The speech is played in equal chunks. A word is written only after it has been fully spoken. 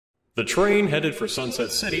The train headed for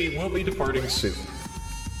Sunset City will be departing soon.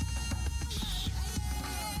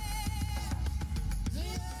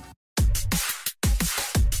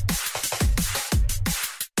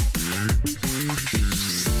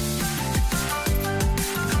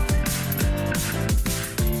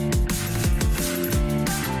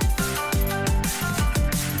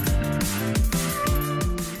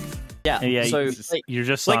 Yeah, so you're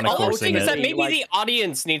just Sonic all I'm forcing saying it. is that maybe the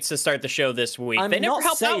audience needs to start the show this week. They never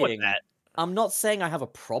helped out with that. I'm not saying I have a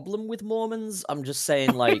problem with Mormons. I'm just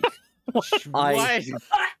saying, like, I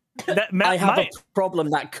have a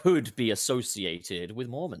problem that could be associated with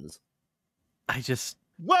Mormons.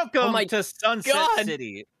 Welcome to Sunset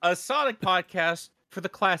City, a Sonic podcast for the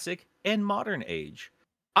classic and modern age.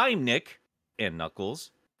 I'm Nick and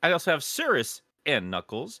Knuckles. I also have Cirrus and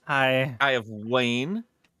Knuckles. Hi. I have Wayne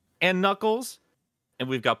and Knuckles, and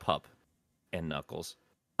we've got Pup and Knuckles.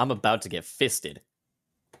 I'm about to get fisted.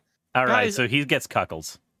 All right, so he gets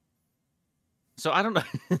cuckles. So I don't know.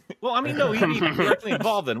 Well, I mean, no, he'd be directly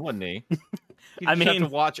involved then, wouldn't he? He'd have to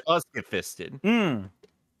watch us get fisted.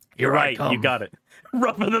 You're right. You got it.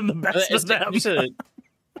 Rougher than the best of them.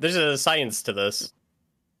 There's a science to this.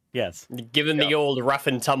 Yes. Given the old rough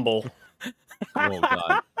and tumble. Oh,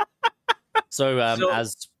 God. So,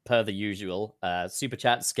 as per the usual, super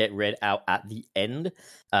chats get read out at the end.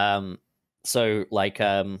 We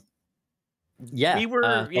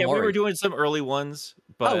were doing some early ones,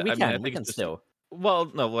 but we can still.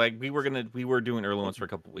 Well, no, like we were doing early ones for a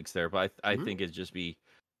couple weeks there, but I think it'd just be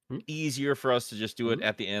easier for us to just do it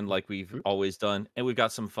at the end, like we've always done, and we've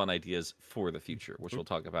got some fun ideas for the future, which we'll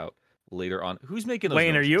talk about later on. Who's making those?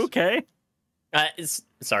 Wayne, are you okay?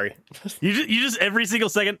 Sorry. You just every single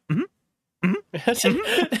second.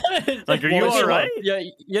 Like, are you all right?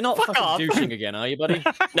 You're not fucking douching again, are you, buddy?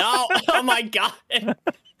 No. Oh my God.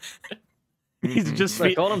 He's just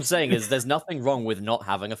all I'm saying is there's nothing wrong with not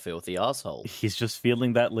having a filthy asshole. He's just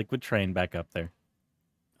feeling that liquid train back up there.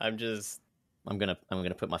 I'm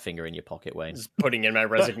gonna put my finger in your pocket, Wayne. Just putting in my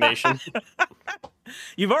resignation.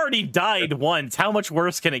 You've already died once. How much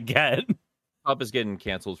worse can it get? Pup is getting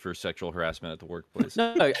canceled for sexual harassment at the workplace.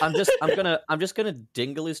 No, I'm just gonna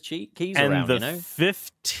dingle his keys and around. The you know,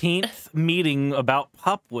 15th meeting about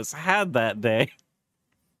Pup was had that day.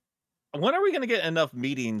 When are we going to get enough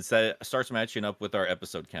meetings that starts matching up with our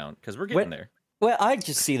episode count? Because we're getting there. Well, I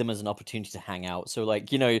just see them as an opportunity to hang out. So,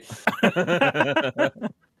 like, you know,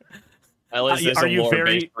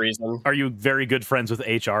 are you very good friends with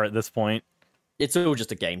HR at this point? It's all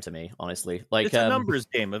just a game to me, honestly. Like, it's a numbers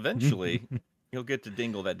game. Eventually, you'll get to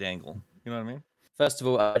dingle that dangle. You know what I mean? First of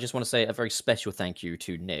all, I just want to say a very special thank you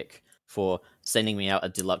to Nick for sending me out a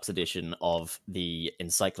deluxe edition of the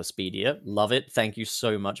Encyclopedia. Love it. Thank you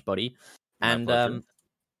so much, buddy. And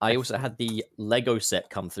I also had the Lego set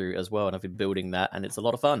come through as well, and I've been building that, and it's a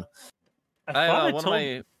lot of fun. One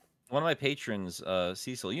of my patrons,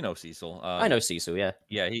 Cecil, you know Cecil. I know Cecil, yeah.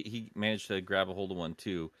 Yeah, he managed to grab a hold of one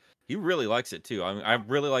too. He really likes it too. I mean, I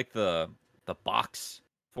really like the box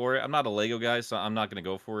for it. I'm not a Lego guy, so I'm not going to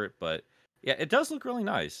go for it, but yeah, it does look really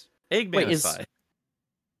nice. Eggman aside.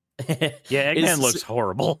 Yeah, Eggman looks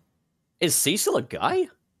horrible. Is Cecil a guy?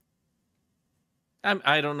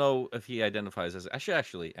 I don't know if he identifies as. I should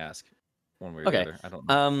actually ask one way or the other. I don't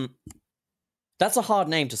know. That's a hard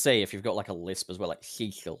name to say if you've got like a lisp as well, like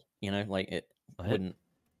Cecil. You know, like it wouldn't.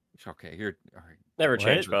 Okay, here. All right. Never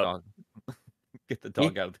change, but get the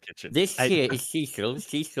dog out of the kitchen. This here is Cecil.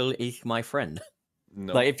 Cecil is my friend.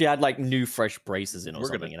 No. Like if you had like new fresh braces in or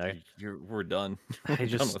something, you know. We're done. We're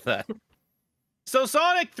done with that. So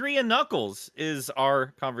Sonic 3 and Knuckles is our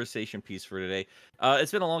conversation piece for today.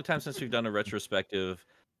 It's been a long time since we've done a retrospective.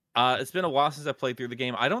 It's been a while since I played through the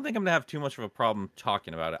game. I don't think I'm gonna have too much of a problem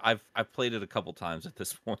talking about it. I've played it a couple times at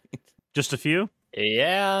this point. Just a few?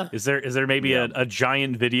 Yeah. Is there maybe a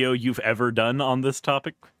giant video you've ever done on this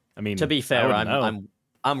topic? I mean, to be fair,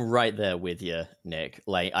 I'm right there with you, Nick.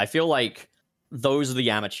 Like I feel like those are the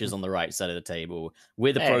amateurs on the right side of the table.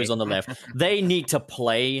 We're the pros on the left. They need to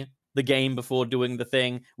play the game before doing the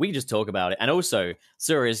thing. We can just talk about it. And also,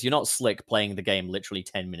 Sirius, you're not slick playing the game literally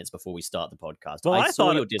 10 minutes before we start the podcast. Well, I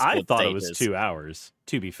thought it was 2 hours,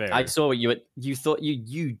 to be fair. I saw you thought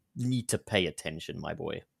you need to pay attention, my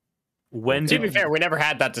boy. To be fair, we never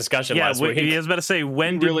had that discussion last week. I was about to say,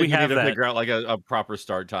 when did we have that? Figure out like a proper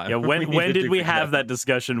start time. Yeah, when did we have that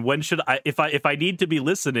discussion? When should I? If I need to be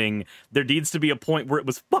listening, there needs to be a point where it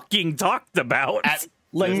was fucking talked about.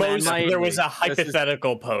 There was a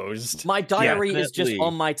hypothetical posed. My diary is just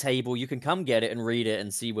on my table. You can come get it and read it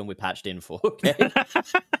and see when we're patched in for. Okay.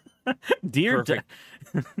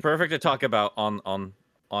 Perfect to talk about on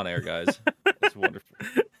air, guys. It's wonderful.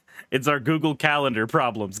 It's our Google Calendar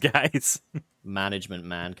problems, guys. Management,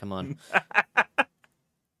 man, come on.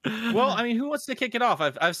 Well, I mean, who wants to kick it off?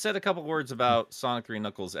 I've said a couple words about Sonic 3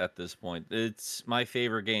 Knuckles at this point. It's my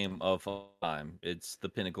favorite game of all time. It's the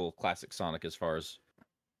pinnacle classic Sonic as far as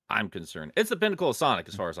I'm concerned. It's the pinnacle of Sonic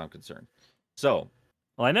as far as I'm concerned. So,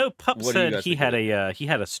 well, I know Pup what do you said guys he think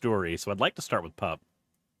had a story, so I'd like to start with Pup.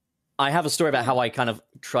 I have a story about how I kind of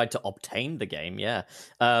tried to obtain the game, yeah.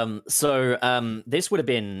 This would have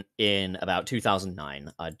been in about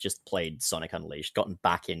 2009. I'd just played Sonic Unleashed, gotten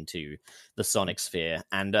back into the Sonic sphere,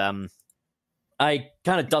 and I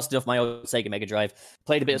kind of dusted off my old Sega Mega Drive,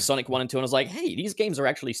 played a bit of Sonic 1 and 2, and I was like, hey, these games are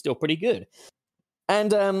actually still pretty good. And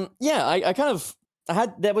there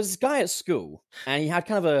was this guy at school, and he had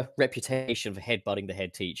kind of a reputation for headbutting the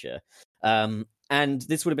head teacher. And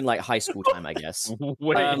this would have been like high school time, I guess.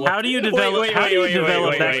 How do you develop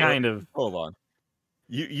that kind of... Hold on.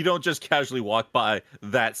 You don't just casually walk by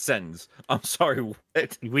that sentence. I'm sorry,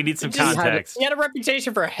 what? We need some context. He had a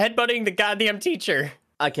reputation for headbutting the goddamn teacher.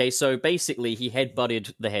 Okay, so basically he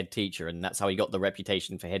headbutted the head teacher, and that's how he got the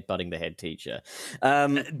reputation for headbutting the head teacher.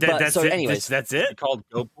 That's it? You called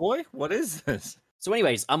Go Boy? What is this? So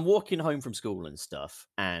anyways, I'm walking home from school and stuff,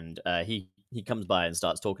 and he comes by and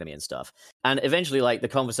starts talking to me and stuff. And eventually, like, the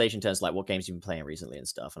conversation turns to, like, what games you've been playing recently and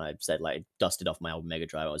stuff. And I said, like, dusted off my old Mega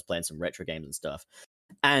Drive. I was playing some retro games and stuff.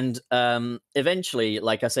 And eventually,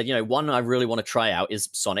 like I said, one I really want to try out is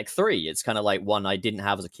Sonic 3. It's kind of like one I didn't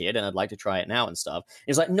have as a kid, and I'd like to try it now and stuff.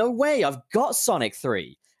 He's like, no way, I've got Sonic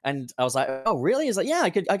 3. And I was like, oh, really? He's like, yeah, I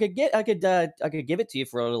could give it to you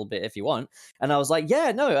for a little bit if you want. And I was like,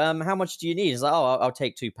 yeah, no, how much do you need? He's like, oh, I'll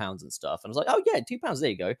take £2 and stuff. And I was like, oh, yeah, £2, there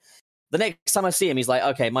you go. The next time I see him, he's like,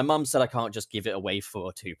 okay, my mum said I can't just give it away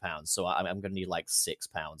for £2, so I'm going to need like £6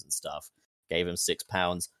 and stuff. Gave him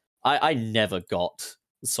 £6. I never got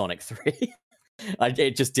Sonic 3.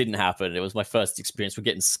 It just didn't happen. It was my first experience with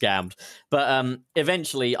getting scammed. But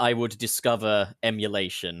eventually I would discover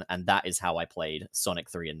emulation, and that is how I played Sonic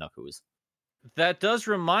 3 and Knuckles. That does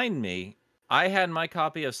remind me, I had my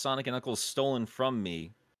copy of Sonic and Knuckles stolen from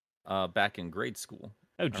me back in grade school.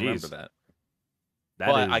 Oh, jeez. I remember that.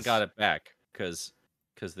 But I got it back because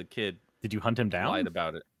the kid... Did you hunt him down? Lied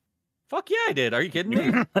about it. Fuck yeah, I did. Are you kidding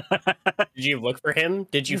me? Did you look for him?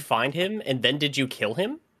 Did you find him? And then did you kill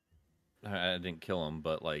him? I didn't kill him,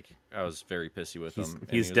 but like I was very pissy with him.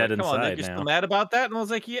 He's dead like, inside Come on, Nick, you're still mad about that? And I was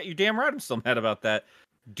like, yeah, you're damn right. I'm still mad about that.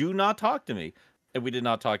 Do not talk to me. And we did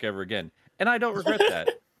not talk ever again. And I don't regret that.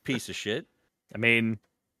 Piece of shit. I mean,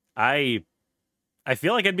 I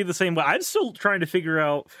feel like I'd be the same way. I'm still trying to figure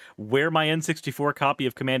out where my N64 copy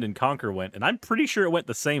of Command and Conquer went, and I'm pretty sure it went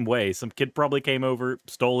the same way. Some kid probably came over,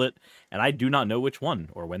 stole it, and I do not know which one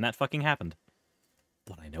or when that fucking happened.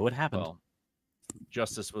 But I know it happened. Well,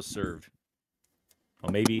 justice was served.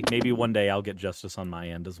 Well, maybe one day I'll get justice on my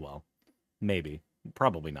end as well. Maybe.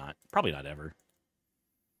 Probably not. Probably not ever.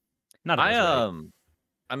 Not if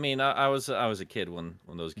I mean, I was a kid when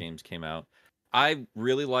those games came out. I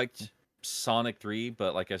really liked Sonic 3,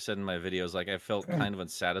 but like I said in my videos, like I felt kind of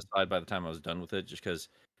unsatisfied by the time I was done with it, just because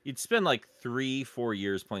you'd spend like 3-4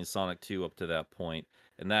 years playing Sonic 2 up to that point,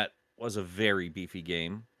 and that was a very beefy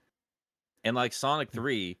game. And like Sonic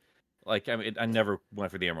 3, like I never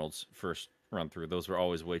went for the Emeralds first run through; those were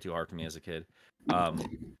always way too hard for me as a kid. But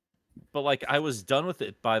like I was done with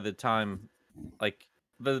it by the time, like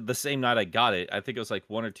the same night I got it. I think it was like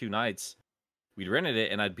 1 or 2 nights we'd rented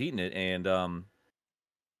it and I'd beaten it, and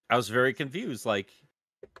I was very confused. Like,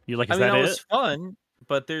 you like? I mean, it was fun,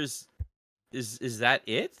 but is that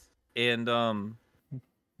it? And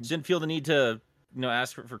didn't feel the need to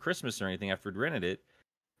ask for Christmas or anything after I'd rented it.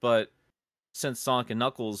 But since Sonic and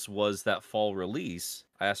Knuckles was that fall release,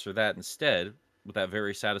 I asked for that instead with that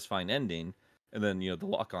very satisfying ending, and then the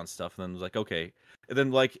lock-on stuff. And then it was like, okay, and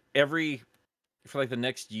then like for like the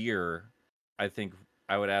next year, I think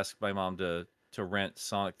I would ask my mom to rent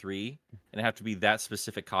Sonic 3, and it have to be that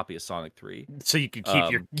specific copy of Sonic 3. So you could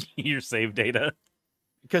keep your save data.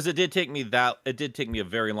 Because it did take me a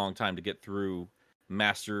very long time to get through,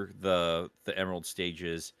 master the Emerald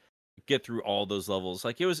stages, get through all those levels.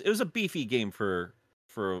 Like it was a beefy game for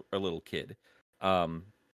a little kid. But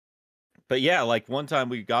yeah, like one time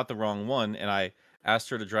we got the wrong one, and I asked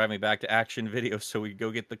her to drive me back to Action Video so we could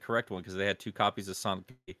go get the correct one, because they had 2 copies of Sonic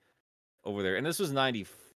 3 over there. And this was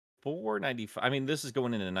 94, 95. I mean, this is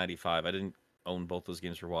going into 95. I didn't own both those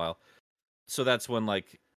games for a while. So that's when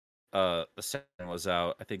like the second was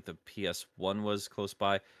out. I think the PS1 was close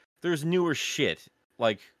by. There's newer shit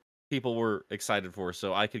like people were excited for,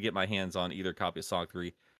 so I could get my hands on either copy of Sonic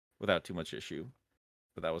 3 without too much issue.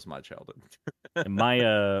 But that was my childhood.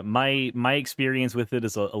 My experience with it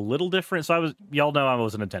is a little different. So y'all know I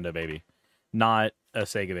was a Nintendo baby, not a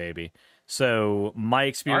Sega baby. So my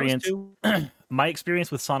experience my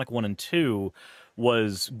experience with Sonic 1 and 2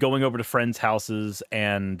 was going over to friends' houses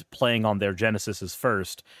and playing on their Genesises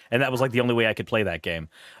first, and that was like the only way I could play that game.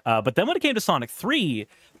 But then when it came to Sonic 3,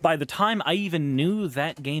 by the time I even knew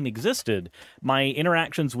that game existed, my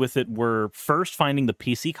interactions with it were first finding the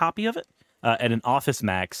PC copy of it at an Office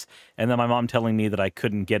Max, and then my mom telling me that I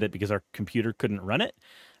couldn't get it because our computer couldn't run it,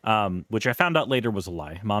 which I found out later was a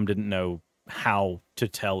lie. Mom didn't know how to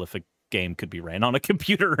tell if a game could be ran on a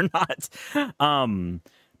computer or not.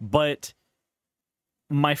 But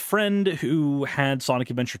my friend who had Sonic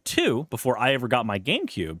Adventure 2 before I ever got my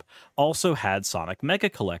GameCube also had Sonic Mega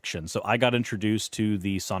Collection. So I got introduced to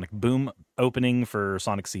the Sonic Boom opening for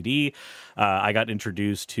Sonic CD. I got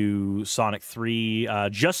introduced to Sonic 3,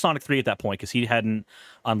 just Sonic 3 at that point, because he hadn't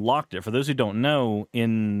unlocked it. For those who don't know,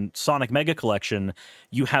 in Sonic Mega Collection,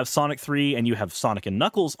 you have Sonic 3 and you have Sonic and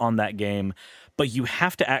Knuckles on that game, but you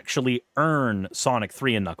have to actually earn Sonic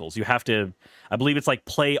 3 and Knuckles. You have to, I believe it's like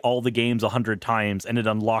play all the games 100 times and it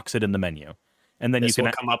unlocks it in the menu. And then this you can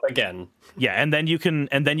will come up again. Yeah, and then you can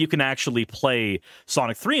actually play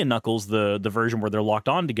Sonic 3 and Knuckles, the version where they're locked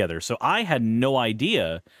on together. So I had no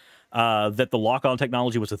idea that the lock-on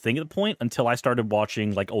technology was a thing at the point until I started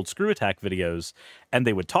watching like old Screw Attack videos, and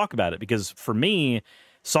they would talk about it. Because for me,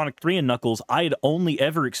 Sonic 3 and Knuckles, I had only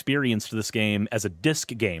ever experienced this game as a disc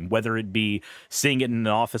game, whether it be seeing it in an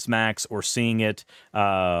Office Max or seeing it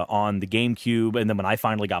on the GameCube, and then when I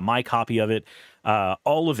finally got my copy of it,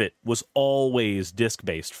 all of it was always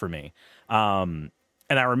disc-based for me. And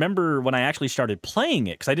I remember when I actually started playing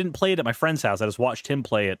it, because I didn't play it at my friend's house, I just watched him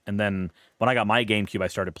play it, and then when I got my GameCube, I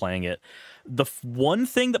started playing it. The one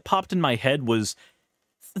thing that popped in my head was,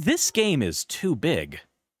 this game is too big.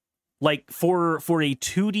 Like, for a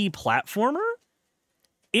 2D platformer,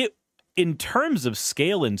 it, in terms of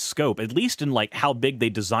scale and scope, at least in like how big they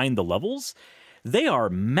designed the levels, they are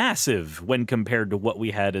massive when compared to what we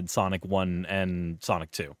had in Sonic 1 and Sonic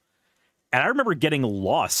 2. And I remember getting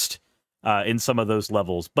lost in some of those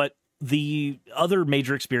levels. But the other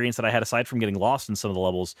major experience that I had, aside from getting lost in some of the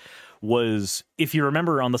levels, was, if you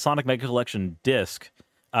remember on the Sonic Mega Collection disc,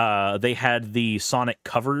 they had the Sonic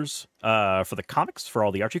covers for the comics, for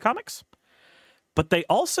all the Archie comics. But they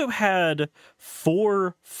also had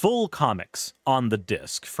 4 full comics on the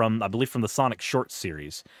disc from, I believe, from the Sonic short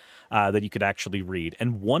series that you could actually read.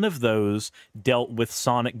 And one of those dealt with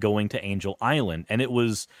Sonic going to Angel Island. And it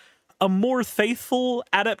was a more faithful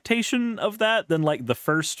adaptation of that than like the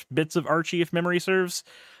first bits of Archie, if memory serves,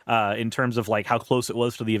 in terms of like how close it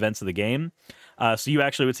was to the events of the game. So you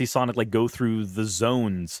actually would see Sonic like go through the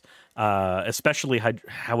zones, especially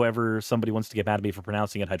however somebody wants to get mad at me for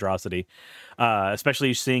pronouncing it Hydrocity,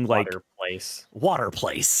 especially seeing like Water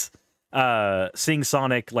Place. Seeing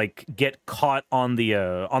Sonic like get caught on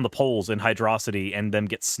the poles in Hydrocity and then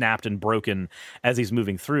get snapped and broken as he's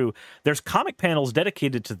moving through. There's comic panels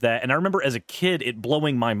dedicated to that, and I remember as a kid it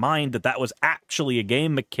blowing my mind that was actually a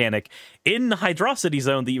game mechanic in the Hydrocity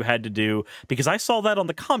zone that you had to do, because I saw that on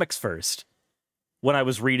the comics first when I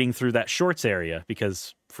was reading through that shorts area,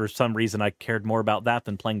 because for some reason I cared more about that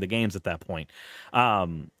than playing the games at that point.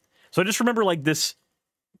 So I just remember like this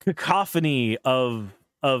cacophony of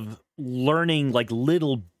learning like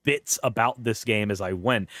little bits about this game as I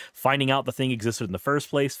went, finding out the thing existed in the first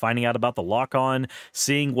place, finding out about the lock-on,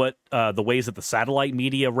 seeing what the ways that the satellite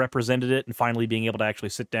media represented it, and finally being able to actually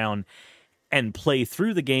sit down and play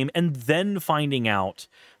through the game, and then finding out,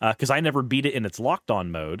 because I never beat it in its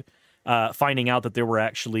locked-on mode, finding out that there were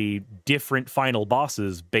actually different final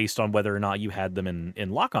bosses based on whether or not you had them in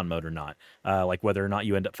lock-on mode or not, like whether or not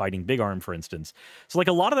you end up fighting Big Arm, for instance. So like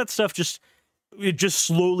a lot of that stuff it just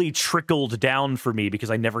slowly trickled down for me because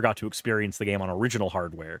I never got to experience the game on original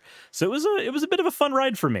hardware. So it was a bit of a fun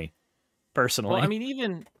ride for me, personally. Well, I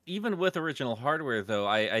mean, even with original hardware, though,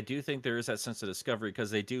 I do think there is that sense of discovery, because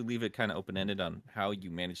they do leave it kind of open-ended on how you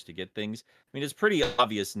manage to get things. I mean, it's pretty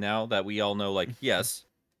obvious now that we all know, like, yes,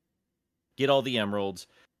 get all the emeralds,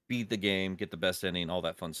 beat the game, get the best ending, all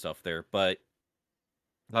that fun stuff there. But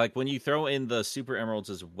like when you throw in the super emeralds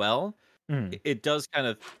as well, it does kind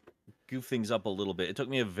of goof things up a little bit. It took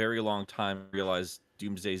me a very long time to realize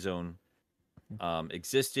Doomsday Zone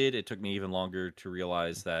existed. It took me even longer to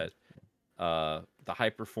realize that the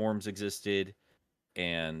hyperforms existed,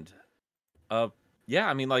 and yeah,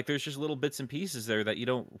 I mean, like, there's just little bits and pieces there that you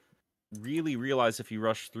don't really realize if you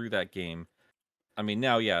rush through that game. I mean,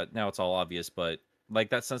 now it's all obvious, but like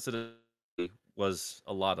that sensitivity was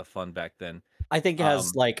a lot of fun back then. I think it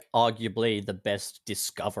has like arguably the best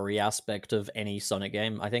discovery aspect of any Sonic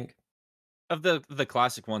game, I think. Of the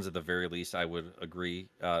classic ones, at the very least, I would agree,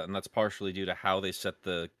 and that's partially due to how they set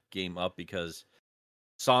the game up, because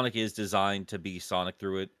Sonic is designed to be Sonic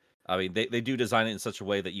through it. I mean, they do design it in such a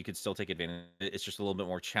way that you could still take advantage. It's just a little bit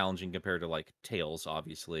more challenging compared to like Tails,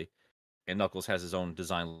 obviously, and Knuckles has his own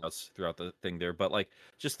design layouts throughout the thing there. But like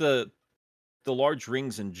just the large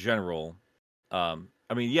rings in general, I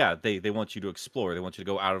mean, yeah, they want you to explore. They want you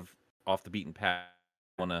to go off the beaten path.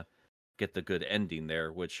 Want to get the good ending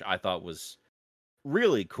there, which I thought was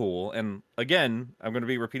really cool. And again, I'm going to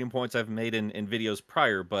be repeating points I've made in videos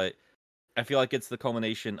prior, but I feel like it's the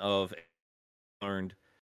culmination of learned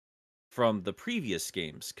from the previous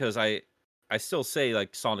games, because I still say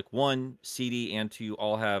like Sonic 1, CD, and 2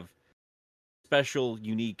 all have special,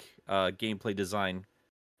 unique gameplay design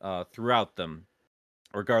throughout them,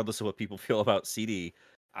 regardless of what people feel about CD.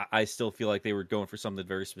 I still feel like they were going for something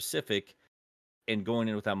very specific, and going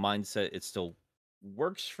in with that mindset, it still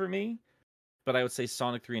works for me. But I would say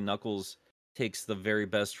Sonic 3 and Knuckles takes the very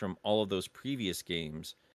best from all of those previous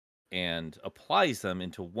games and applies them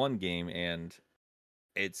into one game, and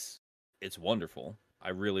it's wonderful. I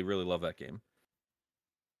really, really love that game.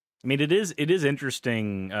 I mean, it is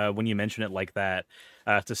interesting when you mention it like that,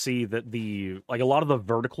 to see that a lot of the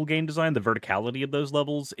vertical game design, the verticality of those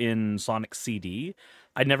levels in Sonic CD,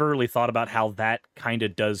 I never really thought about how that kind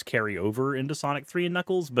of does carry over into Sonic 3 and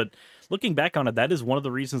Knuckles, but looking back on it, that is one of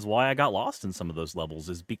the reasons why I got lost in some of those levels,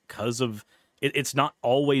 is because of it's not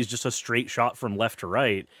always just a straight shot from left to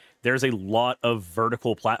right. There's a lot of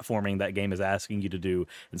vertical platforming that game is asking you to do,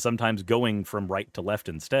 and sometimes going from right to left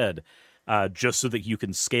instead. Just so that you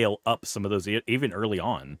can scale up some of those even early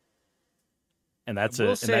on, and that is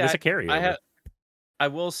a carryover. I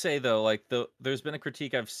will say though, like there's been a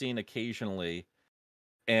critique I've seen occasionally,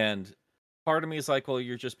 and part of me is like, well,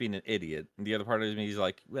 you're just being an idiot, and the other part of me is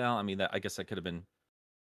like, well, I mean, I guess that could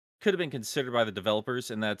have been considered by the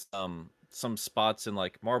developers, and that's some spots in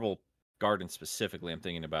like Marble Garden specifically. I'm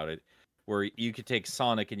thinking about it, where you could take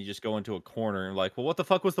Sonic and you just go into a corner and like, well, what the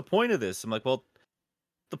fuck was the point of this? I'm like, well,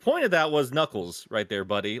 the point of that was Knuckles right there,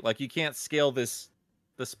 buddy. Like, you can't scale the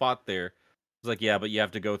spot there. It's like, yeah, but you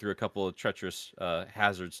have to go through a couple of treacherous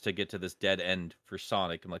hazards to get to this dead end for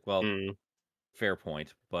Sonic. I'm like, well, fair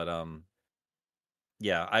point. But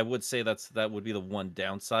yeah, I would say that would be the one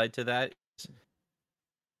downside to that.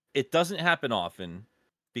 It doesn't happen often,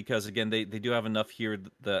 because again, they do have enough here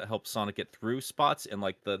that help Sonic get through spots, and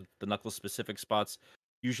like the Knuckles specific spots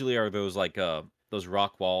usually are those like those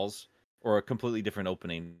rock walls, or a completely different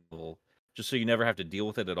opening level, just so you never have to deal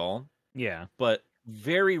with it at all. Yeah. But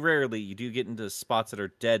very rarely you do get into spots that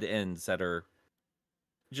are dead ends that are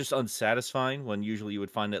just unsatisfying, when usually you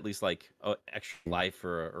would find at least like an extra life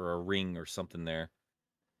or a ring or something there.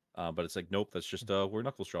 But it's like, nope, that's just where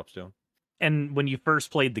Knuckles drops down. And when you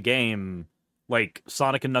first played the game, like,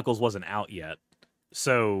 Sonic and Knuckles wasn't out yet.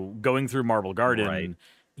 So going through Marble Garden, Right.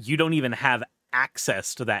 You don't even have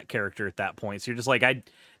access to that character at that point. So you're just like,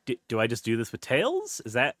 do I just do this with Tails?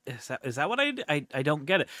 Is that what I don't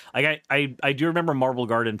get it. Like I do remember Marble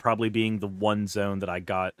Garden probably being the one zone that I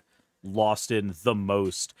got lost in the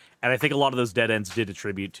most, and I think a lot of those dead ends did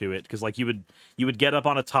attribute to it, because like you would get up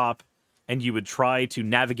on a top and you would try to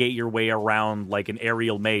navigate your way around like an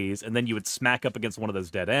aerial maze, and then you would smack up against one of those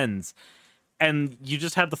dead ends, and you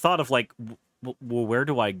just had the thought of like, well, where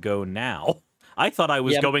do I go now? I thought I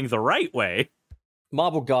was going the right way.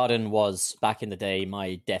 Marble Garden was, back in the day,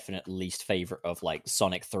 my definite least favorite of like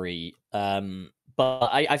Sonic 3. But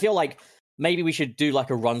I feel like maybe we should do like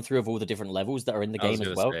a run through of all the different levels that are in the game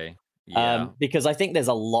as well. Yeah. Because I think there's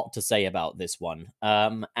a lot to say about this one.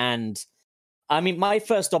 And I mean, my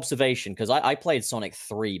first observation, because I played Sonic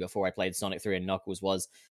 3 before I played Sonic 3 and Knuckles, was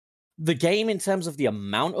the game, in terms of the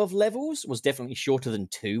amount of levels, was definitely shorter than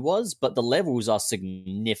 2 was, but the levels are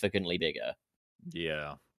significantly bigger.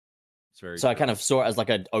 Yeah. It's very so true. I kind of saw it as like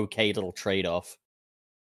an okay little trade-off.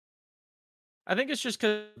 I think it's just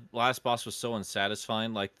because last boss was so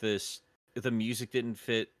unsatisfying. Like the music didn't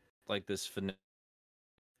fit like this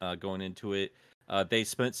going into it. They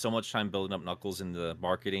spent so much time building up Knuckles in the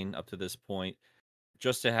marketing up to this point,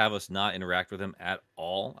 just to have us not interact with him at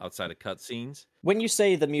all outside of cutscenes. When you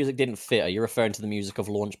say the music didn't fit, are you referring to the music of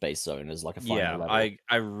Launch Base Zone as like a final level?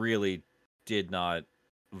 I really did not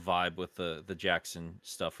vibe with the Jackson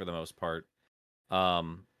stuff for the most part.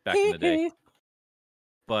 Back in the day.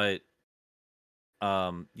 But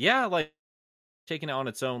yeah, like taking it on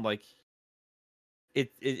its own, like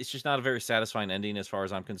it's just not a very satisfying ending as far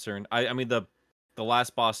as I'm concerned. I mean the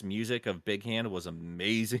last boss music of Big Hand was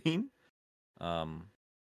amazing.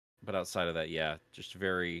 But outside of that, yeah, just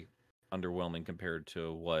very underwhelming compared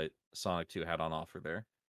to what Sonic 2 had on offer there.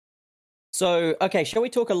 So, okay, shall we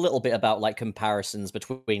talk a little bit about like comparisons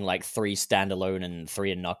between like 3 standalone and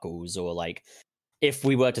 3 and Knuckles, or like if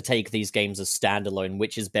we were to take these games as standalone,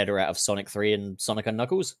 which is better out of Sonic 3 and Sonic and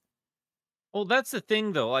Knuckles? Well, that's the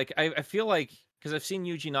thing though. Like I feel like because I've seen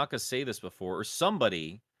Yuji Naka say this before, or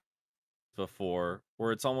somebody before,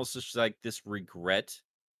 where it's almost just like this regret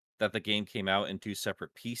that the game came out in 2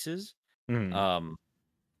 separate pieces. Mm.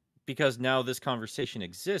 Because now this conversation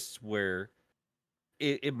exists where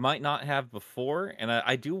it might not have before, and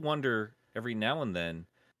I do wonder every now and then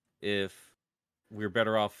if we're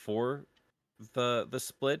better off for the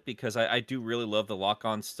split, because I do really love the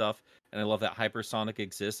lock-on stuff, and I love that Hypersonic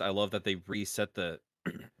exists. I love that they reset the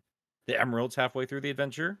the emeralds halfway through the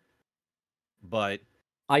adventure. But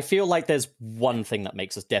I feel like there's one thing that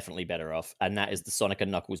makes us definitely better off, and that is the Sonic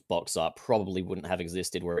and Knuckles box art probably wouldn't have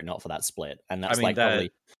existed were it not for that split. And that's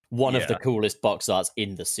probably one of the coolest box arts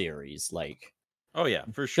in the series. Like, oh yeah,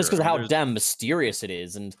 for sure. Just because of how damn mysterious it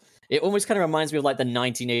is, and it almost kind of reminds me of like the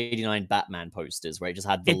 1989 Batman posters, where it just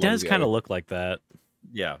had the It does logo. kind of look like that.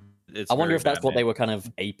 Yeah, I wonder if that's what they were kind of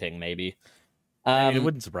aping, maybe. I mean, it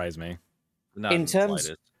wouldn't surprise me. Not in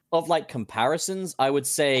terms of like comparisons, I would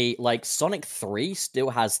say like Sonic 3 still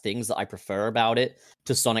has things that I prefer about it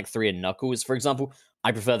to Sonic 3 and Knuckles. For example,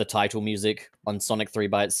 I prefer the title music on Sonic 3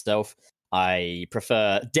 by itself. I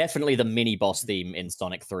prefer definitely the mini boss theme in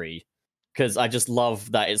Sonic 3, because I just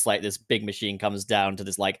love that it's like this big machine comes down to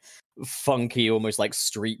this like funky, almost like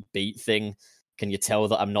street beat thing. Can you tell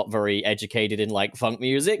that I'm not very educated in like funk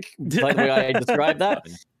music by the way I describe that?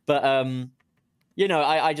 But you know,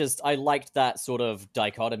 I liked that sort of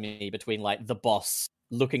dichotomy between like the boss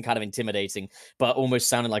looking kind of intimidating, but almost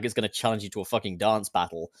sounding like it's going to challenge you to a fucking dance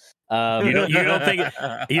battle. You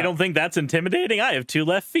don't think that's intimidating? I have 2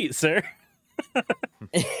 left feet, sir.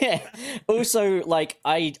 Also, like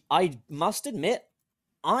I must admit,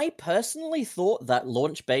 I personally thought that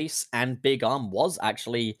Launch Base and Big Arm was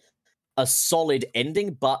actually a solid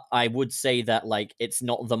ending, but I would say that like it's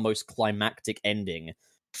not the most climactic ending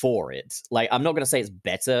for it. Like, I'm not going to say it's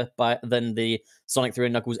better than the Sonic 3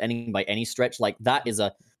 and Knuckles ending by any stretch. Like, that is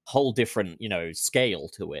a whole different, you know, scale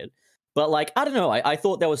to it. But, like, I don't know. I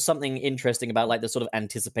thought there was something interesting about, like, the sort of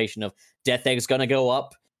anticipation of Death Egg's going to go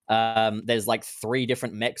up. There's, like, 3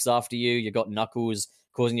 different mechs after you. You got Knuckles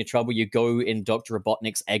causing you trouble. You go in Dr.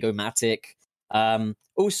 Robotnik's Eggomatic.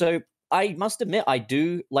 Also, I must admit, I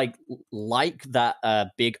do, like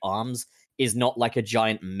that Big Arms is not like a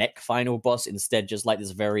giant mech final boss, instead just like this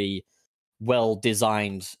very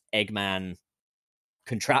well-designed Eggman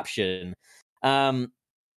contraption. And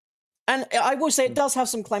I will say it does have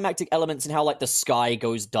some climactic elements in how like the sky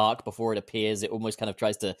goes dark before it appears. It almost kind of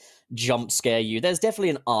tries to jump scare you. There's definitely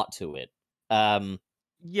an art to it.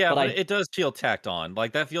 Yeah, but it does feel tacked on.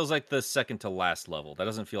 Like, that feels like the second to last level. That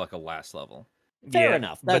doesn't feel like a last level. Fair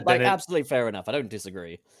enough. But like, absolutely fair enough. I don't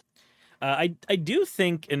disagree. I do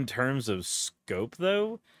think in terms of scope,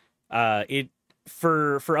 though, it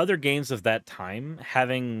for other games of that time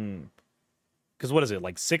having, because what is it,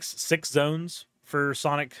 like six zones for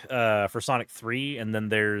Sonic 3, and then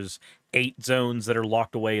there's 8 zones that are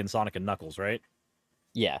locked away in Sonic and Knuckles, right?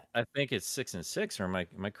 Yeah, I think it's 6 and 6, or am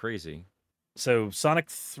I crazy? So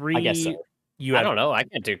Sonic 3, I guess so. I don't know. I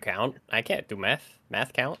can't do count. I can't do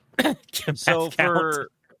math count. So for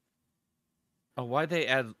why'd they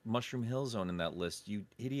add Mushroom Hill Zone in that list? You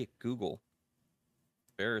idiot Google.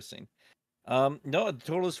 Embarrassing. No, the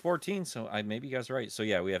total is 14, so maybe you guys are right. So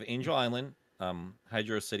yeah, we have Angel Island,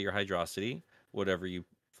 Hydro City or Hydrocity, whatever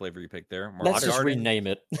flavor you pick there. Let's just rename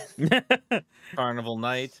it. Carnival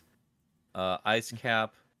Night, Ice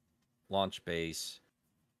Cap, Launch Base,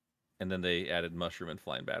 and then they added Mushroom and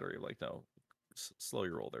Flying Battery. Like, no, slow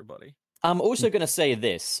your roll there, buddy. I'm also going to say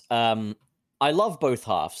this. I love both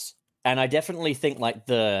halves, and I definitely think like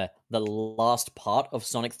the last part of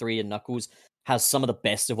Sonic 3 and Knuckles has some of the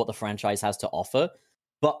best of what the franchise has to offer.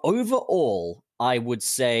 But overall, I would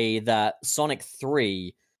say that Sonic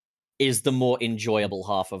 3 is the more enjoyable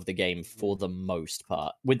half of the game for the most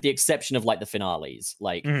part, with the exception of like the finales.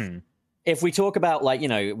 Like, if we talk about like, you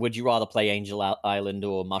know, would you rather play Angel Island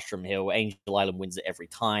or Mushroom Hill? Angel Island wins it every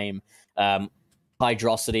time.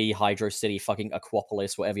 Hydrocity, Hydro City, fucking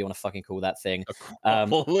Aquapolis, whatever you want to fucking call that thing.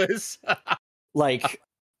 Aquapolis. Like,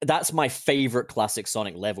 that's my favorite classic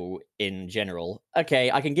Sonic level in general.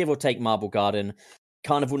 Okay, I can give or take Marble Garden,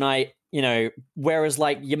 Carnival Night, you know, whereas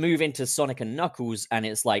like you move into Sonic and Knuckles and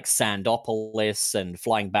it's like Sandopolis and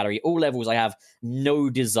Flying Battery, all levels I have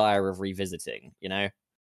no desire of revisiting, you know?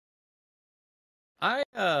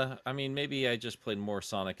 I mean, maybe I just played more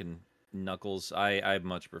Sonic and Knuckles. I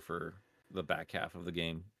much prefer the back half of the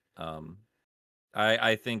game. Um,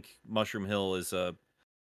 I think Mushroom Hill is a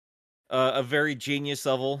very genius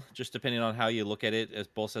level, just depending on how you look at it, as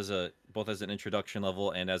both as an introduction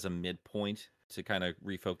level and as a midpoint to kind of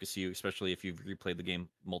refocus you, especially if you've replayed the game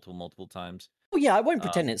multiple times. Well, yeah, I won't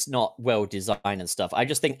pretend it's not well designed and stuff. I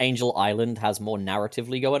just think Angel Island has more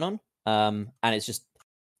narratively going on, and it's just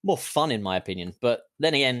more fun in my opinion. But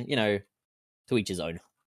then again, to each his own.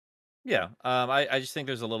 Yeah, I just think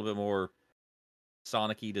there's a little bit more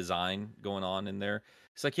Sonic-y design going on in there.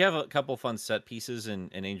 It's like you have a couple fun set pieces in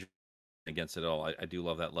Angel against it all. I do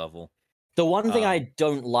love that level. The one thing I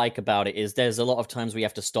don't like about it is there's a lot of times where you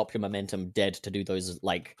have to stop your momentum dead to do those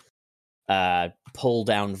like pull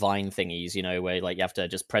down vine thingies, where like you have to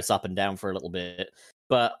just press up and down for a little bit.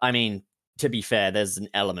 But I mean, to be fair, there's an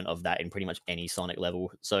element of that in pretty much any Sonic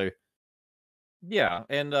level. So yeah,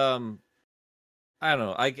 and I don't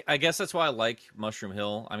know. I guess that's why I like Mushroom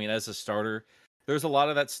Hill. I mean, as a starter, there's a lot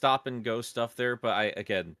of that stop and go stuff there, but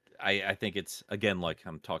I think it's again like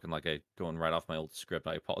I'm talking like I going right off my old script.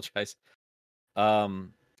 I apologize.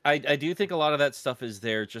 I do think a lot of that stuff is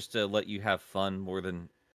there just to let you have fun more than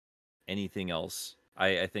anything else.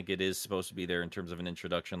 I think it is supposed to be there in terms of an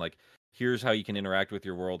introduction. Like, here's how you can interact with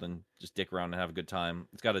your world and just dick around and have a good time.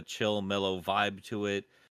 It's got a chill, mellow vibe to it.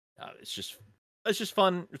 It's just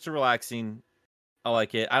fun. It's relaxing. I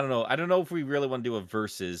like it. I don't know if we really want to do a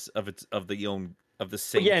versus of the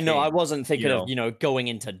same. Yeah, no, game, I wasn't thinking of going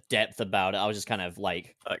into depth about it. I was just kind of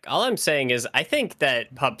like, Look, all I'm saying is I think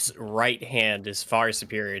that Pup's right hand is far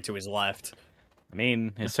superior to his left. I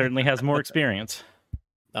mean, it certainly has more experience.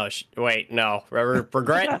 Oh, wait, no.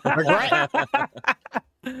 Regret? Regret?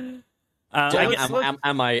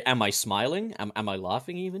 am I smiling? Am I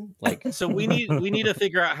laughing even? Like, so we need to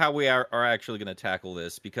figure out how we are actually going to tackle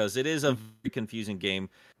this, because it is a very confusing game,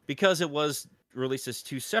 because it was released as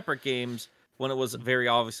two separate games when it was very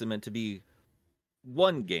obviously meant to be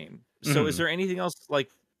one game. So is there anything else like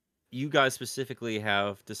you guys specifically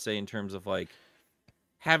have to say in terms of like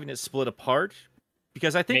having it split apart?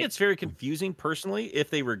 Because I think it's very confusing personally if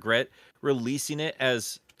they regret releasing it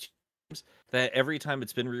as two games, that every time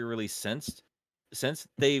it's been re-released since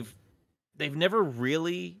they've never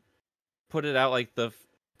really put it out like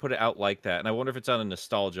that. And I wonder if it's out of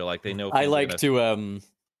nostalgia, like they know. I like to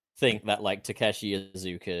think that like Takeshi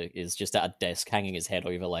Iizuka is just at a desk hanging his head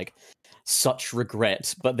over like such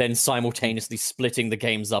regret, but then simultaneously splitting the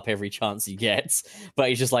games up every chance he gets. But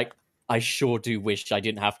he's just like, I sure do wish I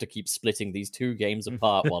didn't have to keep splitting these two games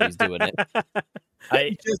apart while he's doing it.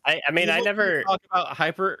 I mean, I never talk about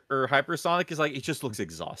Hypersonic is like it just looks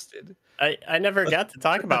exhausted. I never got to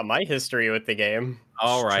talk about my history with the game.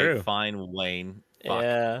 All right, true. fine, Wayne. Fuck.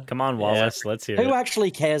 Yeah. Come on, Wallace. Let's hear Who it.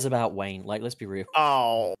 actually cares about Wayne? Like, let's be real.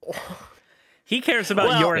 Oh. He cares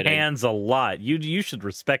about your kidding. hands a lot. You should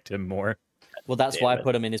respect him more. Well, that's why I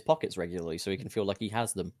put them in his pockets regularly, so he can feel like he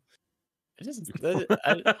has them. Man,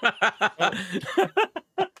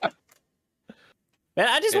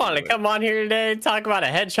 I just wanted to come on here today and talk about a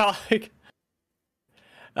hedgehog.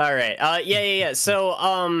 All right. Yeah. So,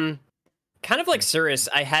 kind of like Cirrus,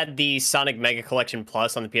 I had the Sonic Mega Collection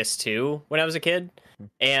Plus on the PS2 when I was a kid.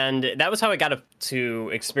 And that was how I got to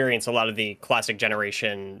experience a lot of the classic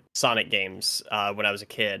generation Sonic games when I was a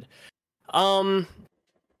kid.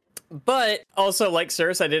 But also, like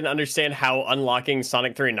Cirrus, I didn't understand how unlocking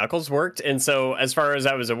Sonic 3 Knuckles worked. And so, as far as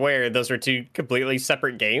I was aware, those were two completely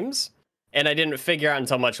separate games. And I didn't figure out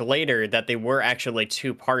until much later that they were actually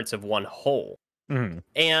two parts of one whole. Mm.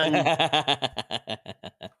 And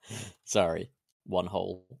sorry, one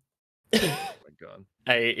whole. Oh my god.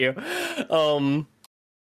 I hate you.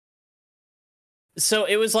 So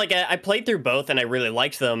it was like I played through both and I really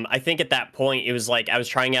liked them. I think at that point it was like I was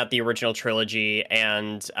trying out the original trilogy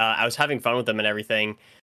and I was having fun with them and everything.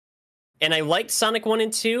 And I liked Sonic 1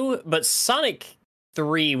 and 2, but Sonic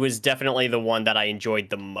 3 was definitely the one that I enjoyed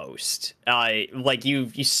the most. Like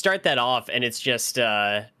you start that off and it's just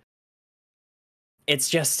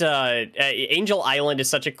Angel Island is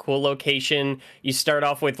such a cool location. You start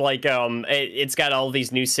off with like it's got all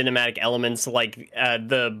these new cinematic elements, like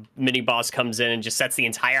the mini boss comes in and just sets the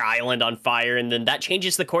entire island on fire, and then that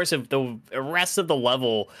changes the course of the rest of the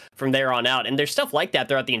level from there on out. And there's stuff like that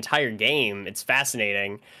throughout the entire game. It's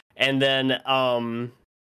fascinating. And then and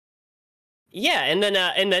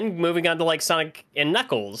then moving on to like Sonic and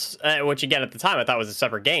Knuckles, which again at the time I thought was a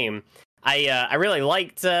separate game. I really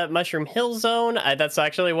liked Mushroom Hill Zone. That's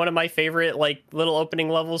actually one of my favorite like little opening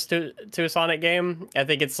levels to a Sonic game. I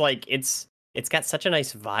think it's like it's got such a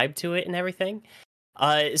nice vibe to it and everything.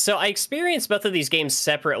 So I experienced both of these games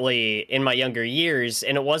separately in my younger years,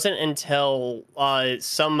 and it wasn't until like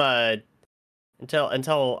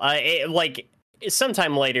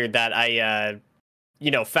sometime later that I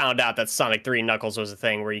found out that Sonic 3 and Knuckles was a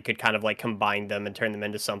thing where you could kind of like combine them and turn them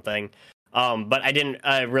into something. But I didn't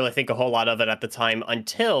really think a whole lot of it at the time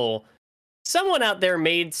until someone out there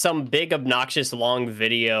made some big, obnoxious, long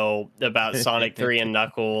video about Sonic 3 and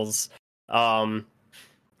Knuckles. And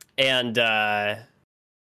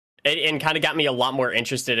kind of got me a lot more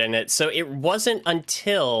interested in it. So it wasn't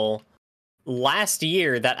until last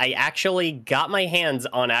year that I actually got my hands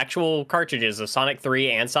on actual cartridges of Sonic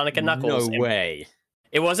 3 and Sonic and Knuckles. No way.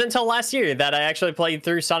 It wasn't until last year that I actually played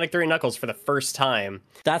through Sonic 3 and Knuckles for the first time.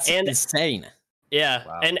 That's insane. Yeah,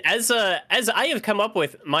 wow. And as I have come up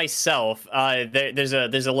with myself, there's a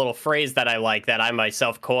little phrase that I like that I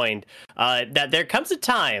myself coined. That there comes a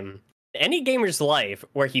time in any gamer's life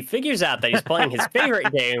where he figures out that he's playing his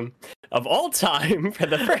favorite game of all time for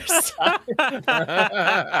the first time.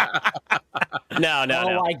 No.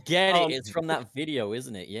 Oh, I get it. It's from that video,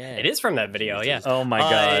 isn't it? Yeah. It is from that video. Yeah. Oh my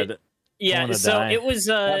god. Yeah. So die. It was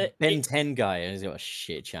that Ben 10 guy. He's got a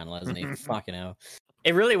shit channel, hasn't he? Fucking hell.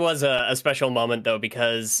 It really was a special moment, though,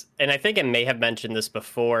 because, and I think I may have mentioned this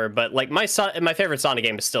before, but like my favorite Sonic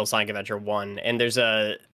game is still Sonic Adventure 1, and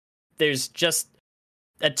there's just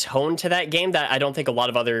a tone to that game that I don't think a lot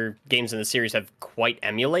of other games in the series have quite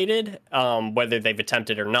emulated, whether they've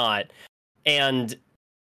attempted or not. And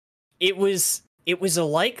it was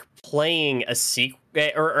like playing a sequel,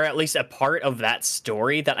 or at least a part of that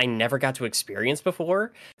story that I never got to experience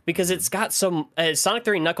before, because it's got some Sonic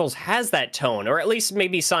 3 Knuckles has that tone, or at least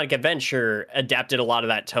maybe Sonic Adventure adapted a lot of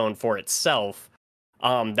that tone for itself.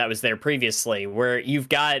 That was there previously, where you've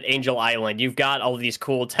got Angel Island, you've got all of these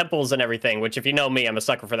cool temples and everything, which if you know me, I'm a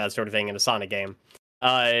sucker for that sort of thing in a Sonic game.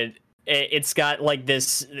 It's got like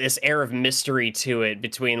this air of mystery to it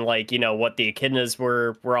between like, what the echidnas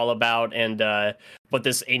were all about and what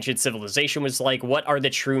this ancient civilization was like. What are the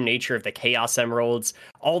true nature of the Chaos Emeralds?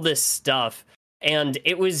 All this stuff. And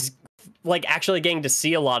it was like actually getting to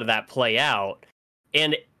see a lot of that play out.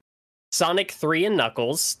 And Sonic 3 and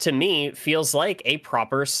Knuckles, to me, feels like a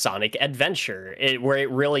proper Sonic adventure, where it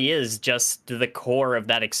really is just the core of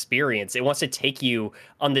that experience. It wants to take you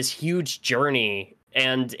on this huge journey,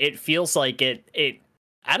 and it feels like it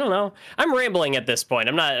I don't know. I'm rambling at this point.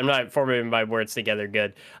 I'm not forming my words together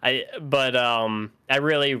good. I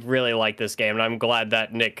really, really like this game, and I'm glad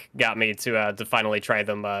that Nick got me to finally try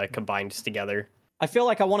them combined together. I feel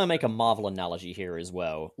like I want to make a Marvel analogy here as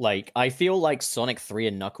well. Like, I feel like Sonic 3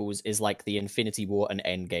 and Knuckles is like the Infinity War and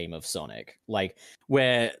Endgame of Sonic. Like,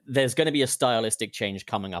 where there's going to be a stylistic change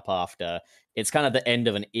coming up after. It's kind of the end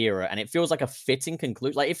of an era, and it feels like a fitting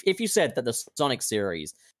conclusion. Like, if you said that the Sonic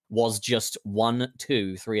series was just 1,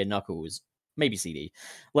 2, 3 and Knuckles, maybe CD,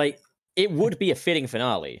 like, it would be a fitting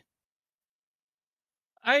finale.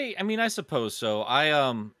 I mean, I suppose so.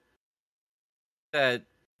 That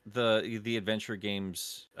the adventure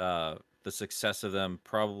games, the success of them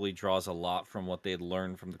probably draws a lot from what they had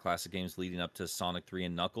learned from the classic games leading up to Sonic 3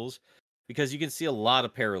 and Knuckles, because you can see a lot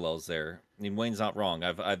of parallels there. I mean, Wayne's not wrong.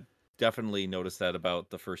 I've definitely noticed that about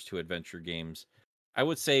the first two adventure games. I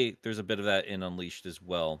would say there's a bit of that in Unleashed as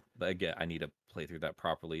well, but again, I need to play through that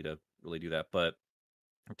properly to really do that. But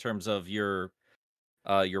in terms of your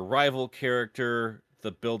rival character,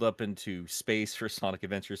 the build up into space for Sonic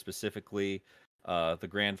Adventure specifically, the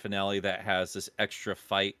grand finale that has this extra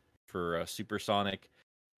fight for Super Sonic.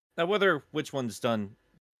 Now, which one's done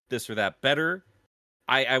this or that better,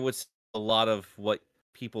 I would say a lot of what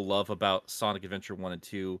people love about Sonic Adventure 1 and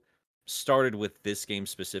 2 started with this game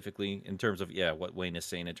specifically, in terms of, what Wayne is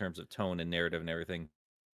saying, in terms of tone and narrative and everything.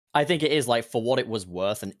 I think it is, like, for what it was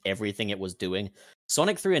worth and everything it was doing,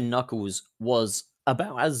 Sonic 3 and Knuckles was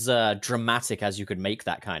about as dramatic as you could make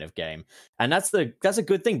that kind of game, and that's a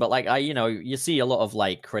good thing. But like, you see a lot of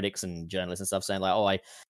like critics and journalists and stuff saying like, oh,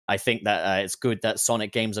 I think that it's good that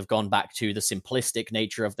Sonic games have gone back to the simplistic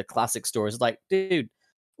nature of the classic stories. Like, dude,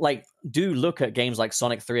 like, do look at games like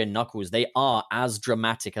Sonic 3 and Knuckles. They are as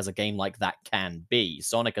dramatic as a game like that can be.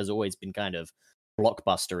 Sonic has always been kind of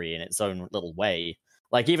blockbustery in its own little way.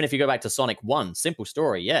 Like, even if you go back to Sonic 1, simple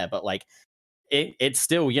story, yeah, but like, it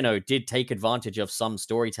still, did take advantage of some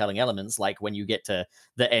storytelling elements, like when you get to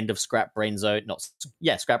the end of Scrap Brain Zone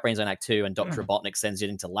Act 2, and Dr. Robotnik sends you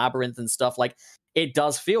into Labyrinth and stuff. Like, it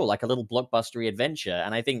does feel like a little blockbustery adventure,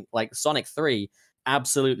 and I think like Sonic 3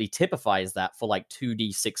 absolutely typifies that for like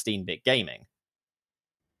 2D 16-bit gaming.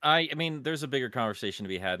 I mean, there's a bigger conversation to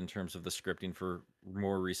be had in terms of the scripting for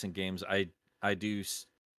more recent games. I do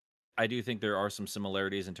think there are some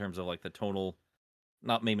similarities in terms of like the tonal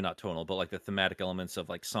maybe not tonal, but like the thematic elements of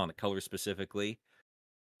like Sonic Colors specifically.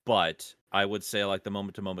 But I would say like the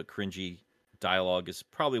moment to moment cringy dialogue is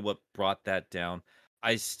probably what brought that down.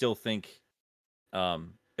 I still think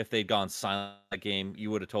if they'd gone silent game, you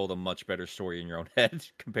would have told a much better story in your own head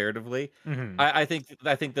comparatively. Mhm. I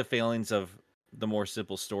think the failings of the more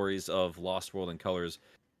simple stories of Lost World and Colors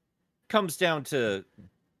comes down to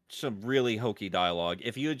some really hokey dialogue.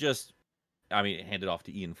 If you had just, I mean, handed off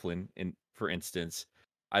to Ian Flynn, for instance,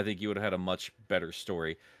 I think you would have had a much better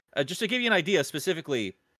story. Just to give you an idea, specifically,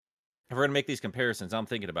 if we're going to make these comparisons, I'm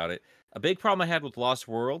thinking about it. A big problem I had with Lost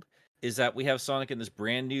World is that we have Sonic in this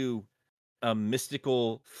brand new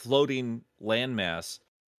mystical floating landmass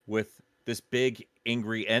with this big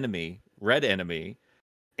angry enemy, red enemy,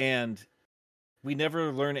 and we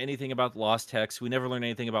never learn anything about Lost Hex. We never learn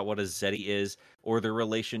anything about what a Zeti is or their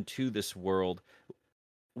relation to this world.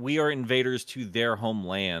 We are invaders to their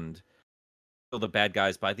homeland. The bad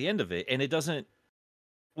guys by the end of it, and it doesn't.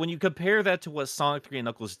 When you compare that to what Sonic 3 and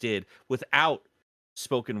Knuckles did without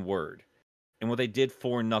spoken word, and what they did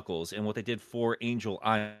for Knuckles, and what they did for Angel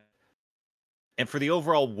Island, and for the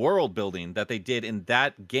overall world building that they did in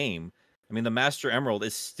that game, I mean, the Master Emerald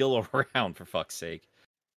is still around, for fuck's sake.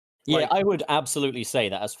 Yeah, Like, I would absolutely say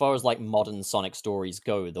that as far as like modern Sonic stories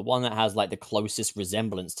go, the one that has like the closest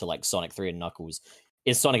resemblance to like Sonic 3 and Knuckles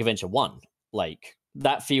is Sonic Adventure 1. Like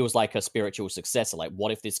that feels like a spiritual successor. Like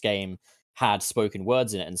what if this game had spoken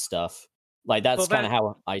words in it and stuff? Like that's Well, kind of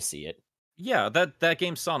how I see it. yeah, that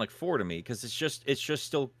game's Sonic 4 to me, because it's just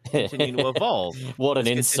still continuing to evolve. What an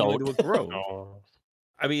It's continuing insult. to grow. Oh.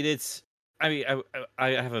 I mean, I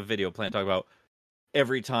have a video plan to talk about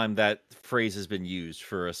every time that phrase has been used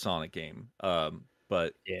for a Sonic game.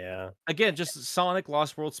 But Yeah. again, just Sonic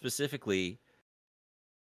Lost World specifically,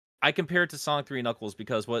 I compare it to Sonic 3 Knuckles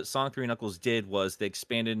because what Sonic 3 Knuckles did was they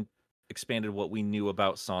expanded what we knew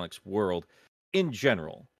about Sonic's world in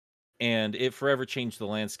general. And it forever changed the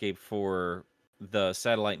landscape for the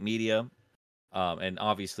satellite media. And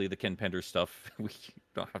obviously the Ken Pender stuff we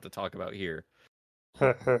don't have to talk about here.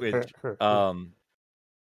 Which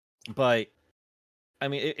but I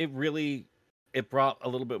mean it really brought a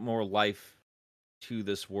little bit more life to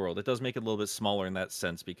this world. It does make it a little bit smaller in that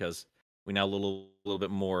sense because we know a little bit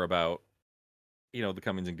more about, you know, the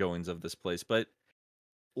comings and goings of this place. But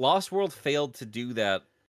Lost World failed to do that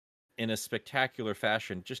in a spectacular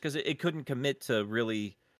fashion just because it couldn't commit to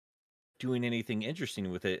really doing anything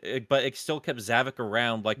interesting with it. But it still kept Zavik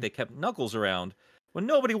around like they kept Knuckles around when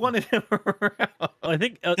nobody wanted him around. I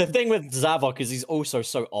think The thing with Zavok is he's also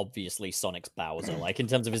so obviously Sonic's Bowser, like in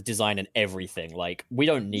terms of his design and everything. Like we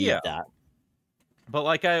don't need that. But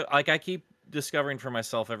like I keep discovering for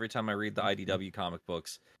myself every time I read the IDW comic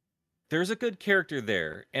books, there's a good character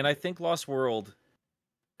there, and I think Lost World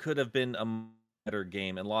could have been a better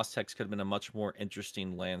game, and Lost Hex could have been a much more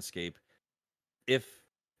interesting landscape if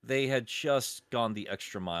they had just gone the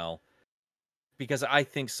extra mile. Because I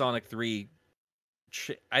think Sonic 3,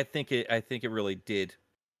 I think it really did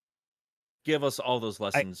give us all those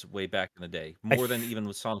lessons way back in the day, more than even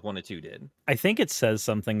what Sonic 1 and 2 did. I think it says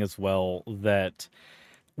something as well that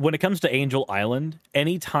when it comes to Angel Island,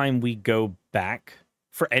 anytime we go back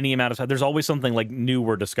for any amount of time, there's always something like new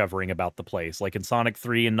we're discovering about the place. Like in Sonic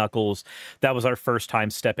 3 and Knuckles, that was our first time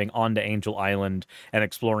stepping onto Angel Island and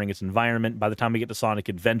exploring its environment. By the time we get to Sonic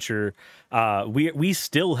Adventure, we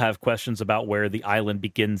still have questions about where the island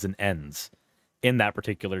begins and ends in that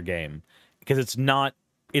particular game, because it's not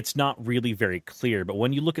really very clear. But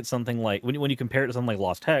when you look at something like when you compare it to something like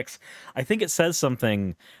Lost Hex, I think it says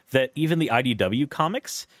something that even the IDW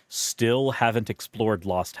comics still haven't explored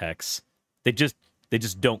Lost Hex. They just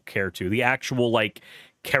don't care to. The actual like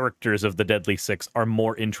characters of the Deadly Six are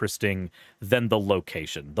more interesting than the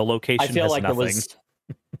location. The location I feel has like nothing. there was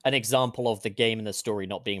an example of the game and the story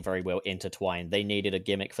not being very well intertwined. They needed a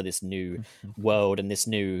gimmick for this new world and this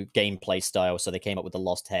new gameplay style, so they came up with the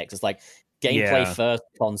Lost Hex. It's like gameplay first,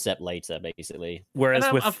 concept later, basically. Whereas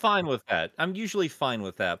And with I'm fine with that. I'm usually fine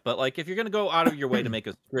with that. But like, if you're gonna go out of your way to make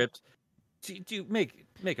a script, do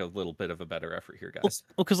make a little bit of a better effort here, guys.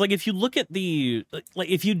 Well, because like if you look at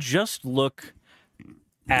if you just look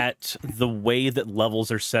at the way that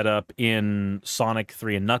levels are set up in Sonic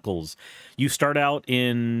 3 and Knuckles, you start out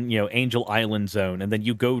in, you know, Angel Island zone, and then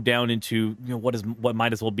you go down into, you know, what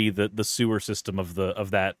might as well be the sewer system of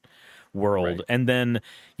that world. Right. And then,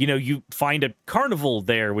 you know, you find a carnival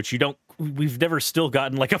there, which you don't we've never still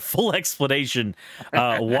gotten like a full explanation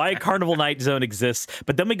why Carnival Night Zone exists.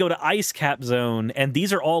 But then we go to Ice Cap Zone, and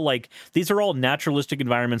these are all naturalistic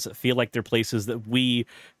environments that feel like they're places that we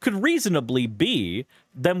could reasonably be.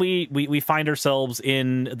 Then we find ourselves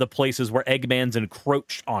in the places where Eggman's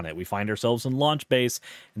encroached on it. We find ourselves in Launch Base,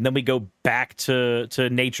 and then we go back to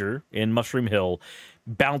nature in Mushroom Hill,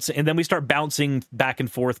 and then we start bouncing back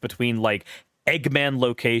and forth between like Eggman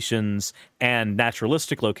locations and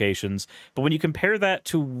naturalistic locations. But when you compare that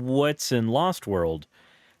to what's in Lost World's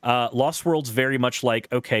very much like,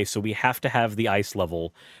 okay, so we have to have the ice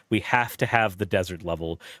level, we have to have the desert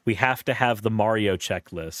level, we have to have the Mario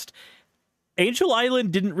checklist. Angel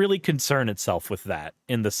Island didn't really concern itself with that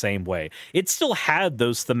in the same way. It still had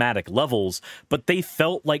those thematic levels, but they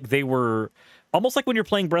felt like they were almost like when you're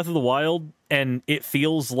playing Breath of the Wild and it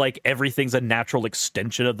feels like everything's a natural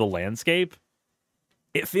extension of the landscape.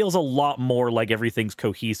 It feels a lot more like everything's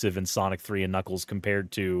cohesive in Sonic 3 and Knuckles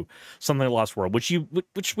compared to something like Lost World,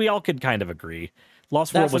 which we all could kind of agree.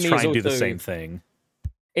 Lost World was trying to do the same thing.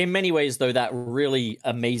 In many ways, though, that really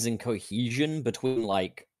amazing cohesion between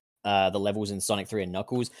like the levels in Sonic 3 and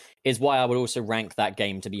Knuckles is why I would also rank that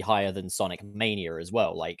game to be higher than Sonic Mania as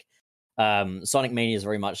well. Like Sonic Mania is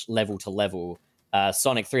very much level to level.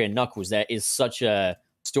 Sonic 3 and Knuckles, there is such a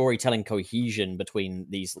storytelling cohesion between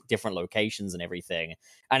these different locations and everything,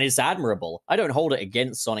 and it's admirable. I don't hold it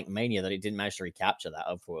against Sonic Mania that it didn't manage to recapture that,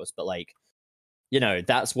 of course, but like, you know,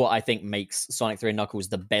 that's what I think makes Sonic 3 and Knuckles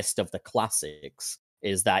the best of the classics,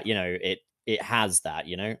 is that, you know, it has that,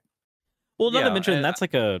 you know. Well, not to mention that's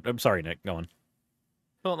like I'm sorry, Nick, go on.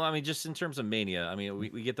 Well, no, I mean, just in terms of Mania, I mean,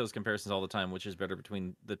 we get those comparisons all the time, which is better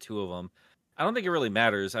between the two of them. I don't think it really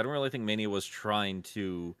matters. I don't really think Mania was trying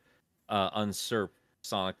to usurp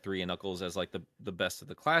Sonic 3 and Knuckles as like the best of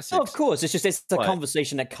the classics. Oh, of course, it's a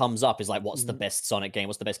conversation that comes up, is like, what's the best Sonic game?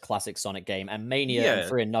 What's the best classic Sonic game? And Mania and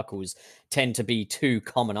 3 and Knuckles tend to be two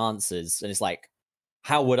common answers, and it's like,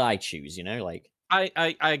 how would I choose? You know, like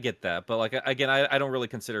I get that, but like again, I don't really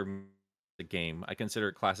consider the game. I consider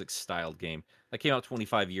it classic styled game that came out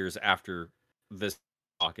 25 years after this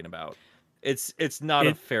talking about. It's not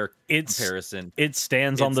a fair comparison. It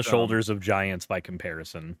stands on the shoulders of giants by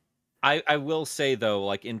comparison. I will say though,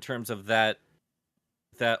 like in terms of that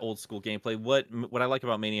old school gameplay, what I like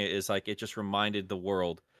about Mania is like it just reminded the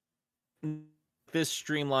world this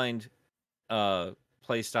streamlined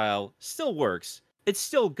play style still works. It's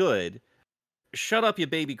still good. Shut up, you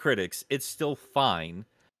baby critics. It's still fine.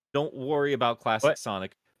 Don't worry about classic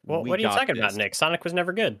Sonic. Well, what are you talking about, Nick? Sonic was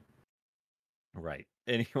never good. Right.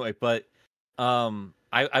 Anyway, but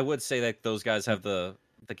I would say that those guys have the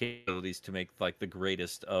capabilities to make like the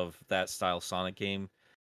greatest of that style Sonic game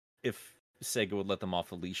if Sega would let them off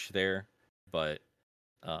the leash there. But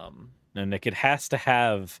no, Nick, it has to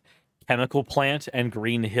have Chemical Plant and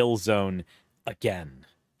Green Hill Zone again.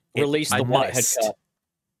 Release the Whitehead Cup.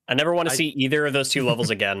 I never want to see either of those two levels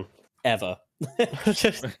again. Ever.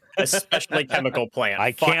 Especially Chemical Plant.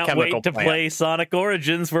 I can't wait to play Sonic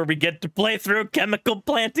Origins where we get to play through Chemical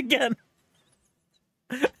Plant again.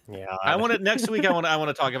 Yeah, I want to next week. I want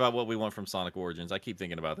to talk about what we want from Sonic Origins. I keep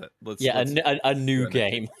thinking about that. Let's a new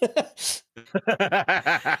game.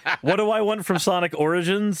 What do I want from Sonic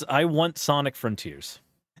Origins? I want Sonic Frontiers.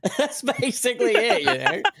 That's basically it, you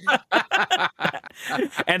know.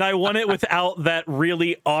 And I want it without that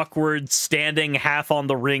really awkward standing half on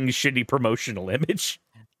the ring shitty promotional image.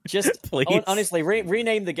 Just please, honestly,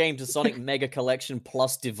 rename the game to Sonic Mega Collection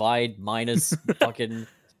plus Divide minus fucking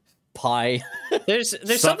Pi. There's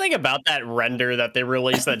something about that render that they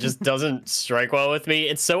released that just doesn't strike well with me.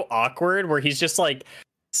 It's so awkward where he's just like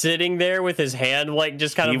sitting there with his hand like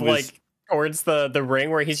just kind of like towards the ring,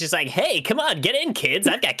 where he's just like, hey, come on, get in, kids,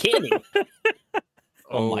 I've got candy.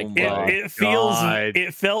 Oh my god.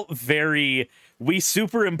 It felt very, we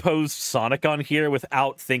superimposed Sonic on here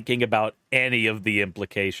without thinking about any of the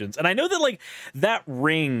implications. And I know that like that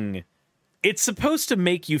ring, it's supposed to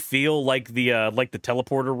make you feel like the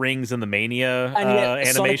teleporter rings in the Mania and yet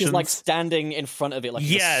animations. Sonic is like standing in front of it, like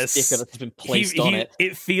a sticker that's been placed on it.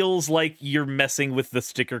 It feels like you're messing with the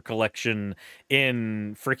sticker collection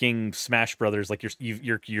in freaking Smash Brothers, like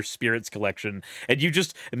your Spirits collection, and you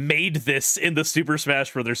just made this in the Super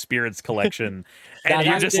Smash Brothers Spirits collection, and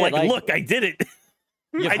you're just like, look, I did it.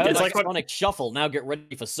 I did like Sonic Shuffle. Now get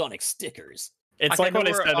ready for Sonic stickers. It's like what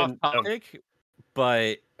I said in topic,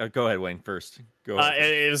 but go ahead, Wayne. First, go ahead.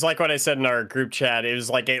 It was like what I said in our group chat. It was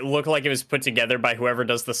like it looked like it was put together by whoever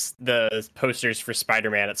does the posters for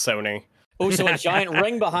Spider-Man at Sony. Also, a giant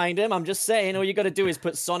ring behind him. I'm just saying, all you got to do is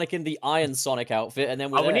put Sonic in the Iron Sonic outfit, and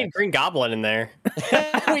then we're we need Green Goblin in there.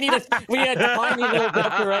 we need a tiny little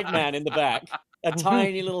Dr. Eggman in the back. A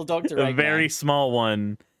tiny little Dr. Eggman. A very small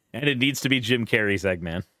one, and it needs to be Jim Carrey's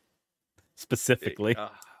Eggman. Specifically.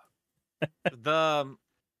 God,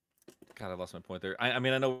 I lost my point there. I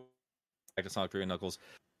mean, I know back to Sonic 3 and Knuckles.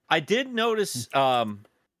 I did notice, I've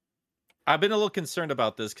been a little concerned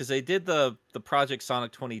about this, because they did the Project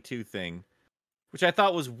Sonic 22 thing, which I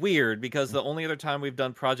thought was weird, because the only other time we've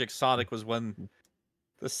done Project Sonic was when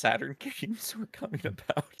the Saturn games were coming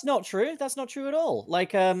about. It's not true. That's not true at all.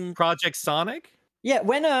 Like Project Sonic? Yeah,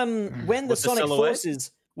 when the Sonic silhouette?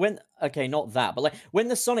 Forces not that, but like when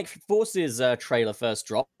the Sonic Forces trailer first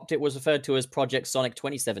dropped, it was referred to as Project Sonic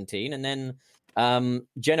 2017, and then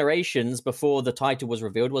generations before the title was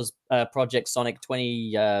revealed was Project Sonic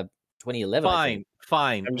 2011.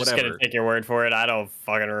 Fine. I'm just whatever. gonna take your word for it. I don't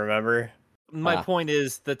fucking remember. My point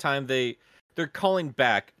is the time they're calling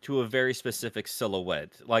back to a very specific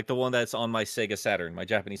silhouette, like the one that's on my Sega Saturn, my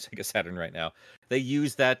Japanese Sega Saturn right now. They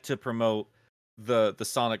use that to promote the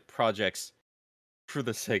Sonic projects for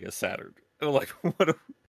the Sega Saturn. And I'm like,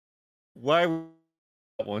 why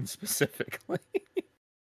that one specifically?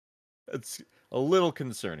 It's a little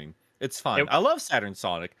concerning. It's fine. I love Saturn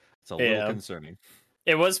Sonic. It's a little concerning.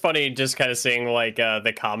 It was funny just kind of seeing like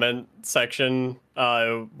the comment section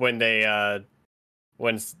when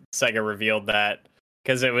Sega revealed that,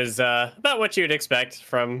 because it was about what you'd expect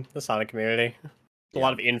from the Sonic community. A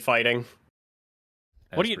lot of infighting.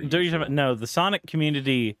 What do you talking about? No, the Sonic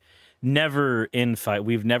community never infight.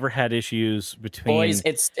 We've never had issues between Boys,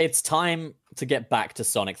 it's time to get back to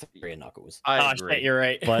Sonic 3 and Knuckles. I agree. Shit, you're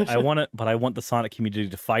right. But I want the Sonic community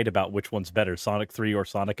to fight about which one's better, Sonic 3 or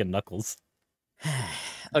Sonic and Knuckles.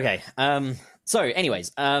 Okay. So,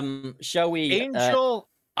 anyways, shall we? Angel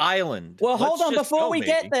Island. Well, Let's hold on. just Before go, we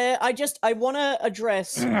baby. get there, I want to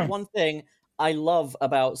address one thing I love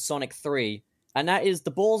about Sonic 3, and that is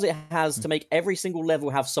the balls it has to make every single level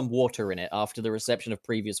have some water in it after the reception of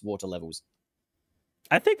previous water levels.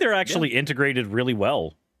 I think they're actually integrated really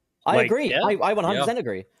well. I Like, agree. yeah. I 100%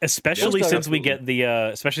 agree. Especially Also- since we get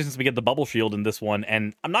the bubble shield in this one,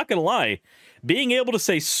 and I'm not gonna lie, being able to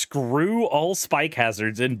say screw all spike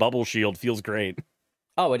hazards in bubble shield feels great.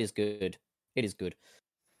 Oh, it is good. It is good.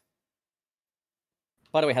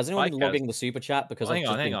 By the way, has anyone Spike been logging the super chat? Because I've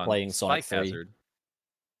just been playing Sonic Spike 3. Hazard.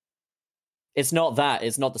 It's not that.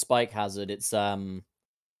 It's not the spike hazard. It's the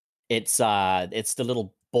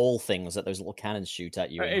little ball things that those little cannons shoot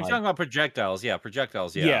at you. Are you talking about projectiles? Yeah,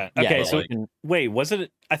 projectiles. Yeah. Yeah. Yeah, Okay. but So like- wait, was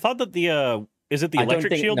it? I thought that is it the I don't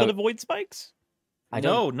electric think- shield no. that avoids spikes?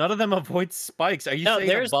 No, none of them avoid spikes. Are you No, saying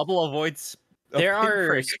a there's- bubble avoids? a There are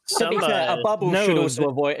pinprick? To some be fair, a bubble no, should also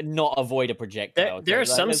not avoid a projectile. there are okay?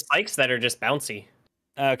 some Like, spikes that are just bouncy.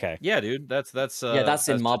 Okay. Yeah, dude. That's that's in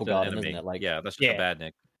just Marble an Garden, enemy. isn't it? Like- yeah, that's just Yeah. a bad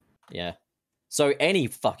nick. Yeah. So any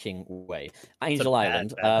fucking way, Angel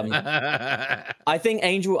bad, Island. bad I think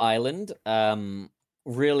Angel Island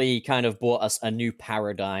really kind of brought us a new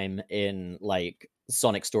paradigm in like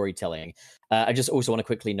Sonic storytelling. I just also want to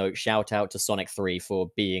quickly note, shout out to Sonic 3 for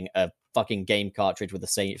being a fucking game cartridge with a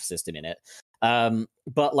save system in it.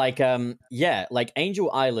 But like Angel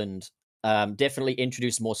Island definitely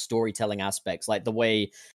introduced more storytelling aspects, like the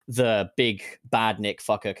way the big bad Nick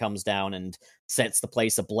fucker comes down and sets the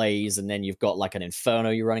place ablaze, and then you've got like an inferno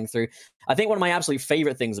you're running through. I think one of my absolute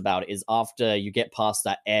favorite things about it is after you get past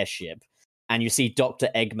that airship and you see Dr.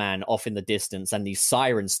 Eggman off in the distance and these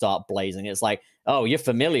sirens start blazing. It's like, oh, you're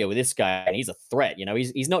familiar with this guy and he's a threat. You know,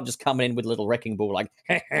 he's not just coming in with a little wrecking ball like,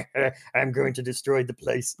 I'm going to destroy the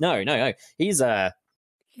place. No. He's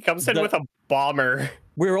He comes in The- with a bomber.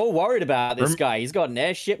 we're all worried about this guy. He's got an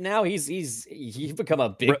airship now. He's become a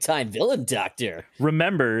big time villain, Doctor.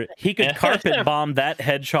 Remember, he could carpet bomb that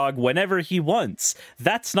hedgehog whenever he wants.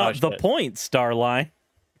 That's not the shit. point, Starline.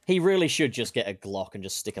 He really should just get a Glock and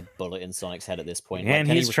just stick a bullet in Sonic's head at this point. Like, And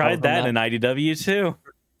can he he's recover tried from that in IDW too.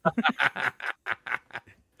 Oh,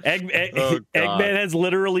 God. Eggman has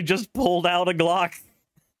literally just pulled out a Glock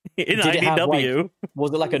in Did it have, IDW.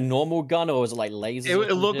 Was it like a normal gun or was it like lasers? It, or it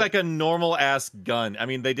some looked shit? like a normal ass gun. I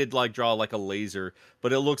mean, they did like draw like a laser,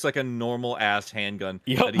 but it looks like a normal ass handgun.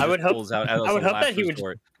 Yep. That he I would just hope- pulls out as I would a hope last that he would-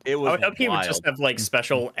 resort. It was I would hope he would wild. just have like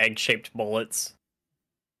special egg-shaped bullets.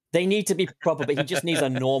 They need to be proper, but he just needs a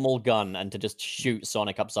normal gun and to just shoot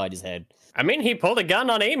Sonic upside his head. I mean, he pulled a gun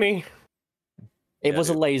on Amy. It Yeah, was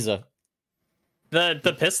a dude. laser.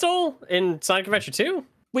 The pistol in Sonic Adventure 2?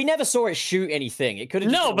 We never saw it shoot anything. It could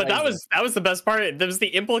have. No, but that was the best part. There was the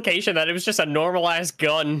implication that it was just a normalized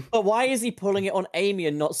gun. But why is he pulling it on Amy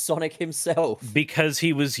and not Sonic himself? Because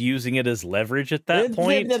he was using it as leverage at that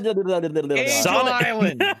point. Angel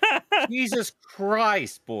Island. Jesus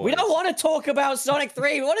Christ, boy. We don't want to talk about Sonic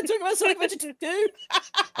 3. We want to talk about Sonic Adventure 2.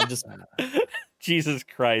 I'm just... Jesus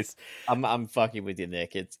Christ. I'm fucking with you,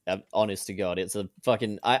 Nick. It's honest to God. It's a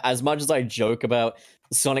fucking... as much as I joke about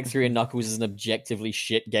Sonic 3 and Knuckles is an objectively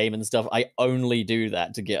shit game and stuff, I only do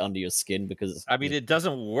that to get under your skin because... I mean, it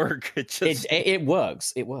doesn't work. It just... It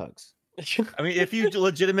works. It works. I mean, if you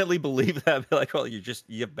legitimately believe that, be like, well, you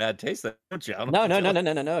have bad taste, don't you? No.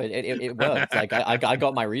 It works. Like, I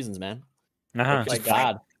got my reasons, man. Uh-huh. Like,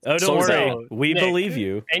 God. Oh, don't worry. We Nick, believe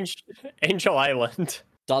you. Angel Island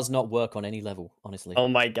Does not work on any level, honestly. Oh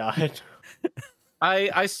my God.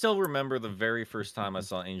 I still remember the very first time I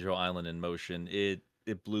saw Angel Island in motion. It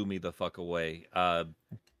blew me the fuck away.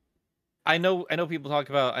 I know people talk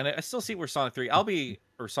about, and I still see where Sonic 3,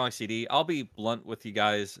 or Sonic CD, I'll be blunt with you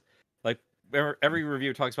guys. Like, every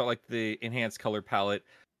review talks about, like, the enhanced color palette.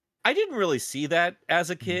 I didn't really see that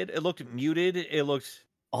as a kid. It looked muted. It looked...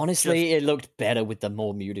 Honestly, it looked better with the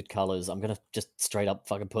more muted colors. I'm gonna just straight up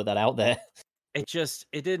fucking put that out there. It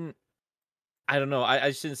didn't... I don't know.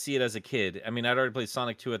 I just didn't see it as a kid. I mean, I'd already played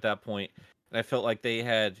Sonic 2 at that point, and I felt like they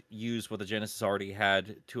had used what the Genesis already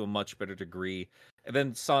had to a much better degree. And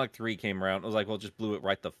then Sonic 3 came around. I was like, well, just blew it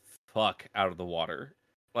right the fuck out of the water.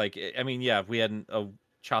 Like, I mean, yeah, if we had a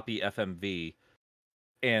choppy FMV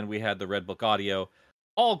and we had the Red Book audio,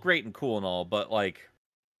 all great and cool and all, but, like,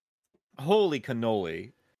 holy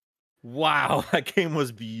cannoli. Wow, that game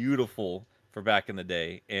was beautiful for back in the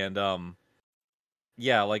day. And,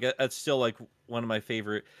 yeah, like, it's still, like, one of my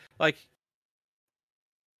favorite... Like,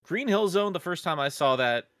 Green Hill Zone, the first time I saw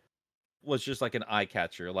that, was just like an eye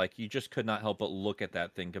catcher. Like, you just could not help but look at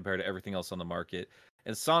that thing compared to everything else on the market.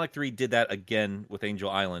 And Sonic 3 did that again with Angel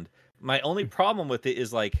Island. My only problem with it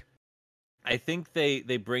is, like, I think they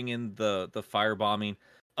bring in the firebombing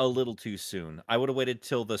a little too soon. I would have waited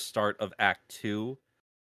till the start of Act 2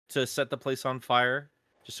 to set the place on fire,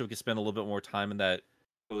 just so we could spend a little bit more time in that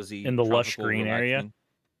cozy, in the lush tropical, green area. relaxing.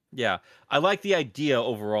 Yeah, I like the idea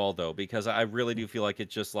overall, though, because I really do feel like it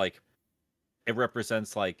just, like, it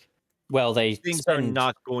represents, like, well, things are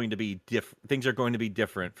not going to be different. Things are going to be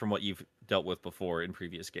different from what you've dealt with before in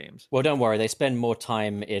previous games. Well, don't worry. They spend more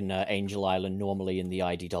time in Angel Island normally in the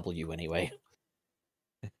IDW anyway.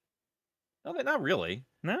 No, they're not really.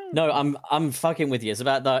 No, I'm fucking with you. It's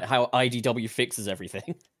about how IDW fixes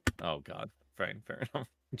everything. Oh God, fair enough.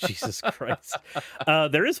 Jesus Christ.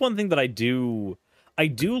 There is one thing that I do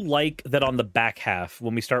like that on the back half,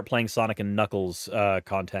 when we start playing Sonic and Knuckles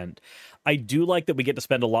content, I do like that we get to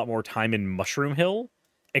spend a lot more time in Mushroom Hill,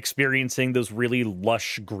 experiencing those really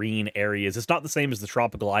lush green areas. It's not the same as the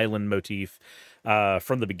tropical island motif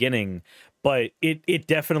from the beginning, but it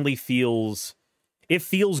definitely feels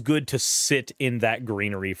good to sit in that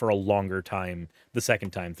greenery for a longer time the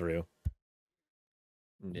second time through.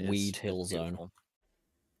 Weed Hill Zone.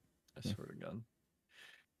 I swear to God.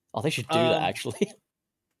 Oh, they should do that, actually.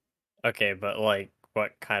 Okay, but, like,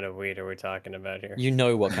 what kind of weed are we talking about here? You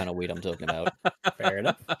know what kind of weed I'm talking about. Fair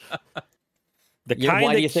enough.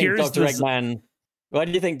 Why do you think Dr. Eggman... Why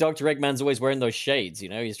do you think Dr. Eggman's always wearing those shades, you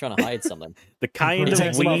know? He's trying to hide something. The kind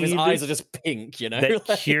of weed... His eyes are just pink, you know?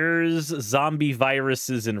 That cures zombie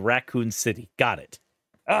viruses in Raccoon City. Got it.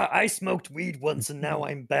 I smoked weed once and now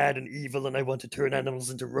I'm bad and evil and I want to turn animals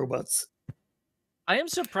into robots. I am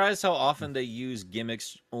surprised how often they use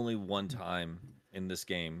gimmicks only one time in this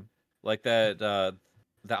game. Like that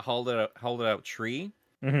hold it out tree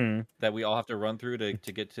that we all have to run through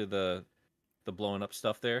to get to the blowing up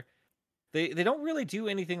stuff there. They don't really do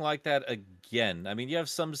anything like that again. I mean, you have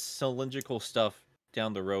some cylindrical stuff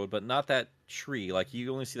down the road, but not that tree. Like,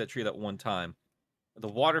 you only see that tree that one time. The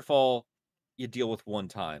waterfall, you deal with one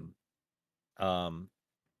time.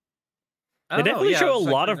 They definitely show a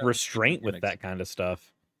lot of restraint with that kind of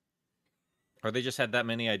stuff. Or they just had that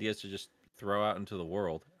many ideas to just throw out into the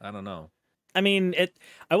world. I don't know. I mean,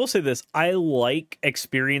 I will say this. I like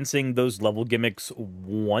experiencing those level gimmicks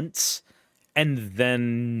once and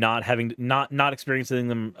then not experiencing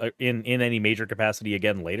them in any major capacity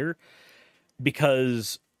again later,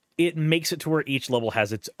 because it makes it to where each level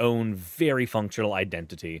has its own very functional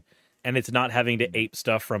identity. And it's not having to ape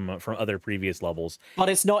stuff from other previous levels. But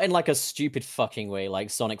it's not in, like, a stupid fucking way, like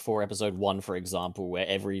Sonic 4 Episode 1, for example, where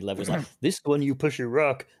every level is like, this one you push a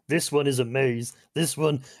rock, this one is a maze, this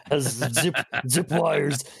one has zip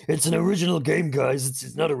wires. It's an original game, guys.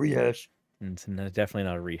 It's not a rehash. It's definitely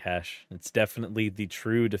not a rehash. It's definitely the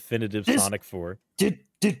true definitive Sonic 4. Did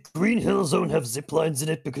Did Green Hill Zone have zip lines in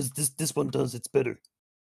it? Because this one does. It's better.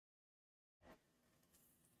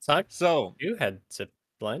 Sonic, So you had zip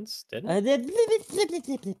lines, didn't?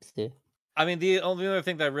 I mean, the only other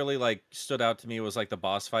thing that really like stood out to me was like the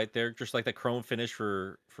boss fight there. Just like the chrome finish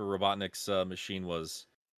for Robotnik's machine was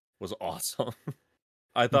awesome.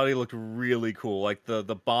 I thought he looked really cool. Like the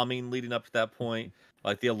bombing leading up to that point,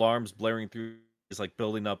 like the alarms blaring through is like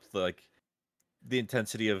building up the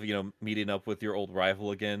intensity of meeting up with your old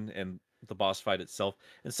rival again, and the boss fight itself.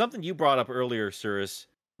 And something you brought up earlier, Cirrus,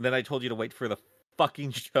 then I told you to wait for the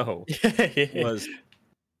fucking show was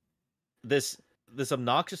this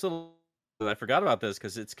obnoxious little. I forgot about this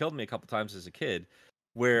because it's killed me a couple times as a kid.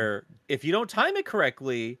 Where if you don't time it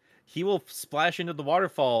correctly, he will splash into the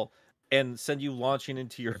waterfall and send you launching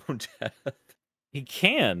into your own death. He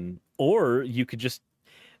can, or you could just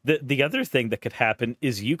the other thing that could happen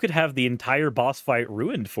is you could have the entire boss fight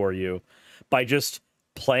ruined for you by just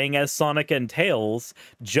playing as Sonic and Tails,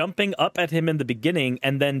 jumping up at him in the beginning,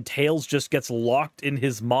 and then Tails just gets locked in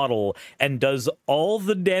his model and does all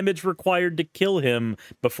the damage required to kill him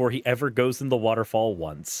before he ever goes in the waterfall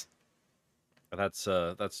once. That's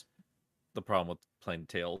the problem with playing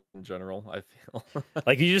Tails in general, I feel.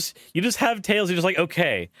 Like you just have Tails. You're just like,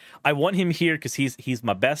 okay, I want him here because he's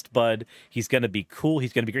my best bud. He's gonna be cool.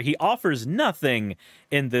 He's gonna be great. He offers nothing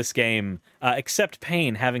in this game except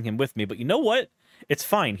pain having him with me. But you know what? It's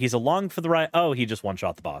fine. He's along for the ride. Oh, he just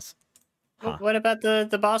one-shot the boss. Huh. What about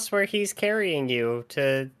the boss where he's carrying you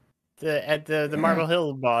to the Marble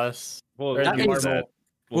Hill boss? Well, Or that the is- Marble-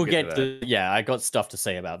 We'll to get that. to yeah. I got stuff to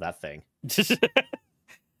say about that thing.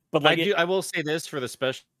 But like, I will say this for the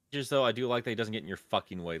specials though. I do like that he doesn't get in your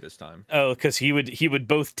fucking way this time. oh, because he would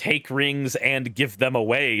both take rings and give them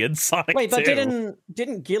away in Sonic. Wait, but 2.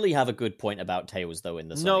 didn't Gilly have a good point about Tails though in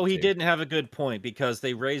the Sonic No, he 2? didn't have a good point because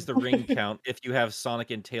they raise the ring count if you have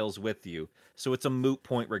Sonic and Tails with you. So it's a moot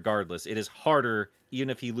point regardless. It is harder even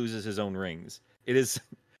if he loses his own rings. It is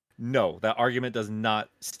no, that argument does not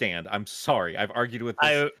stand. I'm sorry. I've argued with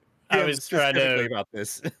this I was trying specifically to about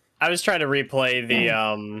this. I was trying to replay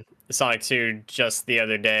the Sonic 2 just the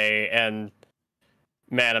other day, and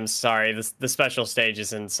man, I'm sorry. The special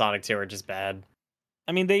stages in Sonic 2 are just bad.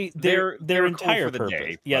 I mean, their They're cool entire for the purpose.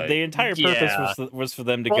 day, Yeah, but- the entire purpose was for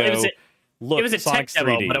them to Well, go. it was a Sonic's tech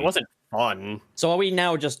demo, 3D. but it wasn't fun. So are we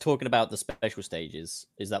now just talking about the special stages?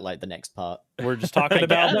 Is that like the next part? We're just talking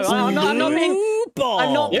about. guess. I'm not being- Blue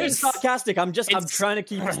I'm not being Yes. sarcastic. I'm It's- trying to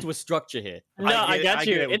keep us to a structure here. No, I got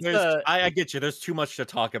you. get it. It's I get you. There's too much to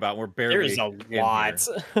talk about. We're barely there's a in here. lot.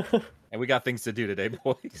 And we got things to do today,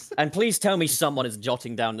 boys. And please tell me someone is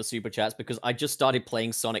jotting down the super chats because I just started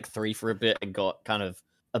playing Sonic 3 for a bit and got kind of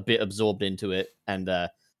a bit absorbed into it, and I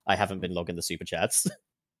haven't been logging the super chats.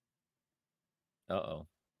 Uh-oh.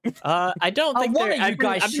 I don't think one they're- of you I've been-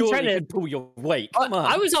 guys I've been surely trying to- could pull your weight. Come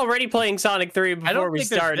on. I was already playing Sonic 3 I before don't we think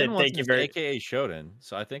there's started. been one Thank you since very AKA Shonen,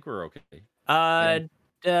 so I think we're okay.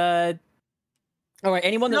 All right,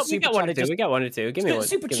 anyone No, that's we super got one or chatted, two. just We got one or two. Give me one.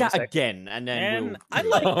 super give me a chat sec. again, and then And we'll. I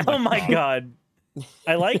like. Oh my god.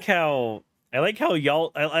 I like how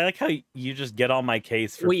y'all. I like how you just get on my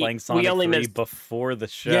case for We- playing we Sonic only 3 missed- before the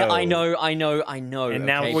show. Yeah, I know. And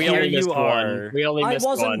now okay? We Here only you missed are. one. We only I missed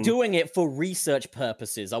wasn't one. doing it for research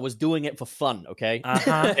purposes. I was doing it for fun. Okay.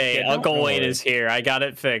 Uh-huh. Hey, Yeah, Uncle don't Wayne worry. is here. I got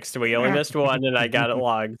it fixed. We only missed one, and I got it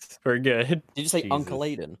logged. We're good. Did you say Jesus. Uncle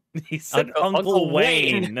Aiden? He said Uncle Uncle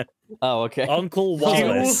Wayne. Wayne. Oh, okay. Uncle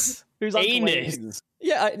Wallace. Who's Uncle Anus. Aiden?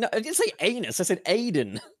 Yeah, no, I didn't say anus. I said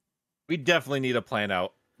Aiden. We definitely need to plan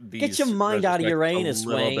out these. Get your mind out of your retrospectives anus, a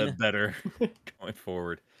little Wayne. bit better going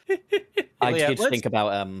forward. I Yeah, did let's- think about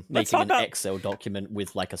let's making talk an about- Excel document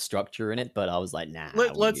with like a structure in it, but I was like, nah.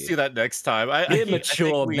 Let's do that next time. We're I think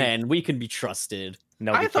mature we- men. We can be trusted.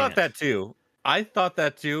 No, I we thought can't.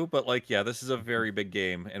 that too. But like, yeah, this is a very big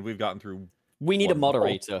game, and we've gotten through. We need a Wonderful.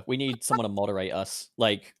 moderator. We need someone to moderate us.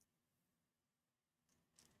 Like,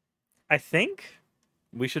 I think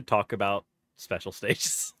we should talk about special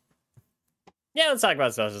stages. Yeah, let's talk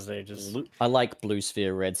about special stages. I like Blue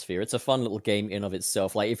Sphere, Red Sphere. It's a fun little game in of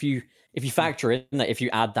itself. Like, if you factor in that, if you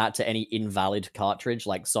add that to any invalid cartridge,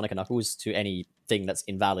 like Sonic and Knuckles, to anything that's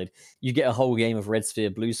invalid, you get a whole game of Red Sphere,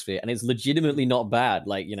 Blue Sphere, and it's legitimately not bad.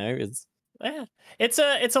 Like, you know, it's Yeah, it's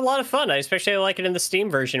a lot of fun. I especially like it in the Steam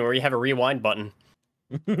version where you have a rewind button.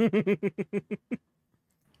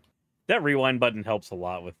 That rewind button helps a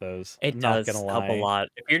lot with those. It Not does gonna help a lie. lot.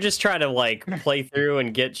 If you're just trying to like play through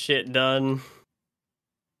and get shit done.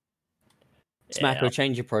 Smacko, Yeah.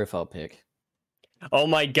 change your profile pic. Oh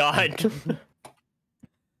my god.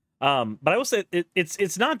 But I will say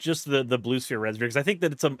it's not just the Blue Sphere Red Sphere, because I think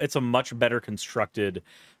that it's a much better constructed,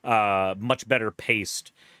 much better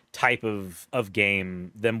paced type of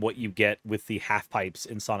game than what you get with the half pipes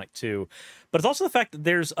in Sonic 2. But it's also the fact that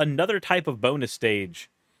there's another type of bonus stage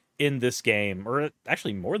in this game, or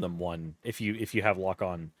actually more than one if you have lock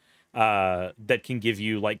on, that can give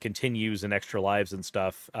you like continues and extra lives and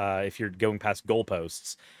stuff if you're going past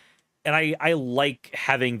goalposts. And I like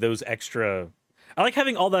having those extra. I like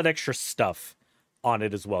having all that extra stuff on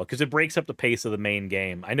it as well, because it breaks up the pace of the main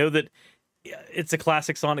game. I know that it's a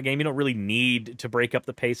classic Sonic game. You don't really need to break up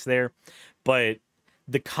the pace there, but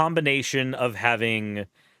the combination of having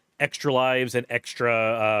extra lives and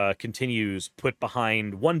extra continues put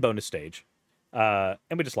behind one bonus stage. And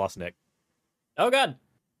we just lost Nick. Oh, God.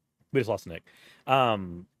 We just lost Nick.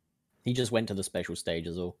 He just went to the special stage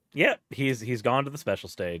as well. Yeah, he's gone to the special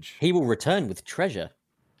stage. He will return with treasure.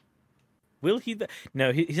 Will he?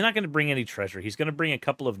 No, he's not going to bring any treasure. He's going to bring a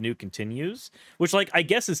couple of new continues, which, like, I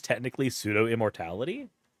guess is technically pseudo immortality.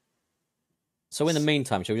 So in the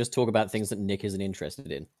meantime, shall we just talk about things that Nick isn't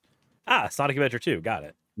interested in? Sonic Adventure 2. Got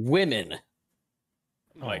it. Women.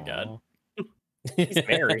 Oh my God. Aw. He's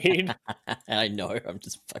married. I know. I'm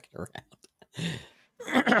just fucking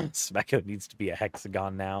around. Smecco needs to be a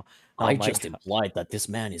hexagon now. Oh I my just God. implied that this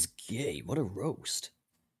man is gay. What a roast.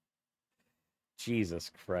 Jesus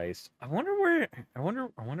Christ. I wonder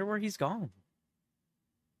where he's gone.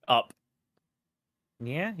 Up.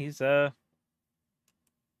 Yeah, he's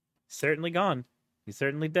certainly gone. He's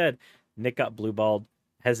certainly dead. Nick got blue balled.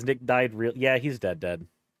 Has Nick died real? Yeah, he's dead.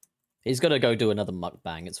 He's got to go do another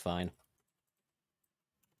mukbang. It's fine.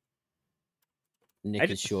 Nick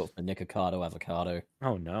is short for Nikocado Avocado.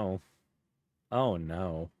 Oh no. Oh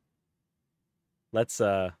no. Let's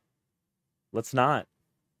not.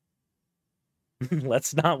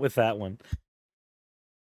 Let's not with that one.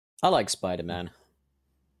 I like Spider-Man.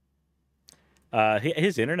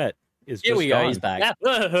 His internet is Here just we go. gone. He's back.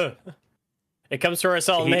 Yeah. It comes for us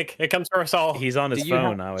all, Nick. It comes for us all. He's on his Do you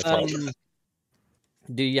phone have, now. I think.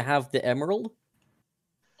 Do you have the emerald?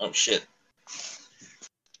 Oh shit.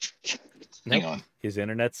 Nope. Hang on. His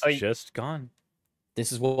internet's Oh, just gone.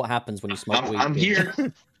 This is what happens when you smoke weed. I'm here.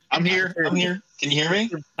 I'm here. I'm here. Can you hear me?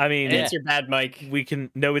 I mean, It's your bad mic. we can.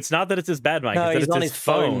 No, it's not that it's his bad mic. No, it's that he's it's on his his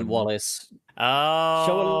phone, Wallace. Oh.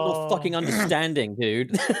 Show a little fucking understanding,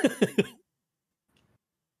 dude. I'm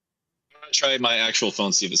gonna try my actual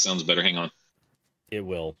phone, see if it sounds better. Hang on. It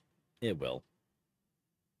will. It will.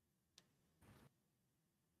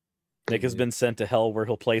 Nick has been sent to hell, where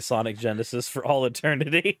he'll play Sonic Genesis for all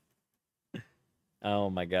eternity. Oh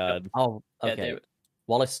my God. Oh, Yeah, okay. dude.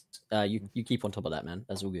 Wallace, you keep on top of that, man.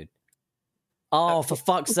 That's all good. Oh, for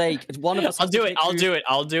fuck's sake! One of us. I'll has to do it. pick I'll who- do it.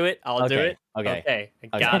 I'll do it. I'll do Okay, it. okay.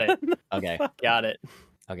 Okay. Got it. Okay. Got it.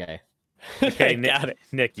 Okay. Okay, Got it.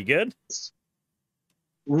 Nick, you good?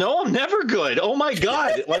 No, I'm never good. Oh my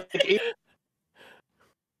god! Like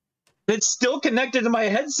it's still connected to my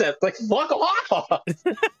headset. Like fuck off!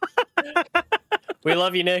 We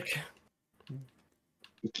love you, Nick.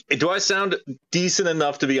 Do I sound decent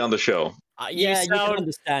enough to be on the show? Yeah, you can sound-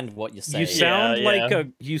 understand what you're saying. You sound Yeah, like yeah.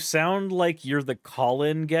 you sound like you're the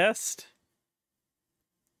call-in guest.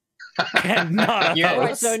 And not a You're- All right,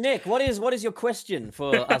 host. so Nick, what is your question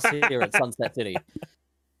for us here at Sunset City?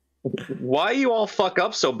 Why you all fuck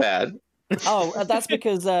up so bad? Oh, that's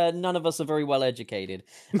because none of us are very well educated.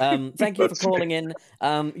 Thank you for That's calling in.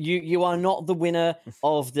 You are not the winner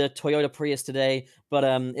of the Toyota Prius today, but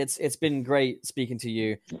it's been great speaking to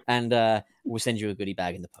you, and we'll send you a goodie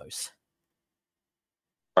bag in the post.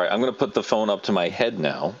 All right, I'm gonna put the phone up to my head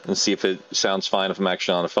now and see if it sounds fine if I'm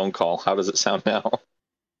actually on a phone call. How does it sound now?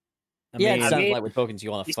 Yeah, it mean, sounds like we're talking to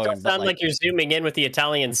you on a You phone. still but, sound like you're zooming in with the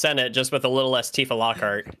Italian Senate, just with a little less Tifa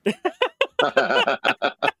Lockhart.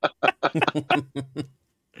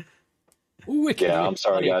 Wicked Yeah, I'm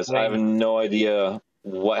sorry, funny guys. I have brain. no idea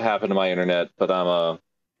what happened to my internet, but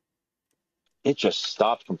it just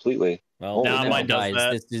stopped completely. well, Nah, Remember, mine does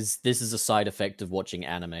guys, that. this is a side effect of watching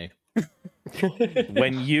anime.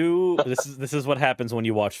 when you this is what happens when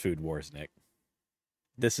you watch Food Wars, Nick.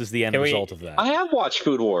 This is the end Can we- result of that. I have watched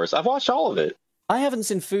Food Wars. I've watched all of it. I haven't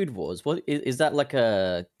seen Food Wars. What is that like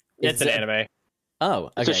a? It's is an it- anime.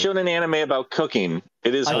 Oh, It's okay. a shonen anime about cooking.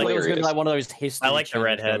 It is I thought it was hilarious. gonna be like one of those history. I like the channel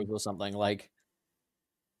redhead. shows or something like.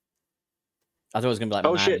 I thought it was gonna be like.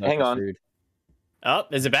 Oh, Man shit, hang versus on. Food. Oh,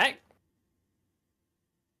 is it back?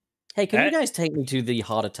 Hey, can Eh? you guys take me to the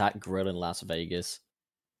Heart Attack Grill in Las Vegas?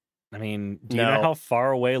 I mean, do you know No. how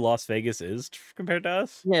far away Las Vegas is compared to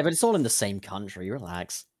us? Yeah, but it's all in the same country.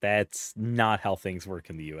 Relax. That's not how things work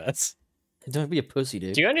in the U.S. Don't be a pussy,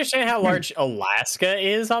 dude. Do you understand how large Alaska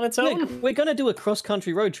is on its own? Look, we're gonna do a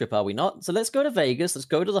cross-country road trip, are we not? So let's go to Vegas. Let's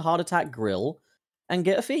go to the Heart Attack Grill and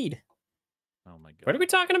get a feed. Oh my god. What are we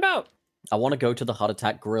talking about? I want to go to the Heart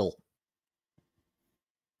Attack Grill.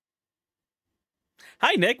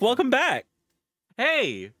 Hi, Nick. Welcome back.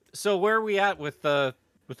 Hey, so where are we at with the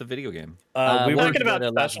video game? We were talking about to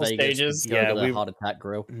Las special Vegas stages. to go Yeah, to the we- Heart Attack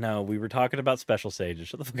Grill. No, we were talking about special stages.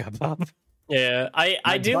 Shut the fuck up, Bob. Yeah, I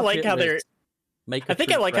My do like bucket how they're. list. Make I a think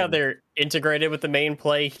I true like how friend. they're integrated with the main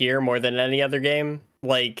play here more than any other game.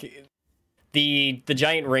 Like the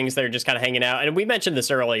giant rings that are just kind of hanging out, and we mentioned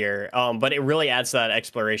this earlier. But it really adds to that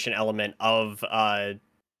exploration element of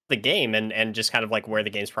the game and just kind of like where the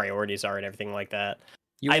game's priorities are and everything like that.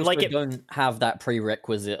 You I also like it- don't have that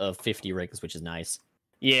prerequisite of 50 rings, which is nice.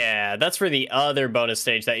 Yeah, that's for the other bonus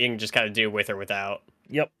stage that you can just kind of do with or without.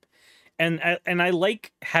 Yep. And I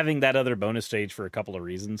like having that other bonus stage for a couple of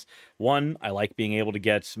reasons. One, I like being able to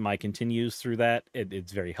get my continues through that.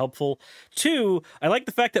 It's very helpful. Two, I like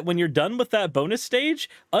the fact that when you're done with that bonus stage,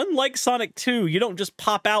 unlike Sonic 2, you don't just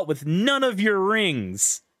pop out with none of your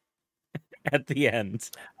rings at the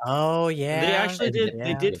end. Oh yeah, They actually did. They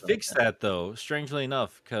yeah. did fix that though. Strangely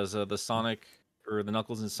enough, because the Sonic or the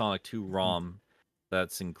Knuckles and Sonic 2 ROM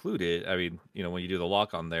that's included. I mean, when you do the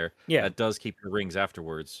lock on there, Yeah. that does keep your rings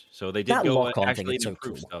afterwards. So they did That go lock-on thing actually is so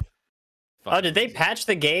improve cool. stuff. Oh, did they patch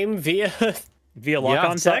the game via Via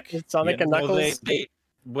lock-on tech? Sonic and Well, Knuckles? they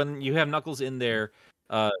when you have Knuckles in there,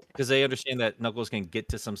 because they understand that Knuckles can get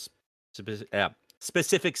to some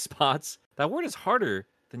specific spots. That word is harder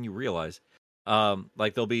than you realize.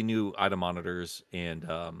 Like there'll be new item monitors, and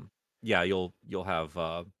yeah, you'll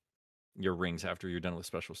have your rings after you're done with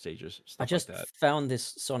special stages. I Stuff just like that. found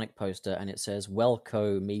this Sonic poster and it says,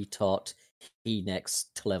 Welco me tot he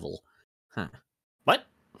next level. Huh. What?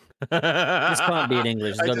 This can't be in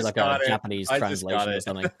English. It's I got to be just like got a it. Japanese I just got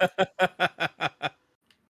translation or it.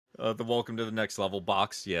 something. The welcome to the next level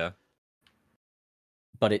box, yeah.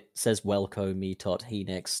 But it says Welco me tot he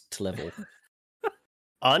next level.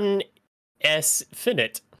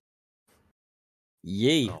 Unfinite.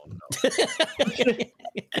 Yee. Oh,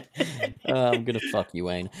 no. I'm gonna fuck you,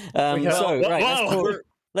 Wayne. Whoa, So right, whoa.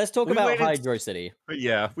 let's talk We about waited- Hydro City. But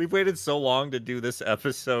yeah, we've waited so long to do this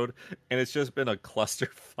episode, and it's just been a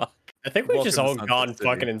clusterfuck. I think we've just all Welcome to gone Sunset City.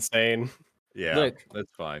 fucking insane. Yeah, Look.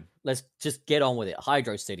 that's fine. Let's just get on with it.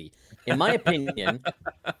 Hydro City. In my opinion,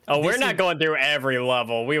 Oh, we're This not is- going through every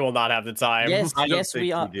level. We will not have the time. yes, I don't yes, think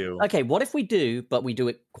we are. do. Okay, what if we do, but we do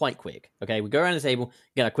it quite quick? Okay, we go around the table,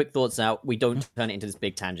 get our quick thoughts out. We don't turn it into this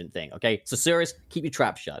big tangent thing. Okay, so serious, keep your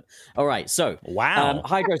trap shut. All right, so Wow.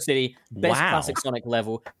 Hydro City, best Wow. classic Sonic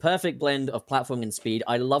level, perfect blend of platforming and speed.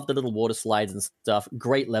 I love the little water slides and stuff.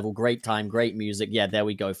 Great level, great time, great music. Yeah, there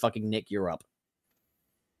we go. Fucking Nick, you're up.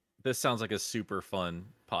 This sounds like a super fun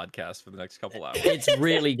podcast for the next couple hours. It's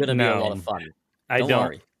really gonna be a lot No. of fun. I Don't don't.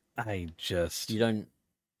 worry. I just. You don't.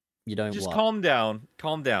 Just what? calm down.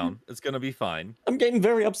 Calm down. It's gonna be fine. I'm getting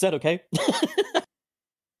very upset. Okay.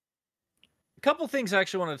 A couple things I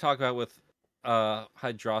actually want to talk about with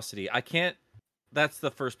Hydrocity. I can't. That's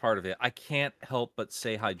the first part of it. I can't help but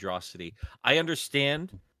say Hydrocity. I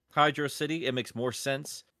understand Hydro City. It makes more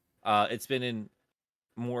sense. It's been in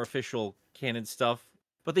more official canon stuff,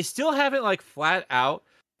 but they still haven't like flat out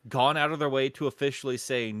gone out of their way to officially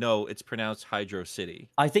say no. It's pronounced Hydro City.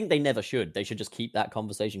 I think they never should. They should just keep that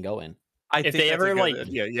conversation going. I If think they that's a ever, good like-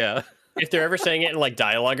 idea, yeah. If they're ever saying it in like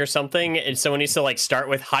dialogue or something, and someone needs to like start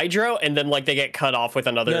with Hydro, and then like they get cut off with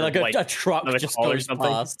another Yeah, like a truck another just call or goes something.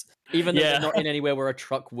 past. Even though Yeah. they're not in anywhere where a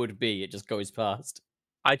truck would be, it just goes past.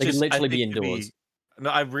 I They could just literally I be think it'd indoors. No,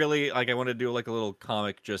 I really like. I want to do like a little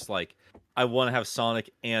comic, just like I want to have Sonic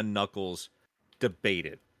and Knuckles debate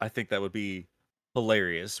it. I think that would be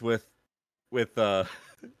hilarious with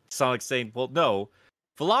Sonic saying, "Well, no,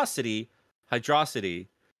 velocity, hydrocity."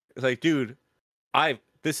 It's like, dude,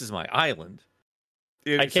 this is my island.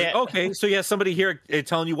 And I it's like, can't- okay, so you have somebody here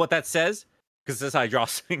telling you what that says because it says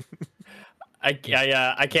hydrocity. I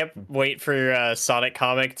can't wait for Sonic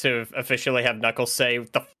comic to officially have Knuckles say,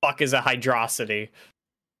 "What the fuck is a Hydrocity?"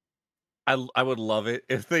 I would love it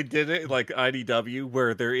if they did it like IDW,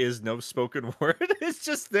 where there is no spoken word. It's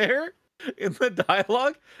just there in the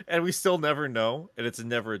dialogue, and we still never know, and it's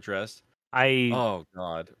never addressed. Oh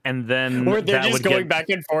God! And then Or they're that just would going get- back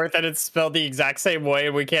and forth, and it's spelled the exact same way,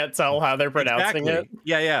 and we can't tell how they're pronouncing it.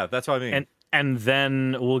 Yeah, that's what I mean. And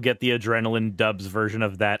then we'll get the Adrenaline Dubs version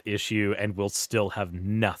of that issue, and we'll still have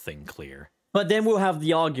nothing clear. But then we'll have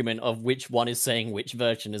the argument of which one is saying which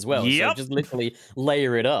version as well. Yep. So just literally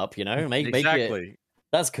layer it up, you know? Make it. Exactly.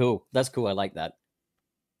 That's cool. That's cool. I like that.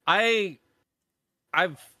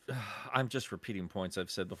 I've I'm just repeating points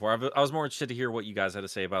I've said before. I was more interested to hear what you guys had to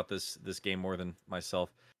say about this game more than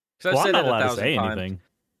myself. Because Well, I've I'm said not that allowed to 1,000 say times. anything.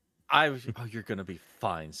 Oh, you're gonna be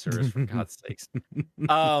fine, sirs, for God's sakes.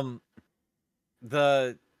 Um,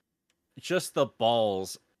 the just the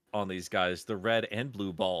balls on these guys, the red and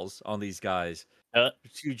blue balls on these guys,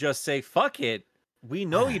 to just say, fuck it. We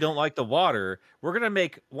know you don't like the water. We're going to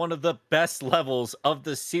make one of the best levels of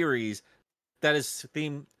the series that is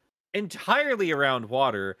themed entirely around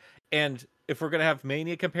water. And if we're going to have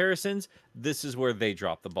Mania comparisons, this is where they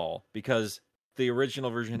drop the ball, because the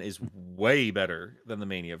original version is way better than the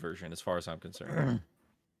Mania version, as far as I'm concerned.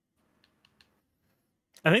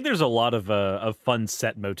 I think there's a lot of fun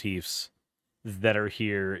set motifs that are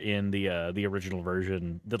here in the original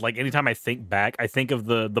version. That, like, anytime I think back, I think of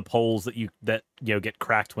the poles that get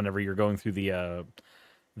cracked whenever you're going through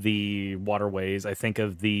the waterways. I think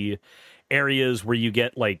of the areas where you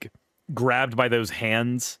get like grabbed by those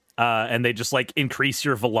hands, and they just like increase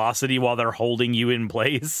your velocity while they're holding you in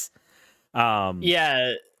place.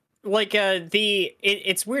 Yeah, like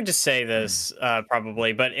it's weird to say this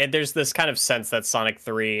probably, but there's this kind of sense that Sonic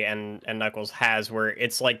 3 and Knuckles has, where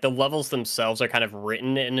it's like the levels themselves are kind of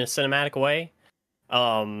written in a cinematic way,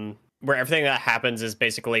 where everything that happens is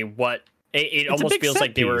basically what it almost feels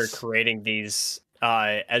like they were creating these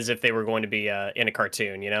as if they were going to be in a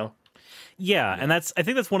cartoon, you know? Yeah, and I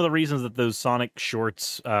think that's one of the reasons that those Sonic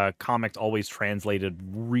shorts comics always translated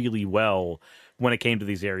really well when it came to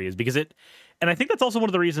these areas, because and I think that's also one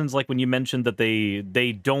of the reasons, like when you mentioned that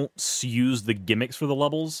they don't use the gimmicks for the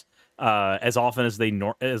levels as often as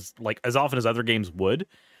as often as other games would.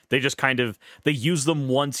 They just they use them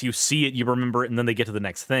once, you see it, you remember it, and then they get to the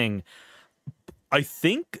next thing. I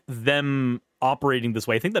think them operating this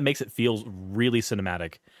way, I think that makes it feel really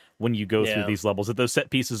cinematic when you go through these levels, that those set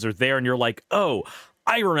pieces are there and you're like, oh,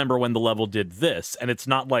 I remember when the level did this. And it's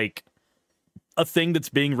not like a thing that's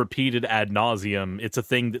being repeated ad nauseum. It's a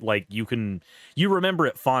thing that, like, you remember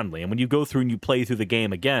it fondly. And when you go through and you play through the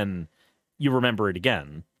game again, you remember it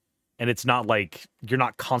again. And it's not like you're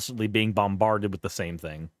not constantly being bombarded with the same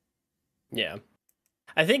thing. Yeah.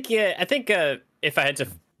 I think if I had to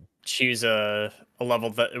choose a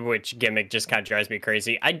level which gimmick just kind of drives me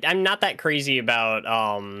crazy, I'm not that crazy about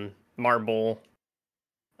Marble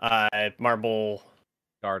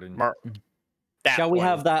Garden. Shall we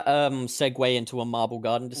have that segue into a Marble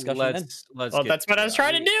Garden discussion then? Well, that's what I was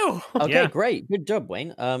trying to do. Okay, great. Good job,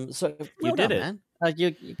 Wayne. So you did it, man.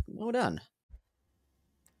 You well done.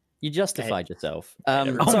 You justified yourself. Oh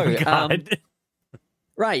my God.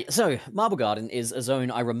 Right, so Marble Garden is a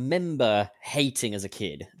zone I remember hating as a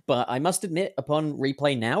kid, but I must admit, upon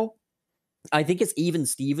replay now, I think it's even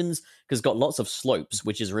Stevens, because it's got lots of slopes,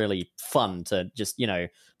 which is really fun to just,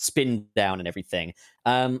 spin down and everything.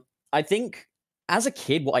 I think as a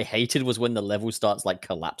kid, what I hated was when the level starts like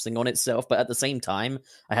collapsing on itself, but at the same time,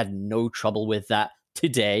 I had no trouble with that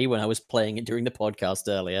today when I was playing it during the podcast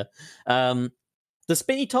earlier. The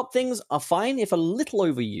spinny top things are fine if a little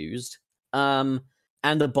overused.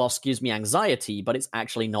 And the boss gives me anxiety, but it's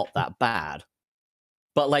actually not that bad.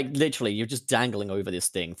 But, like, literally, you're just dangling over this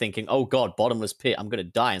thing, thinking, oh god, bottomless pit, I'm gonna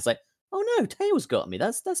die. And it's like, oh no, Tails got me.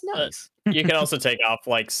 That's nice. You can also take off,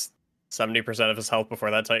 like, 70% of his health before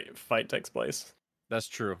that fight takes place. That's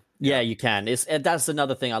true. Yeah, you can. That's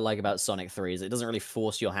another thing I like about Sonic 3, is it doesn't really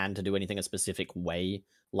force your hand to do anything a specific way.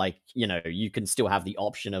 Like, you can still have the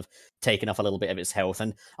option of taking off a little bit of its health.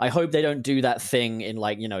 And I hope they don't do that thing in,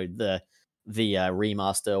 like, the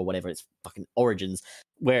remaster or whatever, it's fucking Origins,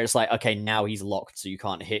 where it's like, okay, now he's locked, so you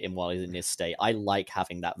can't hit him while he's in this state. I like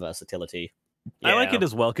having that versatility. I like it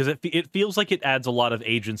as well, because it feels like it adds a lot of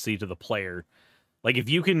agency to the player. Like, if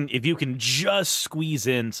you can just squeeze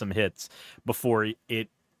in some hits before it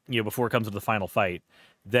comes to the final fight,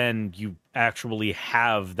 then you actually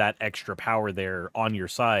have that extra power there on your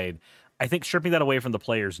side. I think stripping that away from the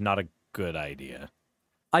player is not a good idea.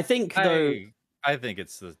 I think, though, I think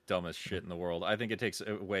it's the dumbest shit in the world. I think it takes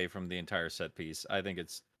away from the entire set piece. I think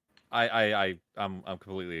it's I'm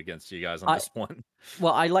completely against you guys on this one.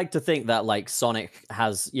 Well, I like to think that, like, Sonic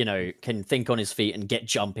has, can think on his feet and get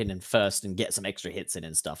jump in and first and get some extra hits in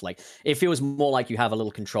and stuff. Like, it feels more like you have a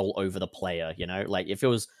little control over the player, Like, it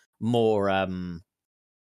feels more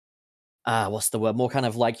what's the word? More kind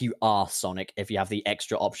of like you are Sonic if you have the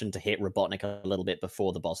extra option to hit Robotnik a little bit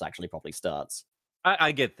before the boss actually properly starts.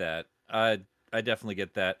 I get that. I definitely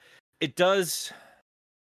get that. It does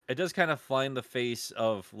kind of fly in the face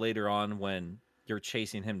of later on when you're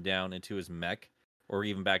chasing him down into his mech, or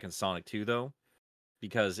even back in Sonic 2, though,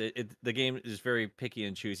 because the game is very picky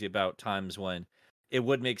and choosy about times when it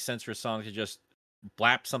would make sense for Sonic to just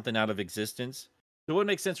blap something out of existence So it wouldn't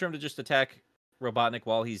make sense for him to just attack Robotnik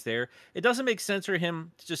while he's there. It doesn't make sense for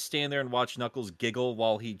him to just stand there and watch Knuckles giggle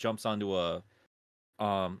while he jumps onto a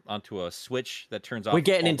switch that turns off. We're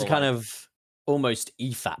getting all into the kind lights. of almost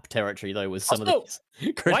EFAP territory though with some Also, of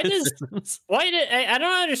these criticisms. I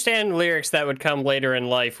don't understand lyrics that would come later in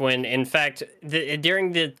life when, in fact,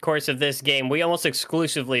 during the course of this game, we almost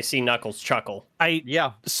exclusively see Knuckles chuckle.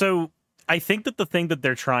 So I think that the thing that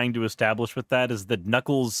they're trying to establish with that is that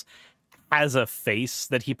Knuckles has a face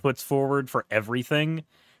that he puts forward for everything,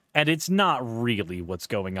 and it's not really what's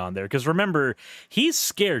going on there. Because remember, he's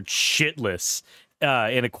scared shitless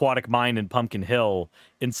in Aquatic Mine and Pumpkin Hill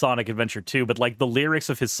in Sonic Adventure 2, but like the lyrics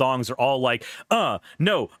of his songs are all like,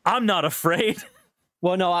 no, I'm not afraid.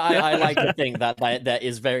 Well, no, I like to think that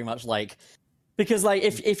is very much like, because like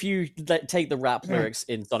if you take the rap lyrics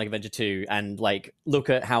in Sonic Adventure 2 and like look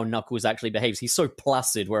at how Knuckles actually behaves, he's so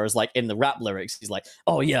placid, whereas like in the rap lyrics he's like,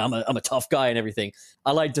 oh yeah, I'm a tough guy and everything.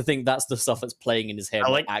 I like to think that's the stuff that's playing in his head. I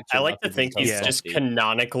like Knuckles to think he's just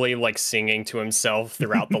canonically like singing to himself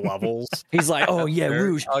throughout the levels. He's like, oh yeah,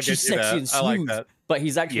 Rouge, I'll she's get you sexy that. and I like smooth. that. But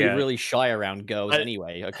he's actually Yeah. really shy around girls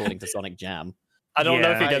anyway, according to Sonic Jam. I don't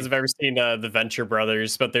know if you Yeah. guys have ever seen the Venture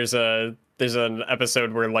Brothers, but there's an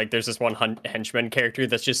episode where like there's this one henchman character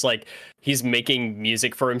that's just like he's making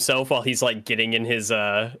music for himself while he's like getting in his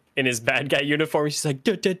bad guy uniform. He's like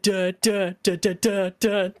da da da da da da da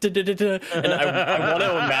da da da da, and I want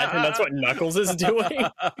to imagine that's what Knuckles is doing.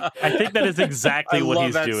 I think that is exactly I what love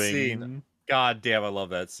he's that doing. scene. God damn, I love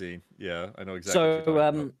that scene. Yeah, I know exactly. what you're talking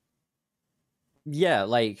about. So, yeah,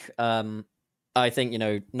 like, I think,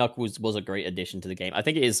 Knuckles was a great addition to the game. I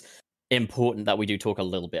think it is important that we do talk a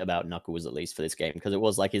little bit about Knuckles, at least for this game, because it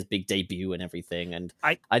was like his big debut and everything. And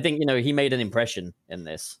I think, he made an impression in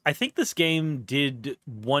this. I think this game did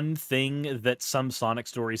one thing that some Sonic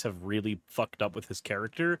stories have really fucked up with his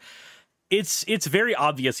character. It's very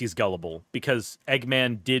obvious he's gullible because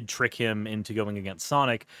Eggman did trick him into going against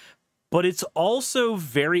Sonic. But it's also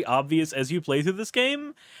very obvious as you play through this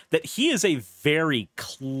game that he is a very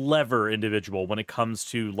clever individual when it comes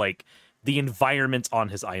to like the environment on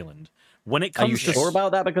his island. When it comes Are you to sure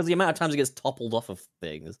about that? Because the amount of times he gets toppled off of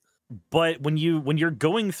things. But when you're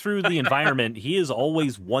going through the environment, he is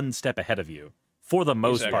always one step ahead of you for the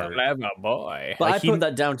most part. Clever boy. But Like, I put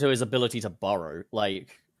that down to his ability to borrow.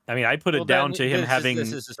 Like, I mean, I put it down to him having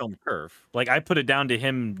this is his own curve. like I put it down to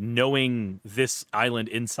him knowing this island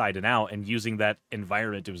inside and out and using that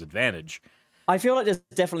environment to his advantage. I feel like there's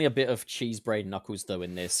definitely a bit of cheese brain Knuckles though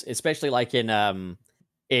in this, especially like in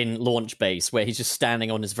Launch Base, where he's just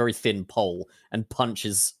standing on this very thin pole and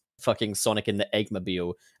punches fucking Sonic in the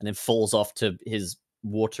Eggmobile and then falls off to his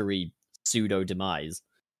watery pseudo demise.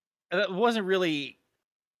 That wasn't really.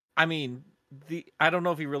 I mean, I don't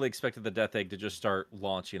know if he really expected the Death Egg to just start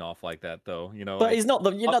launching off like that, though. But he's not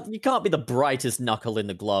you can't be the brightest knuckle in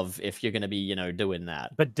the glove if you're going to be, doing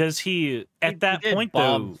that. But does he at that did point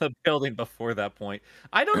bomb though? the building before that point?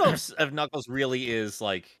 I don't know if Knuckles really is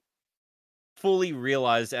like fully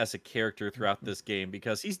realized as a character throughout this game,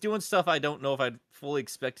 because he's doing stuff I don't know if I'd fully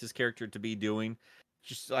expect his character to be doing,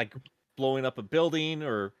 just like blowing up a building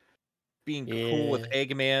or being cool with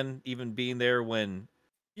Eggman, even being there when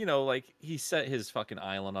like he set his fucking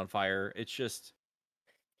island on fire. It's just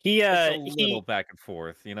it's a little back and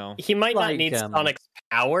forth, He might not Like, need Sonic's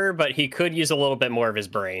power, but he could use a little bit more of his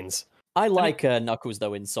brains. I like Knuckles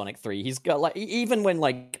though in Sonic 3. He's got like even when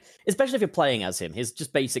like especially if you're playing as him, his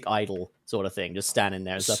just basic idle sort of thing, just standing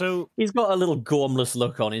there and stuff. So He's got a little gormless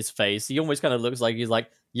look on his face. He almost kind of looks like he's like,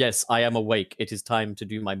 "Yes, I am awake. It is time to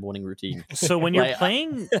do my morning routine." So when you're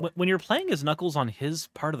Like, when you're playing as Knuckles on his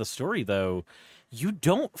part of the story, though, you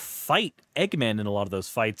don't fight Eggman in a lot of those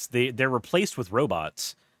fights. They're replaced with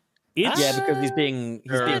robots. Yeah, because he's being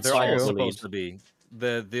they're all trial supposed bullied. to be.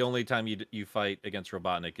 The only time you fight against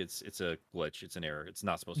Robotnik, it's a glitch, it's an error. It's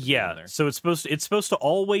not supposed to be in there. So it's supposed to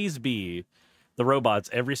always be the robots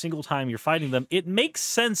every single time you're fighting them. It makes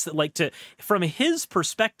sense that from his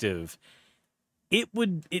perspective,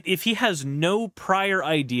 if he has no prior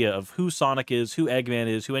idea of who Sonic is, who Eggman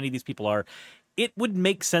is, who any of these people are, it would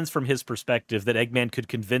make sense from his perspective that Eggman could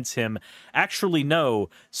convince him, actually, no,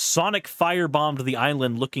 Sonic firebombed the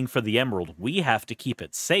island looking for the emerald. We have to keep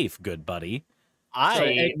it safe, good buddy. So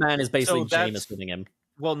Eggman is basically Jamesonning him.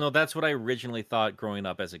 Well, no, that's what I originally thought growing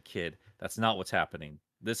up as a kid. That's not what's happening.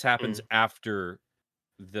 This happens after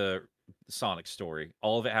the Sonic story.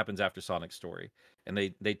 All of it happens after Sonic's story. And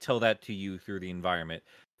they tell that to you through the environment.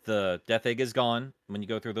 The Death Egg is gone when you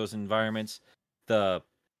go through those environments. The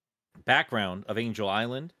background of Angel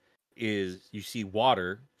Island is you see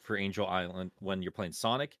water for Angel Island when you're playing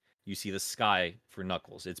Sonic, you see the sky for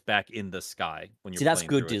Knuckles. It's back in the sky when you're See, that's playing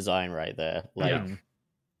good through it. design right there. Like, Yeah.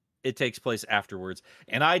 It takes place afterwards,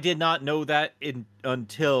 and I did not know that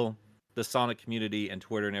until the Sonic community and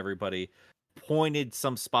Twitter and everybody pointed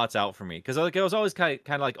some spots out for me, because I was always kind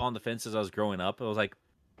of like on the fence as I was growing up. I was like,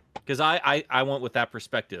 because I went with that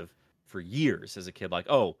perspective for years as a kid, like,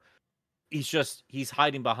 oh, he's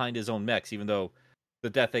hiding behind his own mechs, even though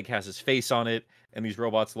the Death Egg has his face on it and these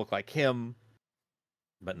robots look like him.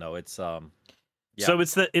 But no, it's yeah. So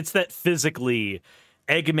it's that physically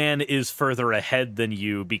Eggman is further ahead than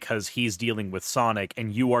you because he's dealing with Sonic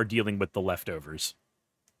and you are dealing with the leftovers.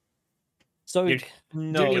 so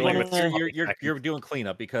No, you wanna- you're doing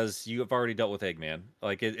cleanup because you have already dealt with Eggman.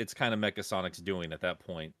 Like it's kind of Mecha Sonic's doing at that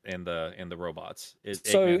point in the robots. so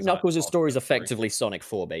Eggman's not Knuckles' involved story in is that story. effectively Sonic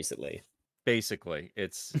 4, basically. Basically,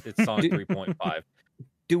 it's Sonic 3.5.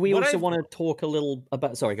 Do we What also I've- want to talk a little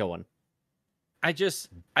about? Sorry, go on. I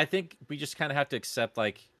think we just kind of have to accept,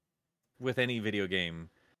 like with any video game,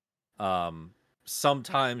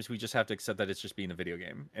 sometimes we just have to accept that it's just being a video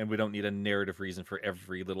game, and we don't need a narrative reason for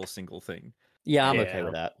every little single thing. Yeah, I'm Yeah. okay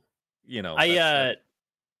with that. You know, I that's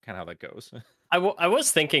kind of how that goes. I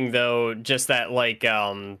was thinking though, just that like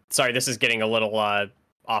sorry, this is getting a little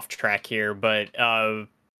off track here, but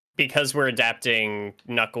because we're adapting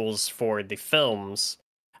Knuckles for the films,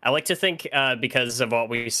 I like to think because of what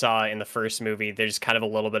we saw in the first movie, there's kind of a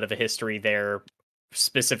little bit of a history there,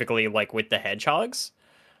 specifically like with the hedgehogs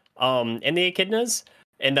and the echidnas,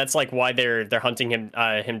 and that's like why they're hunting him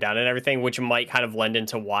down and everything, which might kind of lend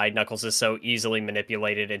into why Knuckles is so easily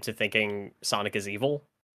manipulated into thinking Sonic is evil.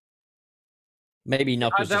 Maybe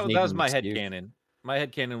Knuckles that just was needed my an excuse. headcanon. My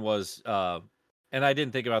headcanon was, and I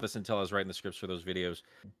didn't think about this until I was writing the scripts for those videos,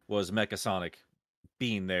 was Mecha Sonic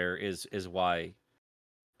being there is why.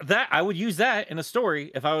 That I would use that in a story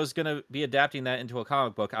if I was gonna be adapting that into a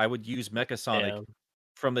comic book. I would use Mecha Sonic Yeah.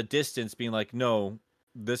 from the distance, being like, "No,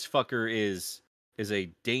 this fucker is a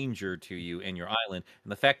danger to you and your island."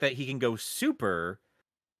 And the fact that he can go super,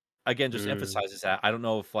 again, just emphasizes that. I don't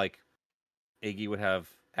know if like Iggy would have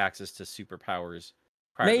access to superpowers.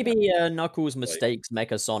 prior to that. Maybe Knuckles mistakes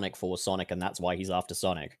Mecha Sonic for Sonic, and that's why he's after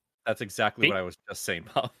Sonic. That's exactly what I was just saying,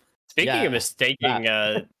 Bob. Speaking Yeah, of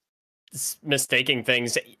mistaking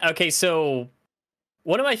things, okay, so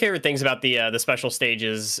one of my favorite things about the special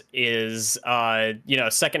stages is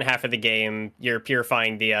second half of the game you're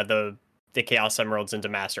purifying the Chaos Emeralds into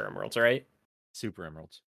Master Emeralds, right? Super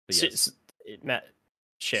Emeralds. But yes.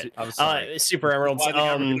 Shit. I'm sorry. Super Emeralds. Why they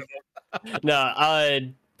got rid of them?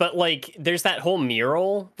 No, but like there's that whole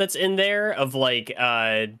mural that's in there of like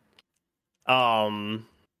Eggman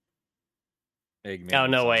oh no,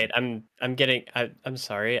 design. wait. I'm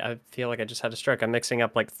sorry. I feel like I just had a stroke. I'm mixing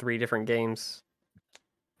up like 3 different games.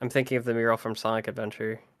 I'm thinking of the mural from Sonic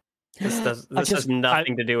Adventure. This has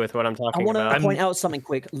nothing to do with what I'm I talking want to about. point out something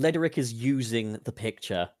quick. Lederick is using the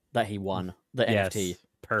picture that he won, the NFT.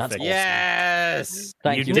 Perfect. awesome. Yes.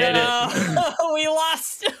 Thank you. did No, we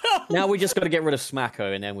lost. Now we just got to get rid of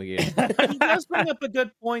Smacko, and then we. He does bring up a good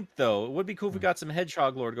point, though. It would be cool if we got some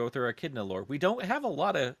hedgehog lore to go with our echidna lore. We don't have a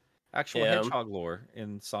lot of actual Yeah. hedgehog lore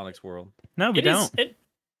in Sonic's world. No, we It is- don't.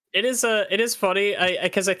 it is funny.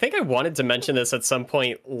 Because I think I wanted to mention this at some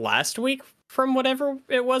point last week from whatever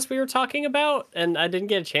it was we were talking about, and I didn't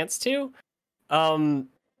get a chance to.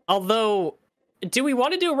 Although, do we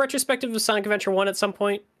want to do a retrospective of Sonic Adventure 1 at some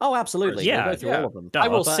point? Oh, absolutely. Yeah, We'll go through yeah. all of them. Duh. I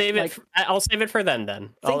will But, save it. like, I'll save it for then. Thinking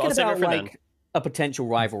I'll save about it for then. like a potential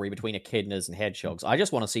rivalry between echidnas and hedgehogs, I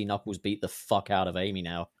just want to see Knuckles beat the fuck out of Amy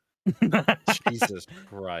now. Jesus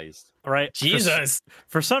Christ. Right? Jesus.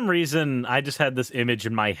 For some reason, I just had this image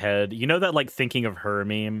in my head. You know that, like, thinking of her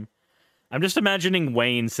meme? I'm just imagining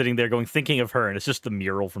Wayne sitting there going, thinking of her, and it's just the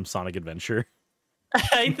mural from Sonic Adventure.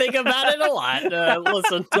 I think about it a lot.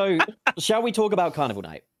 Listen. So, shall we talk about Carnival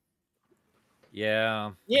Night?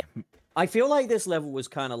 Yeah. I feel like this level was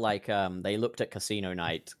kind of like they looked at Casino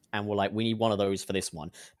Night and were like, we need one of those for this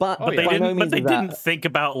one. But, Oh, But yeah. they by didn't. no means But they is that- didn't think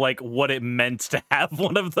about like what it meant to have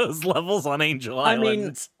one of those levels on Angel I Island.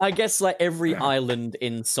 mean, I guess like every island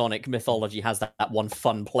in Sonic mythology has that one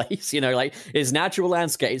fun place, you know, like it's natural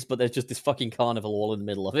landscapes, but there's just this fucking carnival all in the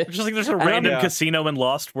middle of it. It's just like there's a And I'm- random Yeah. casino in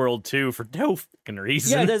Lost World too for no fucking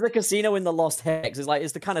reason. Yeah, there's a casino in the Lost Hex.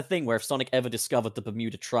 It's the kind of thing where if Sonic ever discovered the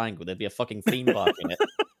Bermuda Triangle, there'd be a fucking theme park in it.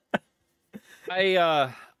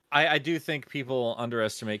 I do think people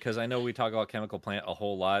underestimate, because I know we talk about Chemical Plant a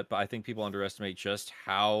whole lot, but I think people underestimate just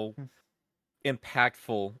how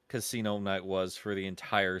impactful Casino Night was for the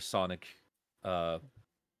entire Sonic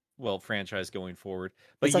franchise going forward.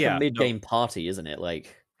 But It's like yeah, a mid-game party, isn't it?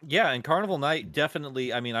 Like, Yeah, and Carnival Night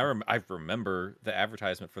definitely. I mean, I remember the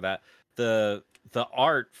advertisement for that. The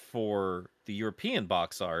art for the European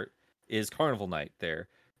box art is Carnival Night there,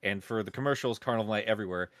 and for the commercials, Carnival Night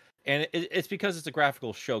everywhere. And it's because it's a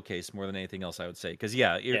graphical showcase more than anything else, I would say. Because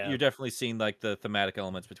yeah, you're definitely seeing like the thematic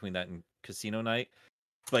elements between that and Casino Night.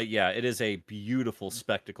 But yeah, it is a beautiful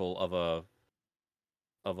spectacle of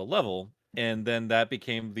a level, and then that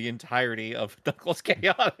became the entirety of Knuckles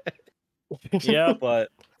Chaotic. Yeah. But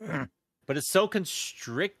it's so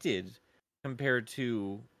constricted compared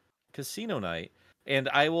to Casino Night, and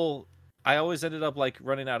I always ended up like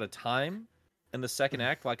running out of time in the second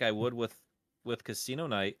act, like I would with Casino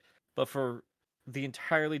Night, but for the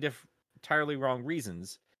entirely wrong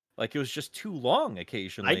reasons. Like it was just too long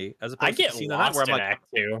occasionally, as I opposed to get Casino Night, where lost I'm in like, Act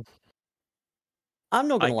 2. I'm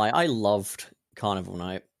not gonna lie, I loved Carnival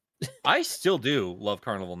Night. I still do love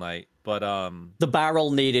Carnival Night, but The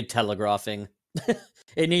barrel needed telegraphing.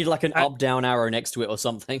 It needed like an up-down arrow next to it or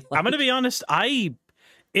something. I'm gonna be honest.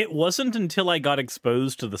 It wasn't until I got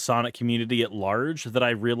exposed to the Sonic community at large that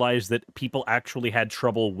I realized that people actually had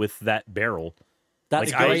trouble with that barrel.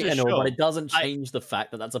 That's like, great I- and all, but show. it doesn't change the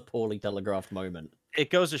fact that that's a poorly telegraphed moment. it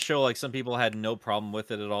goes to show like some people had no problem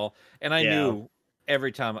with it at all, and I knew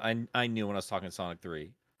every time I knew when I was talking Sonic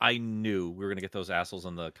 3, I knew we were gonna get those assholes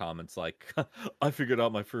in the comments like, I figured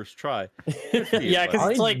out my first try. Yeah,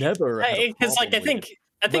 because it's I like, never had a because like problem with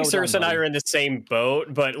I think Well done, Circe and I buddy. are in the same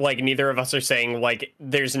boat, but like neither of us are saying like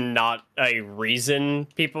there's not a reason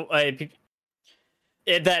people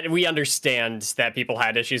that we understand that people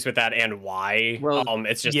had issues with that and why. Well,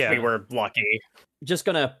 It's just yeah. we were lucky. Just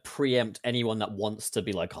gonna preempt anyone that wants to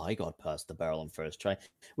be like, I got past the barrel on first try.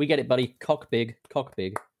 We get it, buddy. Cock big, cock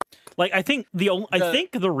big. Like, I think I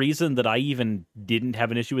think the reason that I even didn't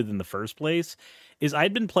have an issue with it in the first place is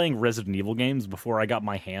I'd been playing Resident Evil games before I got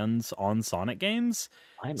my hands on Sonic games.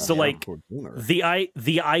 I'm a So, like, hardcore gamer.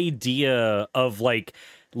 the idea of like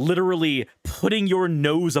literally putting your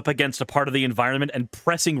nose up against a part of the environment and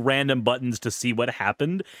pressing random buttons to see what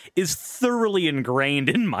happened is thoroughly ingrained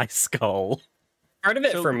in my skull. Part of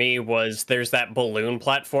it So- for me was there's that balloon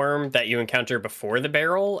platform that you encounter before the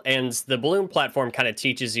barrel, and the balloon platform kind of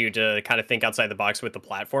teaches you to kind of think outside the box with the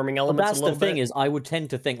platforming But elements that's a the little thing bit. is, I would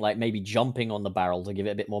tend to think like maybe jumping on the barrel to give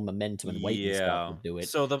it a bit more momentum and weight and stuff would do it.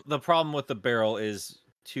 So the problem with the barrel is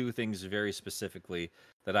two things very specifically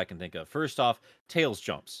that I can think of. First off, Tails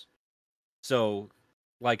jumps. So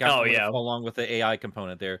like I'm Oh, gonna yeah. follow along with the AI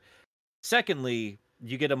component there. Secondly,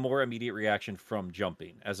 you get a more immediate reaction from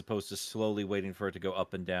jumping as opposed to slowly waiting for it to go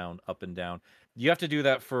up and down, up and down. You have to do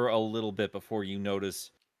that for a little bit before you notice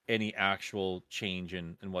any actual change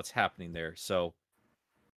in what's happening there. So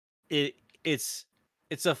it's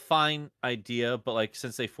a fine idea, but like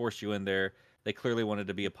since they forced you in there, they clearly wanted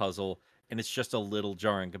to be a puzzle, and it's just a little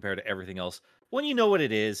jarring compared to everything else. When you know what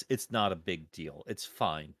it is, it's not a big deal. It's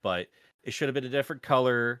fine, but it should have been a different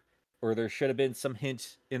color, or there should have been some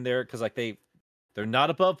hint in there because like they're not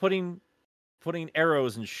above putting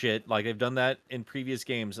arrows and shit like they've done that in previous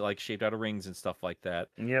games, like shaped out of rings and stuff like that.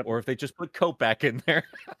 Yep. Or if they just put coat back in there.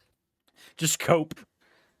 Just cope.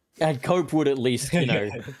 And Cope would at least,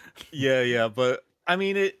 Yeah, but I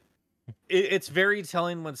mean it's very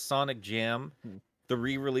telling when Sonic Jam, the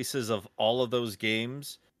re-releases of all of those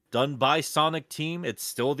games done by Sonic Team, it's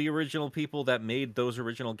still the original people that made those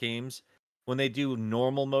original games. When they do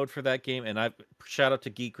normal mode for that game, and I shout out to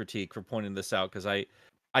Geek Critique for pointing this out because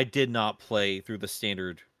I did not play through the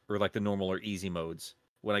standard or like the normal or easy modes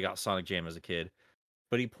when I got Sonic Jam as a kid.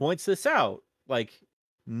 But he points this out, like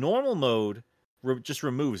normal mode just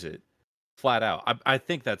removes it flat out. I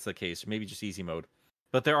think that's the case, maybe just easy mode.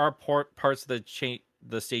 But there are parts of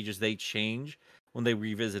the stages they change when they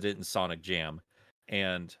revisit it in Sonic Jam,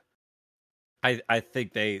 and I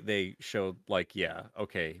think they showed like, yeah,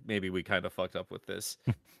 okay, maybe we kind of fucked up with this.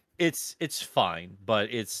 It's fine, but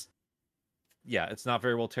it's not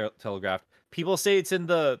very well telegraphed. People say it's in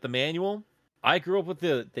the manual. I grew up with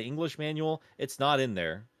the English manual. It's not in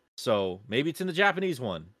there, so maybe it's in the Japanese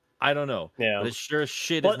one. I don't know. Yeah. But it sure as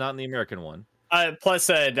shit What- is not in the American one. Plus,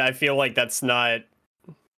 I feel like that's not.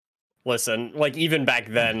 Listen, like even back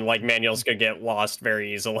then, like manuals could get lost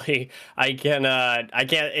very easily. I can't.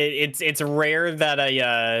 It's rare that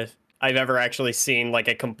I've ever actually seen like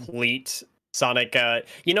a complete Sonic.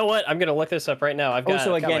 You know what? I'm gonna look this up right now. I've got.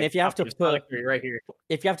 Also, I've got again, my if you have to copy of Sonic put- 3 right here.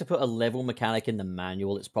 if you have to put a level mechanic in the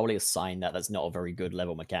manual, it's probably a sign that that's not a very good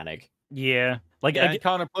level mechanic. Yeah. Like, Yeah, and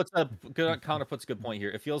Connor puts a good point here.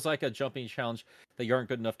 It feels like a jumping challenge that you aren't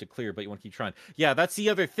good enough to clear, but you want to keep trying. Yeah, that's the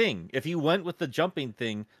other thing. If you went with the jumping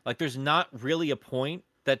thing, like there's not really a point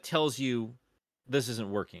that tells you this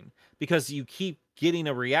isn't working because you keep getting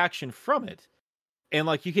a reaction from it. And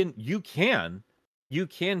like you can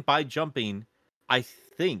by jumping,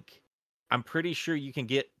 I'm pretty sure you can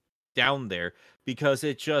get down there, because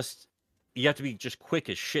you have to be just quick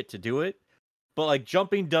as shit to do it. But like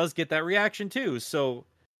jumping does get that reaction too. So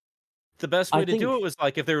the best way to do it was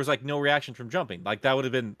like if there was like no reaction from jumping, like that would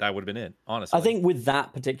have been it, honestly. I think with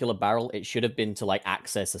that particular barrel, it should have been to like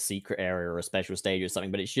access a secret area or a special stage or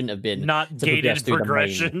something, but it shouldn't have been not to gated progress through the main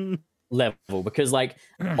progression. level, because like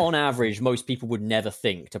on average most people would never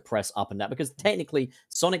think to press up and down, because technically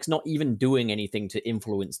Sonic's not even doing anything to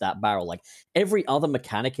influence that barrel. Like every other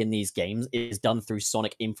mechanic in these games is done through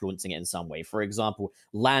Sonic influencing it in some way. For example,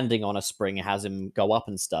 landing on a spring has him go up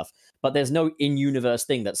and stuff, but there's no in-universe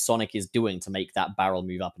thing that Sonic is doing to make that barrel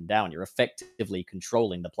move up and down. You're effectively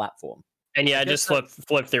controlling the platform. And yeah, just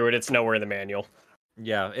flip through it. It's nowhere in the manual.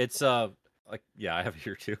 Yeah, it's like I have it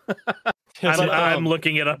here too. I'm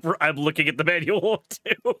looking it up. I'm looking at the manual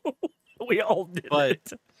too. We all did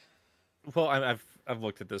it. Well, I've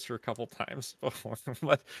looked at this for a couple times before,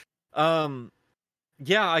 but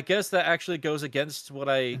yeah, I guess that actually goes against what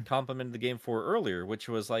I complimented the game for earlier, which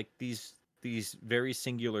was like these very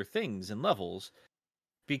singular things and levels.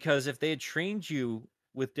 Because if they had trained you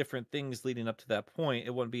with different things leading up to that point,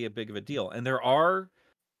 it wouldn't be a big of a deal. And there are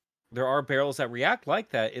barrels that react like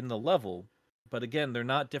that in the level. But again, they're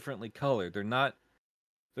not differently colored. They're not.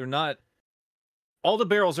 All the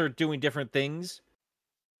barrels are doing different things,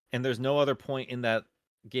 and there's no other point in that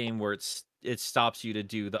game where it stops you to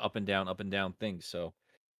do the up and down things. So,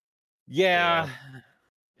 yeah,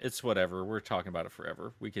 it's whatever. We're talking about it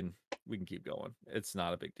forever. We can keep going. It's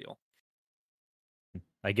not a big deal.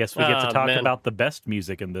 I guess we get to talk about the best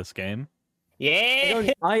music in this game.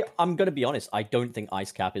 Yeah, I'm gonna be honest. I don't think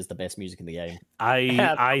Ice Cap is the best music in the game.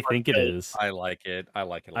 I think it is. I like it. I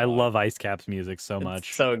like it. I love Ice Cap's music so much.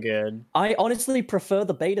 It's so good. I honestly prefer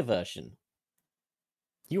the beta version.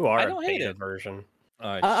 You are I a don't hate beta it. version.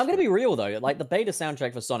 I'm gonna be real though. Like the beta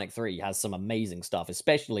soundtrack for Sonic 3 has some amazing stuff,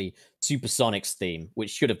 especially Supersonic's theme,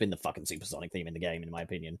 which should have been the fucking Supersonic theme in the game, in my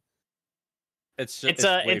opinion. It's It's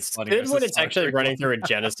good when it's actually running through a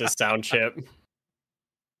Genesis sound chip.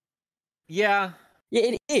 Yeah,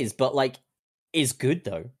 it is, but like, is good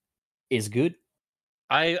though. Is good.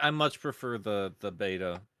 I much prefer the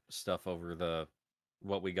beta stuff over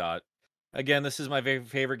what we got. Again, this is my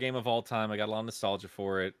favorite game of all time. I got a lot of nostalgia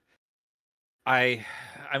for it. I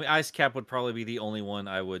mean, Ice Cap would probably be the only one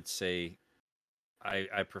I would say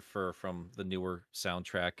I prefer from the newer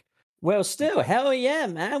soundtrack. Well, still, hell yeah,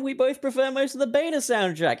 man. We both prefer most of the beta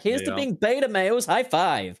soundtrack. Here's to being beta males. High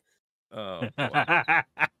five. Oh, boy.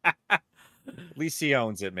 At least he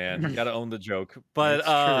owns it, man. You gotta own the joke.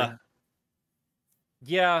 But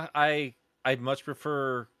yeah, I'd much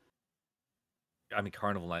prefer. I mean,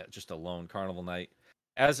 Carnival Night, just alone, Carnival Night.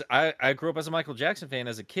 As I grew up as a Michael Jackson fan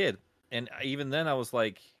as a kid, and even then I was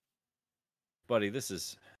like, buddy, this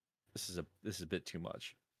is a bit too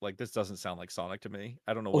much. Like, this doesn't sound like Sonic to me.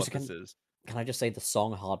 I don't know what this is. Can I just say the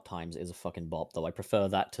song Hard Times is a fucking bop, though? I prefer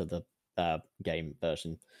that to the game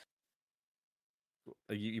version.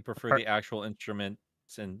 You prefer the actual instruments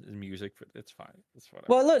and music? It's fine. It's fine.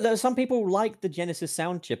 Well, look, some people like the Genesis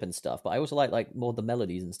sound chip and stuff, but I also like more the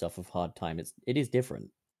melodies and stuff of Hard Time. It is different.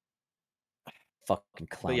 Fucking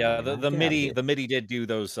clown. But yeah, the MIDI did do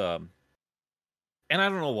those. And I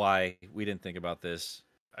don't know why we didn't think about this.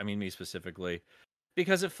 I mean, me specifically,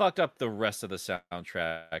 because it fucked up the rest of the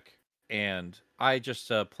soundtrack, and I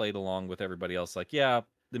just played along with everybody else. Like, yeah,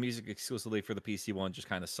 the music exclusively for the PC one just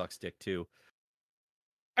kind of sucks dick too.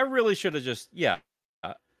 I really should have just,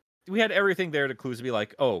 we had everything there to clues to be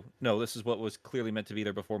like, oh, no, this is what was clearly meant to be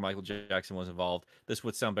there before Michael Jackson was involved. This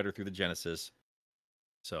would sound better through the Genesis.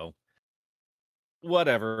 So,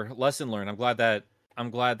 whatever. Lesson learned. I'm glad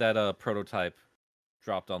that prototype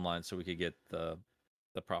dropped online so we could get the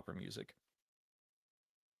proper music.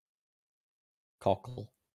 Cockle.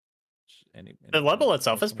 The level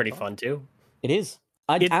itself is pretty fun too. It is.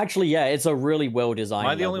 Actually, yeah, it's a really well designed.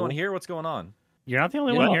 Am I the only one here? What's going on? You're not the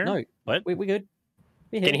only one here. No, what? We good.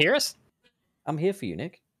 Can you hear us? I'm here for you,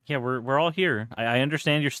 Nick. Yeah, we're all here. I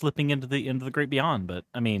understand you're slipping into the great beyond, but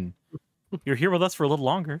I mean, you're here with us for a little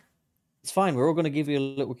longer. It's fine. We're all going to give you a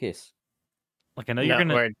little kiss. Like, I know you're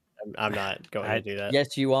gonna. I'm not going to do that.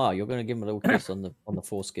 Yes, you are. You're going to give him a little kiss on the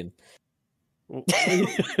foreskin.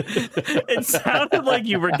 It sounded like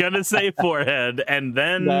you were gonna say forehead, and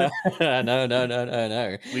then no.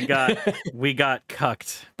 We got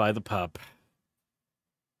cucked by the pup.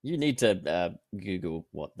 You need to Google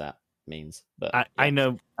what that means. But I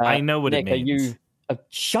know what Nick, it means. Are you?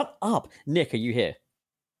 Shut up, Nick. Are you here?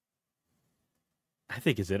 I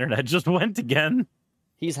think his internet just went again.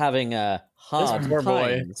 He's having a hard poor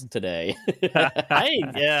boy. times today. Yeah.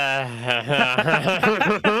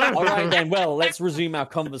 All right then. Well, let's resume our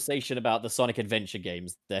conversation about the Sonic Adventure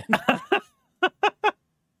games then.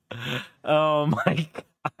 Oh my god.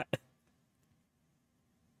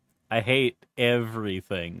 I hate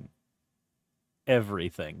everything.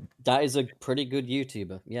 Everything. That is a pretty good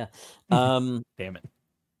YouTuber. Yeah. Damn it.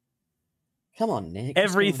 Come on, Nick.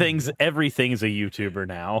 Everything's a YouTuber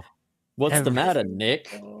now. What's the matter,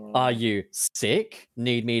 Nick? Are you sick?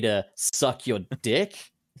 Need me to suck your dick?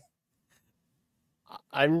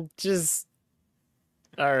 I'm just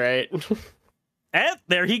all right. And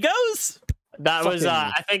there he goes. That was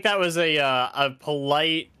I think that was a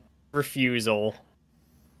polite refusal.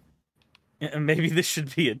 Yeah, maybe this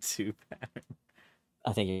should be a 2-pattern.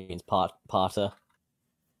 I think he means parter.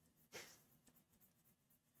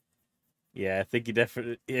 Yeah, I think he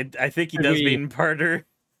definitely. I think he does mean parter.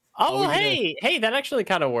 Oh, hey, that actually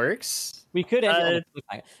kind of works. We could end it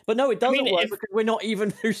on but no, it doesn't work because we're not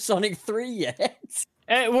even through Sonic 3 yet.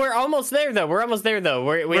 We're almost there though.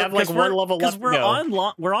 We have like one level left.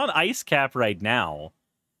 We're on Ice Cap right now.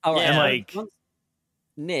 All right, and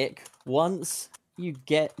Nick, once you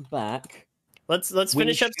get back, let's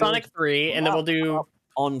finish up Sonic 3, and then we'll do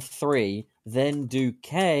on 3, then do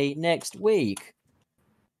K next week.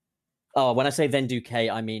 Oh, when I say then do K,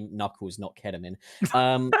 I mean Knuckles, not ketamine.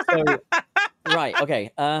 Right,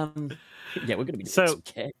 okay. Yeah, we're gonna be doing some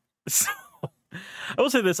K. So, I will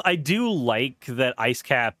say this: I do like that Ice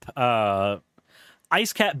Cap.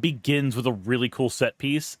 Ice Cap begins with a really cool set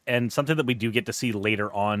piece, and something that we do get to see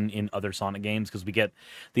later on in other Sonic games, because we get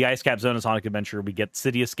the Ice Cap Zone in Sonic Adventure, we get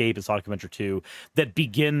City Escape in Sonic Adventure 2, that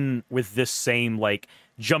begin with this same like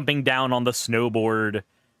jumping down on the snowboard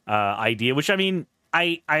idea, which I mean.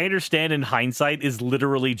 I understand in hindsight is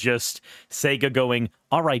literally just Sega going,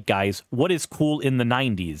 all right, guys, what is cool in the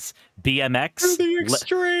 90s? BMX? The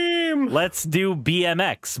extreme! Let's do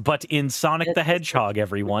BMX, but in Sonic the Hedgehog,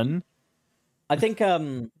 everyone. I think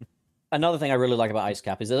another thing I really like about Ice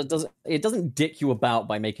Cap is that it doesn't dick you about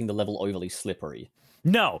by making the level overly slippery.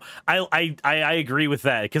 No, I agree with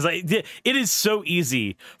that, because it is so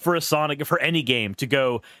easy for for any game to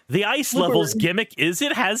go, the ice level's gimmick is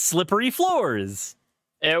it has slippery floors.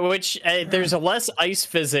 Which there's less ice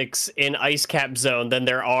physics in Ice Cap Zone than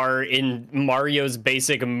there are in Mario's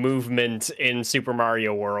basic movement in Super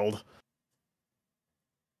Mario World.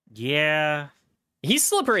 Yeah. He's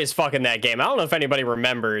slippery as fuck in that game. I don't know if anybody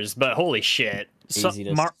remembers, but holy shit. So,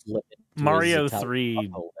 Mario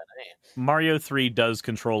 3 does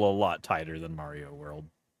control a lot tighter than Mario World.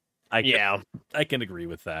 I can agree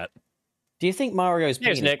with that. Do you think Mario's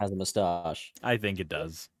penis has a mustache? I think it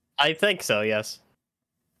does. I think so, yes.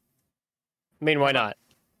 I mean, why not?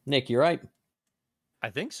 Nick, you right?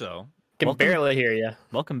 I think so. Can barely hear you.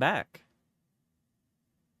 Welcome back.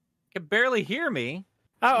 Can barely hear me.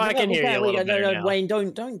 Oh, I can hear you a little better now. Wayne,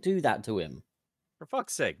 don't do that to him. For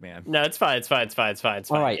fuck's sake, man. No, it's fine. It's fine.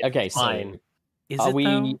 All right, okay, fine.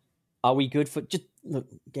 So are we good for just look,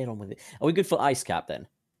 get on with it? Are we good for Ice Cap then?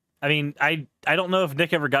 I mean, I don't know if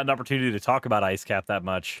Nick ever got an opportunity to talk about Ice Cap that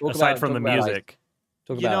much, aside from the music.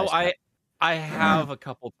 I have a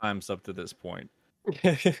couple times up to this point.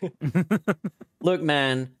 Look,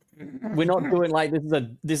 man, we're not doing like this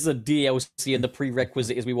is a DLC, and the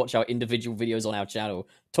prerequisite is we watch our individual videos on our channel.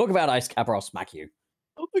 Talk about Ice Cap or I'll smack you.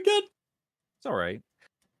 Oh my god. It's all right.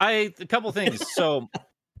 A couple things. So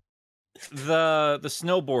the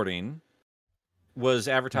snowboarding was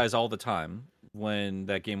advertised all the time when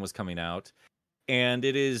that game was coming out, and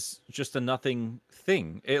it is just a nothing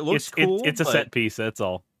thing. It looks cool. It's a set piece, that's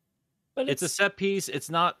all. But it's a set piece. It's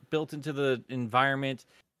not built into the environment.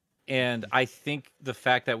 And I think the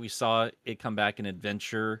fact that we saw it come back in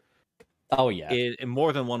Adventure, in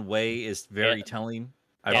more than one way, is very telling.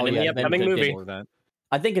 In the upcoming movie.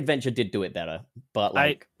 I think Adventure did do it better, but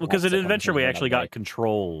because in Adventure we actually got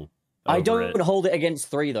control. I don't hold it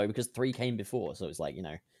against 3 though, because 3 came before, so it's like, you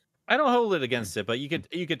know. I don't hold it against it, but you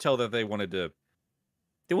could tell that they wanted to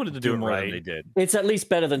do more than they did. It's at least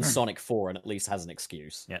better than Sonic 4, and at least has an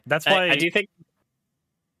excuse. Yeah, that's why I do think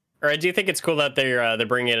it's cool that they're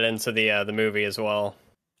bringing it into the movie as well.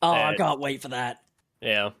 Oh, I can't wait for that.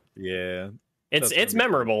 Yeah, it's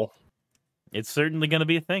memorable. It's certainly going to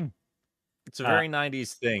be a thing. It's a very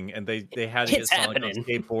 90s thing, and they had to get Sonic on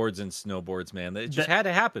skateboards and snowboards, man. It just had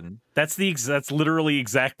to happen. That's literally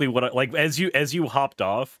exactly what like as you hopped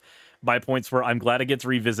off. My points were, I'm glad it gets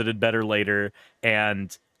revisited better later,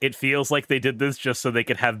 and it feels like they did this just so they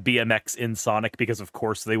could have BMX in Sonic, because of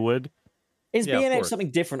course they would. Is BMX something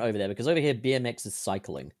different over there? Because over here, BMX is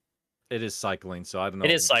cycling. It is cycling, so I don't know.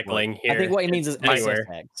 It is cycling here. I think what he means is anywhere.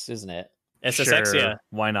 SSX, isn't it? SSX, Sure, yeah.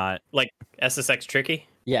 why not? Like SSX Tricky?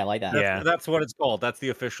 Yeah, like that. Yeah. That's what it's called. That's the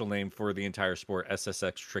official name for the entire sport.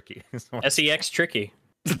 SSX Tricky. SEX Tricky.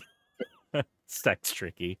 Sex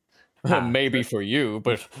tricky. Maybe for you,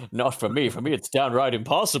 but not for me. For me, it's downright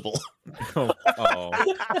impossible. oh.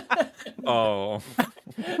 Oh.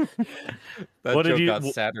 That What did joke you- got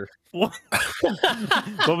sadder. What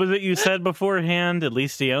was it you said beforehand? At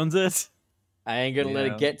least he owns it. I ain't gonna let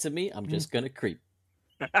Yeah. it get to me. I'm just gonna creep.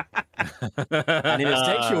 And in a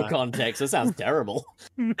sexual context, that sounds terrible.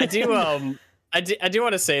 I do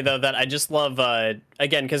want to say though that I just love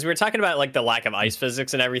again because we were talking about like the lack of ice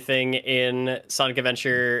physics and everything in Sonic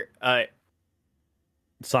Adventure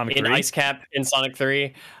Sonic in 3? Ice Cap in Sonic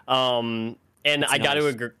 3. And It's I got to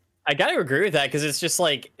nice. agree. I got to agree with that because it's just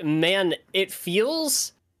like, man, it's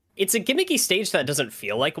a gimmicky stage that doesn't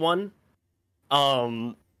feel like one.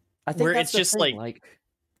 I think Where that's it's the just thing, it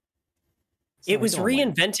Sorry, was go on,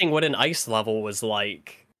 Wayne. reinventing what an ice level was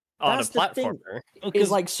like on That's a the thing. platformer.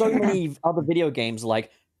 Because like so many other video games,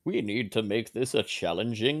 like we need to make this a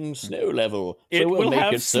challenging snow level, so It we'll will make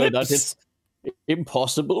have it so that slips. it's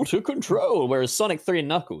impossible to control. Whereas Sonic 3 and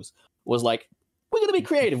Knuckles was like, we're gonna be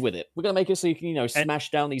creative with it. We're gonna make it so you can,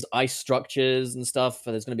 smash down these ice structures and stuff.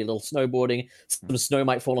 And there's gonna be a little snowboarding. Some snow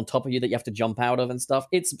might fall on top of you that you have to jump out of and stuff.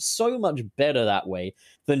 It's so much better that way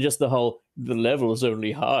than just the level is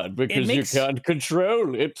only hard because makes- you can't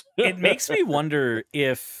control it. It makes me wonder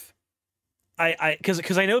if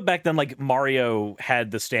because I know back then like Mario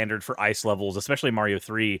had the standard for ice levels, especially Mario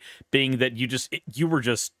 3, being that you were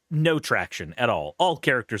just no traction at all. All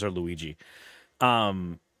characters are Luigi.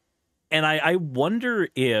 And I wonder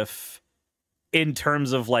if, in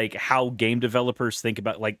terms of like how game developers think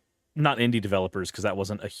about, like, not indie developers because that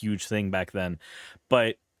wasn't a huge thing back then,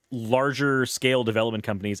 but larger scale development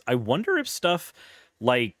companies, I wonder if stuff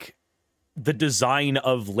like the design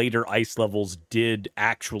of later ice levels did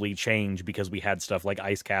actually change because we had stuff like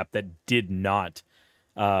Ice Cap that did not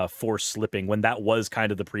force slipping when that was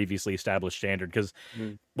kind of the previously established standard. Because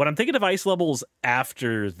when I'm thinking of ice levels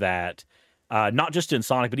after that, not just in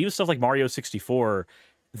Sonic, but even stuff like Mario 64,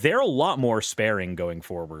 they're a lot more sparing going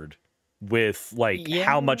forward with like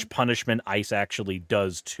how much punishment ice actually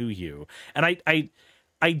does to you. And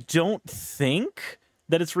I don't think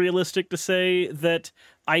that it's realistic to say that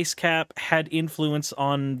Ice Cap had influence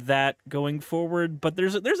on that going forward, but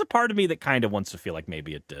there's a part of me that kind of wants to feel like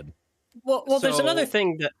maybe it did. Well, there's So- another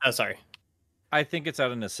thing that. Oh, sorry. I think it's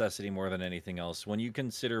out of necessity more than anything else. When you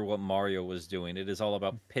consider what Mario was doing, it is all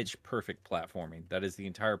about pitch perfect platforming. That is the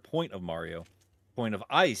entire point of Mario. Point of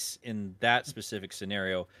Ice in that specific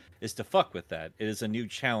scenario is to fuck with that. It is a new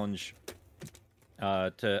challenge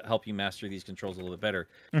to help you master these controls a little bit better.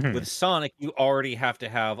 With Sonic, you already have to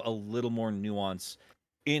have a little more nuance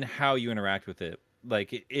in how you interact with it.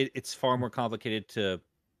 Like it's far more complicated to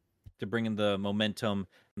bring in the momentum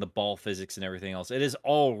and the ball physics and everything else. It is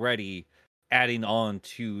already adding on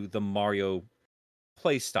to the Mario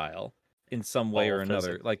play style in some way Ball or another.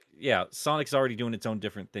 physics. Like, yeah, Sonic's already doing its own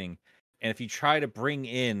different thing. And if you try to bring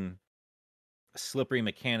in slippery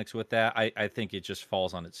mechanics with that, I think it just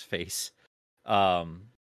falls on its face.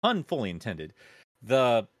 Pun fully intended.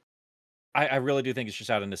 I really do think it's just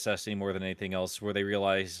out of necessity more than anything else, where they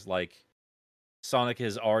realize like Sonic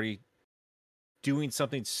is already doing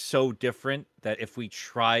something so different that if we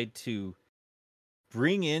tried to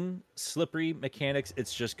bring in slippery mechanics,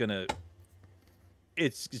 it's just gonna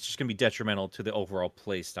be detrimental to the overall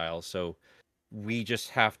play style. So we just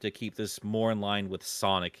have to keep this more in line with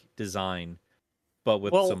Sonic design, but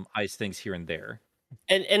with some ice things here and there.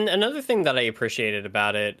 And another thing that I appreciated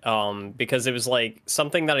about it, because it was like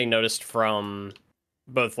something that I noticed from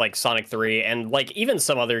both like Sonic 3 and like even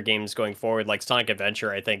some other games going forward, like Sonic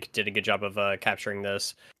Adventure, I think did a good job of capturing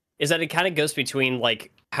this, is that it kind of goes between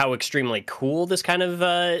like how extremely cool this kind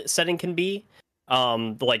of setting can be,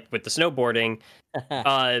 like with the snowboarding,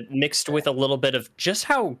 mixed with a little bit of just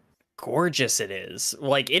how gorgeous it is.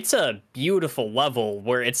 Like it's a beautiful level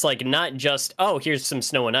where it's like not just, oh, here's some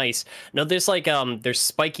snow and ice. No, there's like there's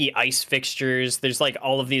spiky ice fixtures. There's like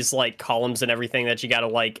all of these like columns and everything that you gotta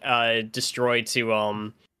like destroy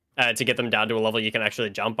to get them down to a level you can actually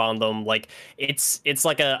jump on them. Like it's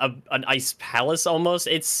like an ice palace almost.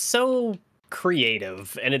 It's so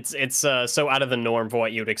creative and it's so out of the norm for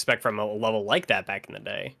what you would expect from a level like that back in the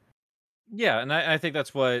day. Yeah, and I think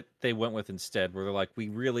that's what they went with instead, where they're like, we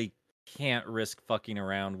really can't risk fucking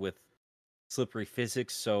around with slippery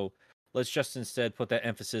physics, so let's just instead put that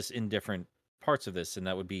emphasis in different parts of this, and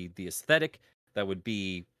that would be the aesthetic, that would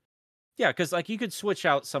be, yeah, because like you could switch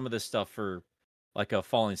out some of this stuff for like a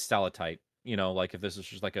falling stalactite, like if this is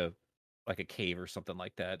just like a cave or something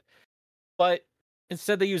like that. But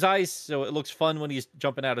instead they use ice, so it looks fun when he's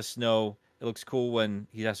jumping out of snow. It looks cool when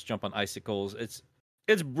he has to jump on icicles.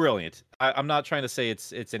 It's brilliant. I'm not trying to say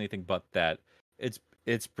it's anything but that.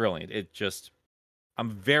 It's brilliant. I'm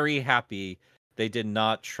very happy they did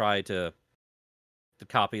not try to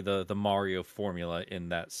copy the Mario formula in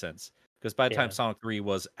that sense. Because by the time Sonic 3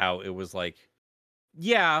 was out, it was like,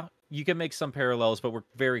 yeah, you can make some parallels, but we're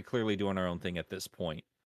very clearly doing our own thing at this point.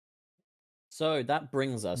 So that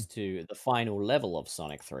brings us to the final level of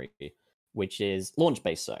Sonic 3, which is Launch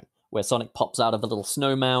Base Zone, where Sonic pops out of a little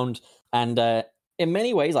snow mound. And in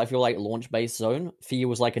many ways, I feel like Launch Base Zone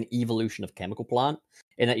feels like an evolution of Chemical Plant,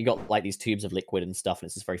 in that you got like these tubes of liquid and stuff, and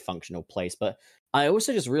it's this very functional place. But I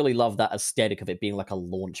also just really love that aesthetic of it being like a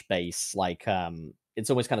launch base, like it's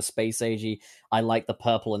almost kind of space agey. I like the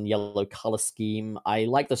purple and yellow color scheme. I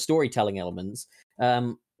like the storytelling elements.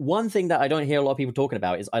 One thing that I don't hear a lot of people talking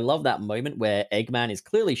about is I love that moment where Eggman is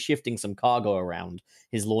clearly shifting some cargo around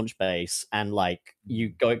his launch base, and like you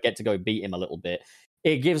get to go beat him a little bit.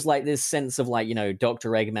 It gives like this sense of like,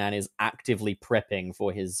 Dr. Eggman is actively prepping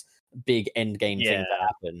for his big end game thing to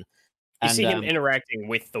happen. You see him interacting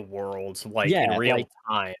with the world like in real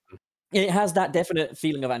time. It has that definite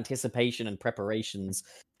feeling of anticipation and preparations.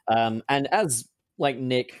 And as like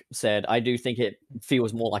Nick said, I do think it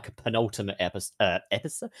feels more like a penultimate episode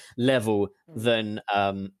level than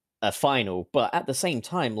a final. But at the same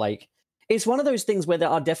time, like, it's one of those things where there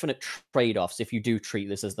are definite trade-offs if you do treat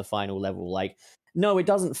this as the final level. Like, no, it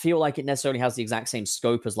doesn't feel like it necessarily has the exact same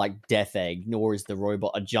scope as like Death Egg, nor is the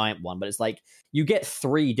robot a giant one. But it's like you get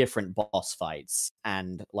 3 different boss fights,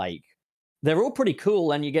 and like they're all pretty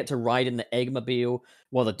cool, and you get to ride in the Eggmobile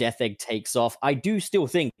while the Death Egg takes off. I do still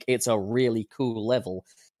think it's a really cool level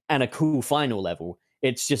and a cool final level.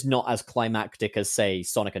 It's just not as climactic as, say,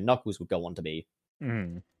 Sonic and Knuckles would go on to be.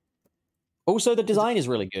 Also, the design is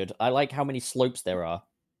really good. I like how many slopes there are.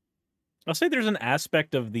 I'll say there's an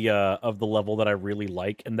aspect of the level that I really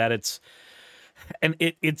like, and that it's an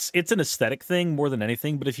aesthetic thing more than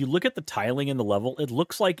anything. But if you look at the tiling in the level, it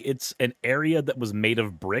looks like it's an area that was made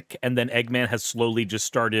of brick, and then Eggman has slowly just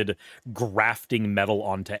started grafting metal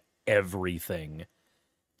onto everything.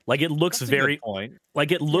 Like it looks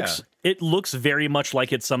it looks very much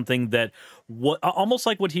like it's something that almost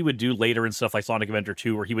like what he would do later in stuff like Sonic Adventure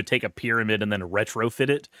 2, where he would take a pyramid and then retrofit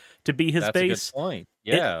it to be his base. A good point.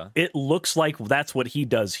 Yeah. It looks like that's what he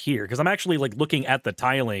does here, because I'm actually like looking at the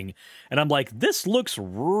tiling and I'm like, this looks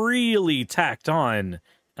really tacked on.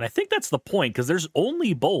 And I think that's the point, because there's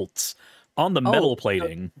only bolts on the metal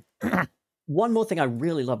plating. One more thing I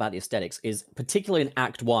really love about the aesthetics is, particularly in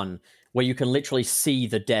Act 1, where you can literally see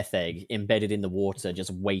the Death Egg embedded in the water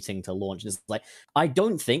just waiting to launch. It's like, I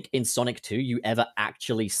don't think in Sonic 2 you ever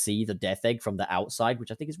actually see the Death Egg from the outside,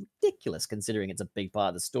 which I think is ridiculous considering it's a big part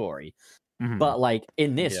of the story. But like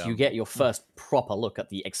in this, you get your first proper look at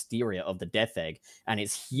the exterior of the Death Egg, and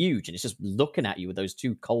it's huge, and it's just looking at you with those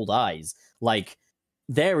 2 cold eyes. Like,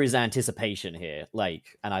 there is anticipation here,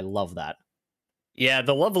 like, and I love that. Yeah,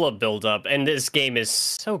 the level of build-up, and this game is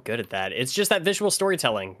so good at that. It's just that visual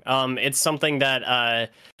storytelling. It's something that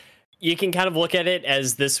you can kind of look at it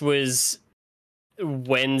as this was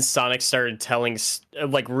when Sonic started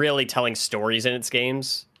really telling stories in its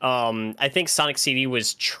games. I think Sonic CD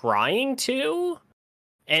was trying to,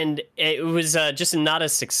 and it was just not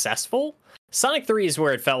as successful. Sonic 3 is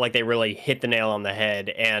where it felt like they really hit the nail on the head,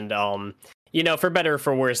 and for better or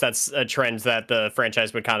for worse, that's a trend that the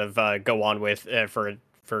franchise would kind of go on with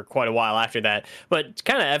for quite a while after that. But to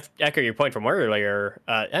kind of echo your point from earlier,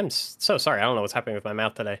 I'm so sorry, I don't know what's happening with my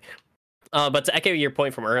mouth today. But to echo your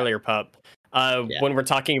point from earlier, Pup, when we're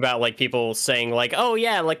talking about like people saying like, oh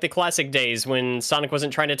yeah, like the classic days when Sonic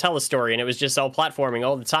wasn't trying to tell a story and it was just all platforming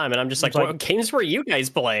all the time, and I'm just like, what games were you guys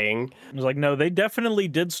playing? I was like, no, they definitely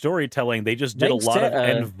did storytelling. They just did a lot of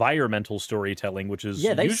environmental storytelling, which is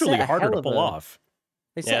usually harder to pull off.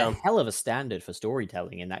 They set a hell of a standard for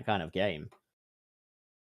storytelling in that kind of game.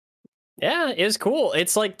 Yeah, it was cool.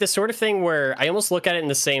 It's like the sort of thing where I almost look at it in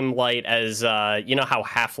the same light as how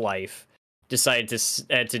Half-Life decided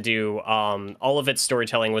to do all of its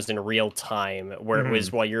storytelling was in real time, where it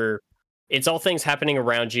was while it's all things happening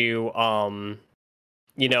around you, outside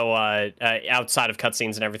of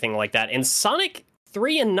cutscenes and everything like that. And Sonic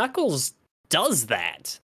 3 and Knuckles does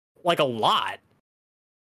that like a lot.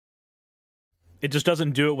 It just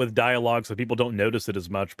doesn't do it with dialogue, so people don't notice it as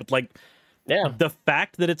much. But like, the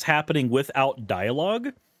fact that it's happening without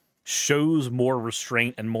dialogue shows more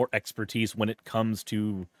restraint and more expertise when it comes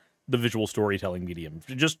to the visual storytelling medium,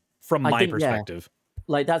 just from my perspective.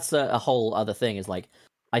 like that's a whole other thing. Is like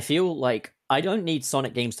I feel like I don't need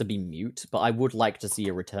Sonic games to be mute, but I would like to see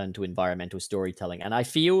a return to environmental storytelling. And I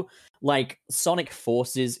feel like Sonic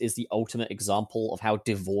Forces is the ultimate example of how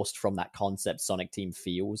divorced from that concept Sonic Team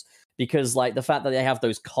feels. Because like the fact that they have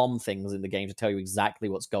those comm things in the game to tell you exactly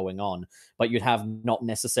what's going on, but you'd have not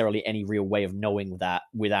necessarily any real way of knowing that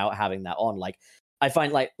without having that on. Like I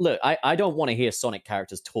find like, look, I don't want to hear Sonic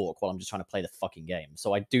characters talk while I'm just trying to play the fucking game.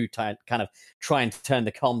 So I do kind of try and turn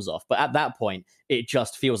the comms off. But at that point, it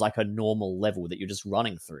just feels like a normal level that you're just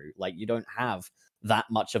running through. Like you don't have that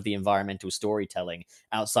much of the environmental storytelling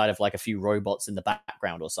outside of like a few robots in the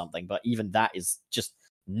background or something. But even that is just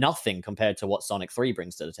nothing compared to what Sonic 3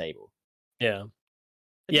 brings to the table. Yeah.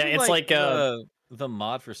 I Yeah, do it's like the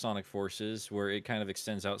mod for Sonic Forces where it kind of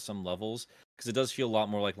extends out some levels because it does feel a lot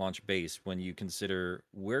more like launch base when you consider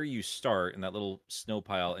where you start in that little snow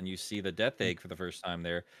pile and you see the Death Egg for the first time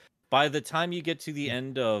there. By the time you get to the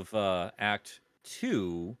end of Act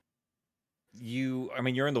 2,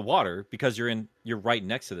 you're in the water because you're right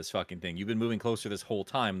next to this fucking thing. You've been moving closer this whole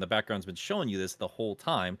time. The background's been showing you this the whole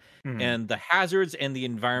time. And the hazards and the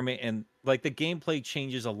environment and like the gameplay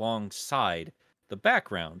changes alongside the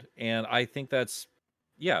background. And I think that's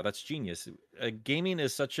genius. Gaming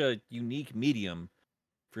is such a unique medium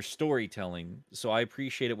for storytelling. So I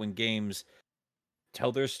appreciate it when games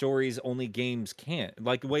tell their stories only games can,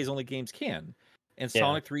 like ways only games can. And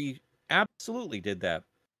Sonic 3 absolutely did that.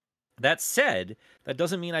 That said, that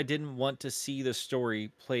doesn't mean I didn't want to see the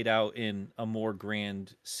story played out in a more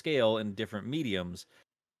grand scale in different mediums.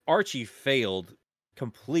 Archie failed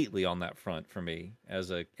completely on that front for me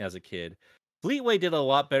as a kid. Fleetway did a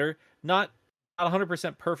lot better. Not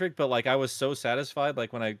 100% perfect, but like I was so satisfied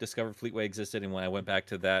like when I discovered Fleetway existed and when I went back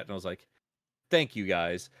to that and I was like, thank you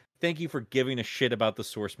guys. Thank you for giving a shit about the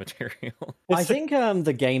source material. I think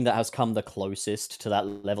the game that has come the closest to that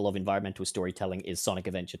level of environmental storytelling is Sonic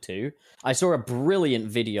Adventure 2. I saw a brilliant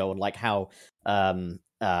video on like how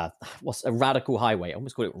what's a Radical Highway? I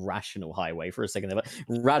almost called it Rational Highway for a second there, but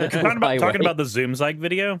Radical Highway. Talking about the Zoomzyke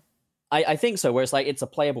video? I think so, where it's like it's a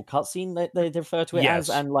playable cutscene that they refer to it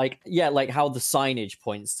as, and like like how the signage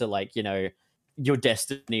points to like, you know, your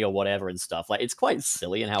destiny or whatever and stuff. Like it's quite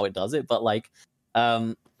silly in how it does it, but like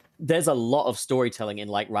there's a lot of storytelling in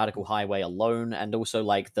like Radical Highway alone, and also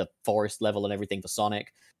like the forest level and everything for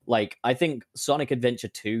Sonic. Like I think Sonic Adventure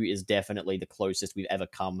 2 is definitely the closest we've ever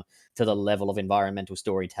come to the level of environmental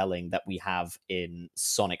storytelling that we have in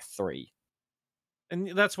Sonic 3. And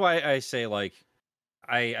that's why I say like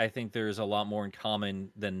I think there's a lot more in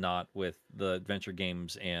common than not with the adventure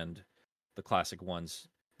games and the classic ones,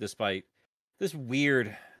 despite this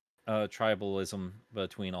weird tribalism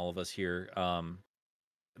between all of us here.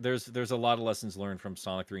 There's a lot of lessons learned from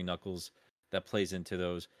Sonic 3 Knuckles that plays into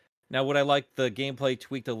those. Now, would I like the gameplay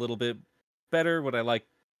tweaked a little bit better? Would I like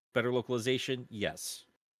better localization? Yes,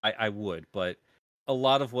 I would. But a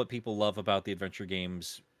lot of what people love about the adventure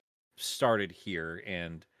games started here,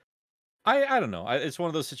 and I don't know. It's one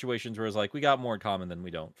of those situations where it's like we got more in common than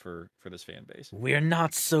we don't for this fan base. We're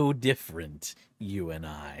not so different, you and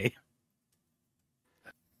I.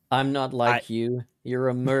 I'm not like you. You're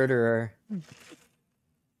a murderer.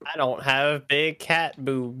 I don't have big cat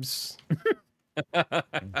boobs.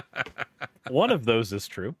 One of those is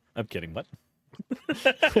true. I'm kidding. What?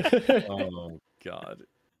 Oh God.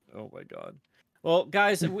 Oh my God. Well,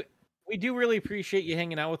 guys, we do really appreciate you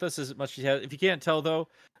hanging out with us as much as you have. If you can't tell though,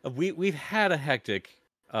 we've had a hectic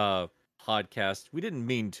podcast. We didn't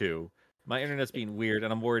mean to. My internet's being weird,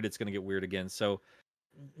 and I'm worried it's going to get weird again. So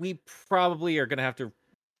we probably are going to have to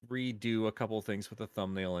redo a couple of things with the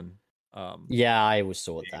thumbnail and. Yeah, I was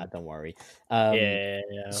sort that. Don't worry. Yeah.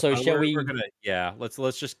 So shall we? We're gonna,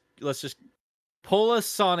 let's just pull a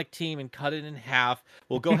Sonic team and cut it in half.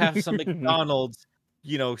 We'll go have some McDonald's.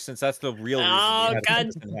 You know, since that's the real reason. Oh God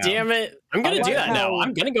damn it! I'm gonna do that now.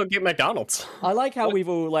 I'm gonna go get McDonald's. I like how we've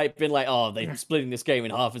all like been like, oh, they splitting this game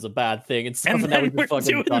in half is a bad thing and stuff, and now then we've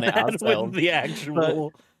fucking done it ourselves. The actual. But,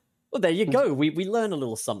 well, there you go. We learn a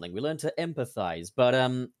little something. We learn to empathize. But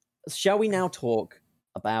shall we now talk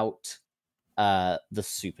about the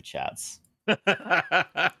super chats?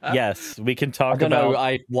 Yes, we can talk I don't about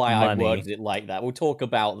know why money. I worded it like that. We'll talk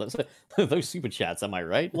about those super chats. Am I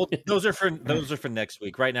right? Well, those are for next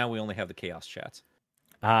week. Right now, we only have the chaos chats.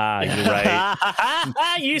 Ah, you're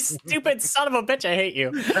right. You stupid son of a bitch! I hate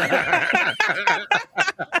you.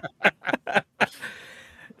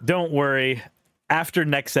 Don't worry. After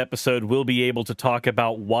next episode, we'll be able to talk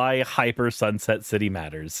about why Hyper Sunset City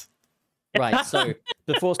matters. Right, so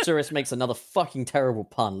before Cirrus makes another fucking terrible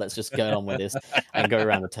pun, let's just get on with this and go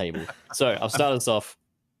around the table. So I'll start us off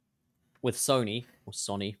with Sony. or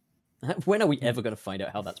Sonny. When are we ever going to find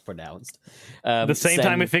out how that's pronounced? The same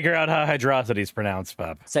time we figure out how Hydrosity is pronounced,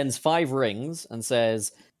 Bob. Sends 5 rings and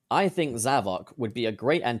says, I think Zavok would be a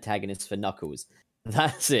great antagonist for Knuckles.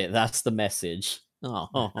 That's it. That's the message.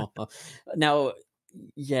 Oh. Now,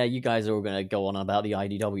 yeah, you guys are all going to go on about the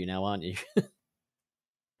IDW now, aren't you?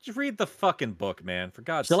 Just read the fucking book, man. For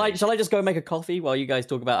God's Shall sake. I just go make a coffee while you guys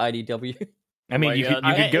talk about IDW? I mean, you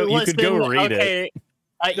could go read it.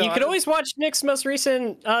 You can always watch Nick's most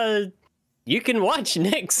recent. You can watch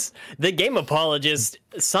Nick's The Game Apologist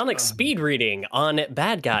Sonic speed reading on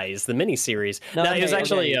Bad Guys, the miniseries. No, it was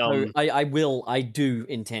actually. So I do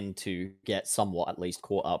intend to get somewhat at least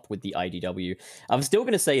caught up with the IDW. I'm still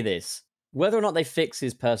going to say this. Whether or not they fix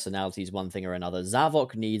his personality is one thing or another.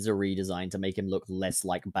 Zavok needs a redesign to make him look less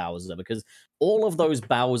like Bowser, because all of those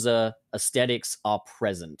Bowser aesthetics are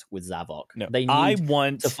present with Zavok. No, they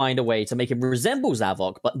need to find a way to make him resemble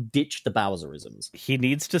Zavok, but ditch the Bowserisms. He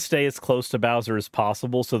needs to stay as close to Bowser as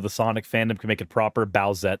possible so the Sonic fandom can make it proper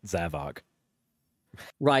Bowsette Zavok.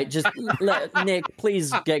 Right, just Nick,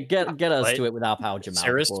 please get us to it without Power Jamal.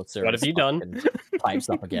 Cyrus, what have you done? Pipes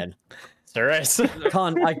up again. Cyrus.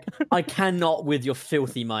 I cannot with your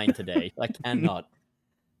filthy mind today. I cannot.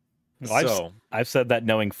 Well, I've said that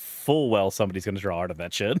knowing full well somebody's going to draw art of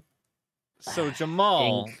that shit. So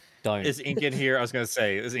Jamal is ink in here. I was going to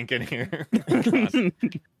say, is ink in here?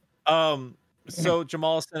 So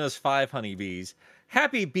Jamal sent us 5 honeybees.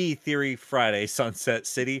 Happy Bee Theory Friday, Sunset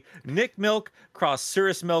City. Nick Milk cross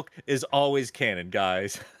Cirrus Milk is always canon,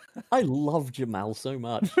 guys. I love Jamal so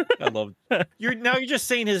much. I love you're just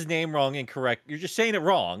saying his name wrong and correct. You're just saying it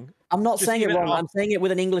wrong. I'm not saying it wrong. I'm saying it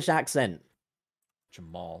with an English accent.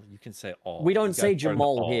 Jamal, you can say all. We don't say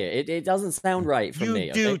Jamal here. It doesn't sound right for me.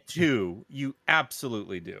 You do too. You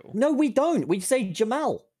absolutely do. No, we don't. We say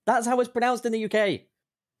Jamal. That's how it's pronounced in the UK.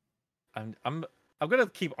 I'm gonna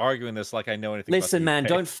keep arguing this like I know anything. Listen, man,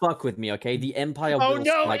 don't fuck with me, okay? The Empire will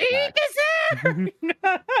strike back.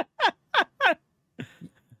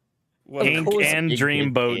 Ink and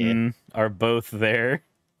Dreamboatin are both there.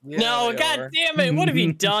 Yeah, no, god damn it! What have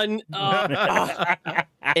you done?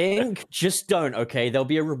 Ink, just don't, okay? There'll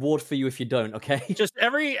be a reward for you if you don't, okay? Just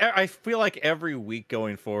I feel like every week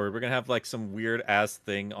going forward, we're gonna have like some weird ass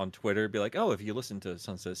thing on Twitter, be like, oh, if you listen to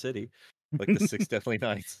Sunset City, like the 6 Deathly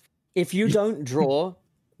Nights. If you don't draw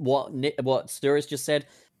what Sturris just said,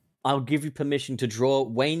 I'll give you permission to draw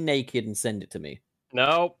Wayne naked and send it to me.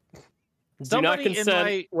 No. Do not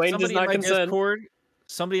consent. Wayne does not consent.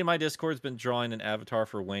 Somebody in my Discord has been drawing an avatar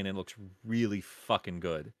for Wayne and it looks really fucking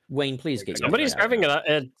good. Wayne, please get someone's driving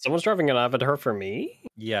an avatar for me.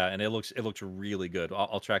 Yeah, and it looks really good.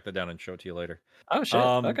 I'll track that down and show it to you later. Oh shit.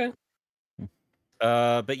 Okay.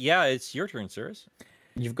 But yeah, it's your turn, Cyrus.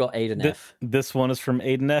 You've got Aiden F. This one is from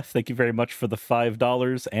Aiden F. Thank you very much for the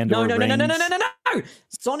 $5 and no.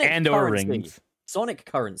 Sonic and currency. Rings. Sonic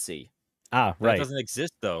currency. Ah, right. That doesn't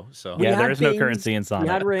exist though. So yeah, there is no currency in Sonic. We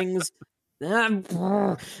had rings.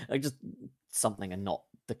 Just something and not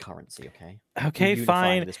the currency. Okay. Okay,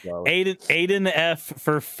 fine. Aiden F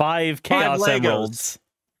for 5 Chaos Emeralds.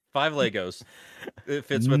 5 Legos. It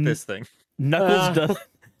fits with this thing.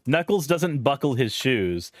 Knuckles doesn't buckle his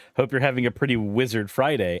shoes. Hope you're having a pretty wizard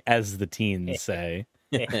Friday, as the teens say.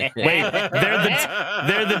 Wait, they're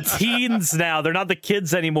the teens now. They're not the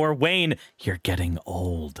kids anymore. Wayne, you're getting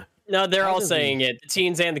old. No, they're all saying it. The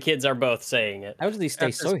teens and the kids are both saying it. How do they stay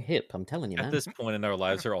so hip? I'm telling you, man. At this point in our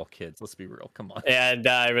lives, they're all kids. Let's be real. Come on. And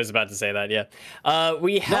I was about to say that, yeah.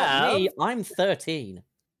 We have... Not me. I'm 13.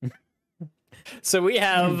 So we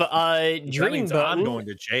have Dreamboat. I'm going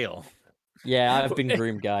to jail. Yeah, I've been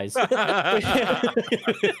groomed, guys. We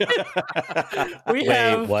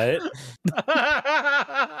have... what?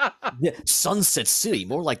 Yeah, Sunset City,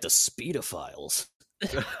 more like the Speedophiles.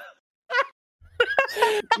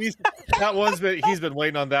 He's been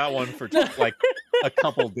waiting on that one for like a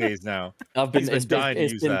couple days now. He's been dying to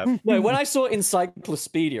use that. No, when I saw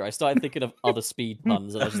Encyclopedia, I started thinking of other speed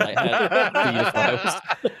puns, and I was like, Speedophiles.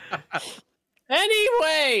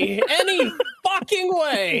 Anyway, any fucking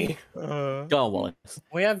way. Go on, Wallace.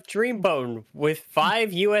 We have Dreambone with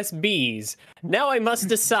 5 USBs. Now I must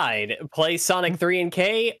decide: play Sonic 3 and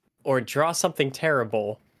K or draw something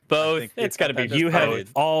terrible. Both. It's got to be. You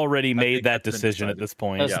have already made that decision at this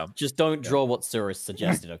point. Just don't draw what Cyrus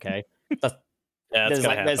suggested, okay? That's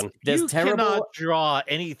gonna happen. You cannot draw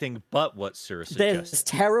anything but what Cyrus suggested. There's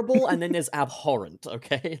terrible, and then there's abhorrent,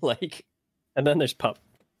 okay? And then there's pup.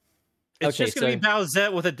 It's just gonna be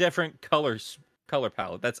Bowsette with a different color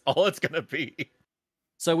palette. That's all it's gonna be.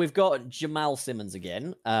 So we've got Jamal Simmons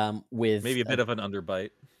again, with maybe a bit of an underbite.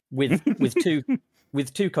 with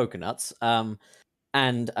two coconuts.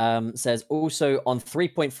 And says, also on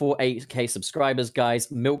 3.48k subscribers, guys,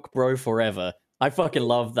 Milk Bro forever. I fucking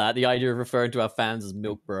love that. The idea of referring to our fans as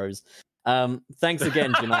Milk Bros. Thanks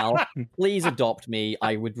again, Jamal. Please adopt me.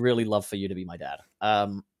 I would really love for you to be my dad.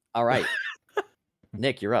 All right.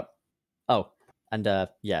 Nick, you're up. Oh, and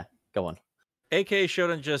yeah, go on. AK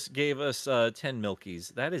Shodan just gave us 10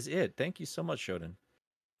 Milkies. That is it. Thank you so much, Shodan.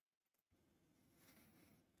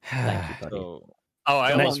 Thank you, buddy. So, Oh,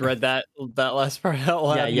 I almost read that last part out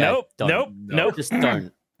loud. Yeah. Nope. Just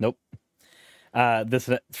don't. Nope.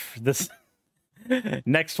 This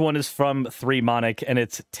next one is from Threemonic, and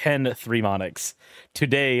it's 10 Threemonics.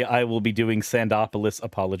 Today I will be doing Sandopolis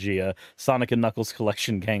Apologia. Sonic and Knuckles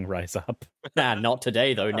Collection Gang Rise Up. Nah, not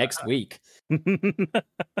today though. Next week. next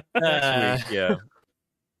week, yeah.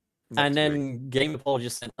 And then Game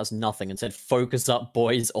Apologist sent us nothing and said, "Focus up,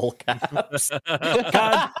 boys," all caps.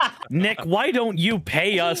 God, Nick, why don't you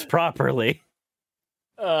pay us properly?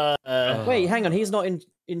 Wait, hang on. He's not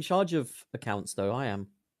in charge of accounts though. I am.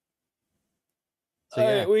 So,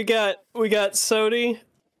 yeah. We got Sodi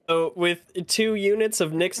with 2 units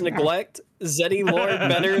of Nick's neglect. Zeddy lore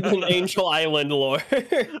better than Angel Island lore.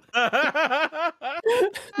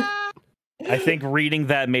 I think reading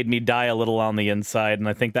that made me die a little on the inside, and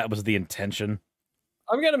I think that was the intention.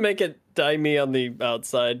 I'm gonna make it die me on the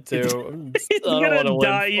outside too. It's gonna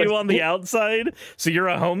die you on the outside, so you're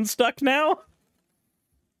a homestuck now?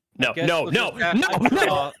 No.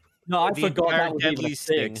 No, I forgot that was even deadly a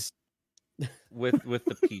thing. sticks with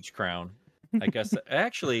the peach crown. I guess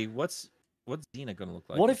actually, what's Xena gonna look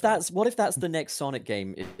like? What if that's the next Sonic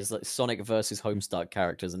game? Is like Sonic versus Homestuck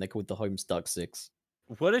characters, and they're called the Homestuck 6.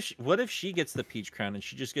 What if she gets the peach crown and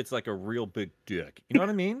she just gets like a real big dick? You know what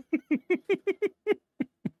I mean?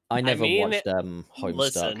 I never watched Homestuck.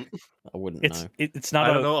 Listen, I wouldn't know. It's not.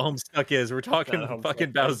 I don't know what Homestuck is. We're talking Not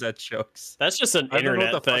fucking Bowsette jokes. that's just an I don't know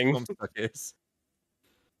internet what the thing. fuck Homestuck is.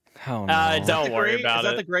 Oh, no. Don't worry about Is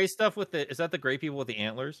that it. the gray stuff with the? Is that the gray people with the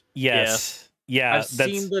antlers? Yes. Yeah. I've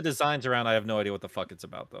seen the designs around. I have no idea what the fuck it's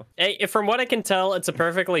about though. Hey, from what I can tell, it's a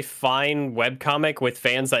perfectly fine webcomic with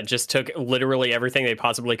fans that just took literally everything they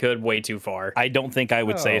possibly could way too far. I don't think I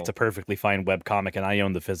would say it's Oh. a perfectly fine webcomic, and I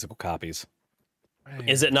own the physical copies.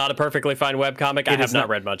 Is it not a perfectly fine webcomic? I It have is not not.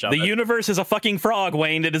 read much of The it. universe is a fucking frog,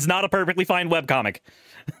 Wayne. It is not a perfectly fine webcomic.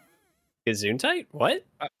 Gesundheit? What?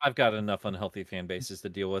 I've got enough unhealthy fan bases to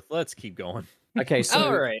deal with. Let's keep going. Okay, so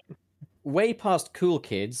All right. Way Past Cool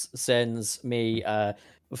Kids sends me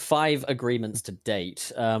 5 agreements to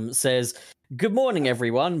date. Says, "Good morning,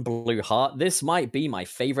 everyone. Blue Heart. This might be my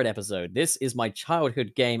favorite episode. This is my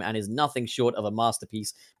childhood game and is nothing short of a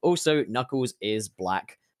masterpiece. Also, Knuckles is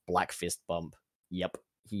black. Black fist bump. Yep,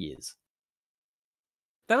 he is."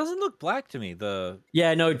 That doesn't look black to me. The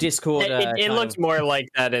Yeah, no, Discord. It kind looks of- more like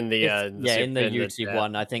that in the in the YouTube chat.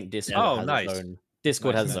 one. I think Discord Oh, has nice. its own.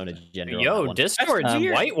 Discord Nice, has its nice, own nice. agenda. on Yo, that one. Discord's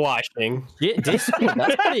weird. whitewashing. Yeah, Discord.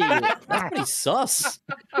 That's pretty sus.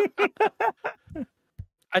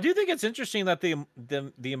 I do think it's interesting that the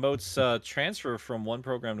emotes transfer from one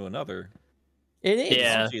program to another. It is.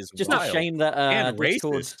 Yeah. Is Just wild. a shame that And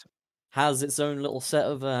Discord racist. has its own little set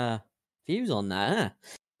of views on that. Huh?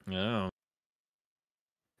 Yeah.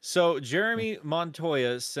 So Jeremy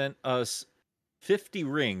Montoya sent us 50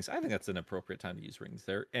 rings. I think that's an appropriate time to use rings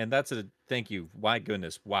there. And that's a thank you. My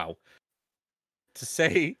goodness. Wow. To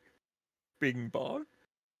say Bing Bong.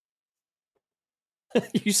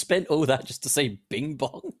 You spent all that just to say Bing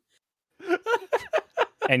Bong?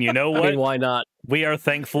 And you know I what? mean, why not? We are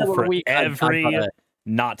thankful Well, for I've every got it.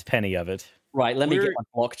 not penny of it. Right, let me get We're- my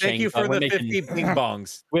blockchain. Thank you for we're the making, 50 Bing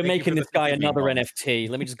Bongs. We're Thank you making for this the guy 50 Bing another Bongs. NFT.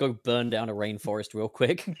 Let me just go burn down a rainforest real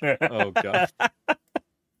quick. Oh god.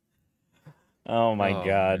 Oh my Oh,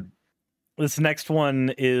 god. man. This next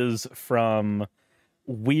one is from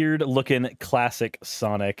Weird Looking Classic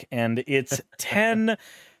Sonic, and it's 10.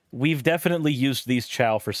 We've definitely used these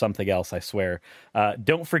chow for something else, I swear.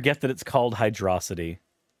 Don't forget that it's called Hydrosity.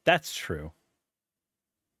 That's true.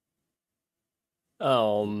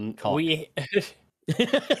 Cock. We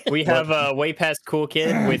have Way Past Cool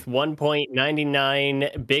Kid with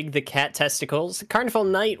 1.99 Big the Cat Testicles. Carnival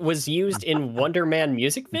Night was used in Wonder Man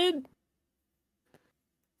music vid.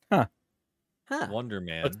 Huh. Wonder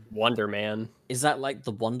Man. What's Wonder Man? Is that like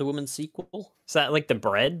the Wonder Woman sequel? Is that like the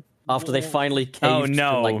bread? After they finally caved Oh, to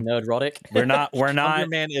no. like Nerdrotic? We're not Wonder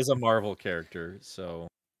Man is a Marvel character, so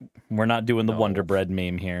doing the No. Wonder Bread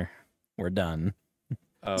meme here. We're done.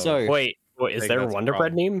 So Wait, is think there a that's a Wonder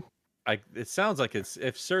Bread meme? it sounds like it's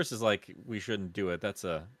if Circe is like we shouldn't do it, that's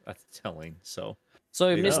telling. So So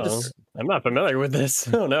Yeah. Mr. Oh, I'm not familiar with this.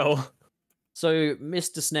 Oh no. So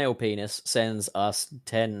Mr. Snail Penis sends us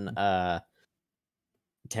 10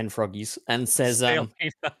 10 froggies, and says,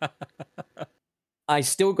 Stalemate. I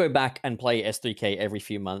still go back and play S3K every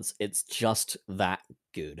few months. It's just that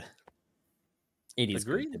good. It is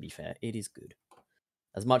Agreed. good, to be fair. It is good.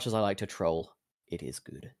 As much as I like to troll, it is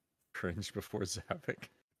good. Cringe before Zavik.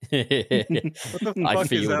 What the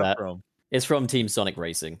fuck is that from? It's from Team Sonic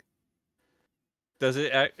Racing. Does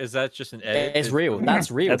it? Is that just an edit? It's real. That's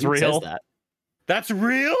real. That's He real. says that. That's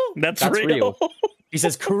real. That's That's real. He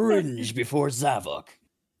says cringe before Zavok.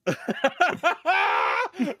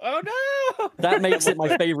 Oh no! That makes it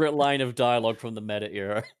my favorite line of dialogue from the meta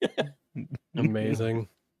era. Amazing.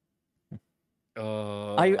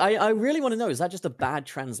 I really want to know, is that just a bad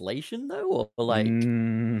translation though, or like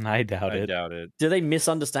I doubt I it. doubt it. do they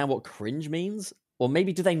misunderstand what cringe means, or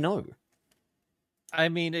maybe do they know? I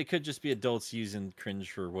mean, it could just be adults using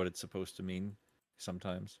cringe for what it's supposed to mean.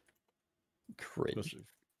 Sometimes. Cringe.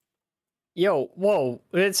 Yo, whoa!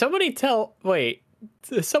 Did somebody tell? Wait,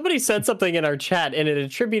 somebody said something in our chat and it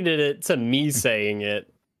attributed it to me saying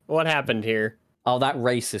it. What happened here? Oh, that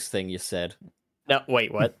racist thing you said. No,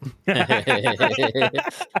 wait, what?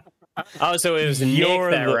 Oh, so it was Nick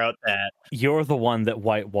that wrote that. You're the one that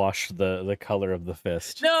whitewashed the color of the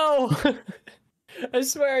fist. No, I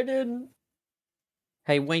swear I didn't.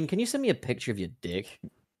 Hey Wayne, can you send me a picture of your dick?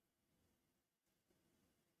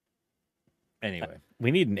 Anyway,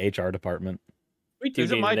 We need an HR department. We do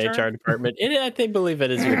Is it need my an turn? HR department. I believe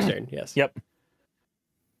it is your turn. Yes. Yep.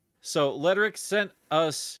 so Ledric sent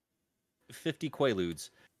us 50 Quaaludes,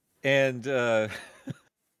 and read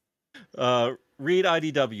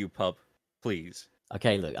IDW, pup, please.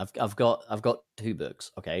 Okay, look, I've got 2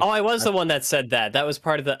 books. Okay. Oh, I was the one that said that. That was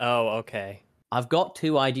part of the. Oh, okay. I've got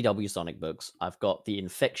 2 IDW Sonic books. I've got the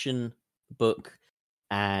Infection book,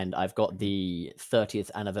 and I've got the 30th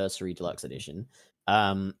Anniversary Deluxe Edition.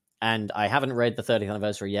 And I haven't read the 30th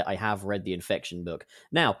Anniversary yet. I have read the Infection book.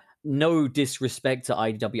 Now, no disrespect to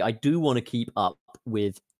IDW, I do want to keep up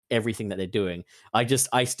with everything that they're doing.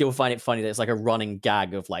 I still find it funny that it's like a running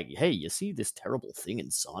gag of like, hey, you see this terrible thing in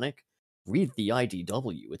Sonic? Read the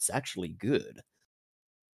IDW. It's actually good.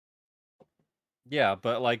 Yeah,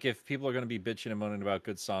 but like if people are going to be bitching and moaning about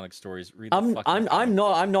good Sonic stories, read the I'm fucking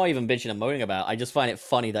not even bitching and moaning about it. I just find it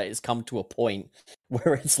funny that it's come to a point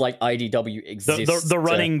where it's like IDW exists. The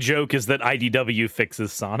running joke is that IDW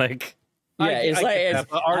fixes Sonic. Yeah, I get that,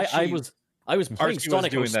 but I was playing Archie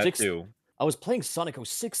Sonic was doing that 06. too. I was playing Sonic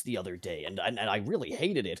 06 the other day, and I really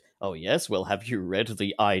hated it. Oh yes, well, have you read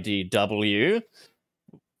the IDW?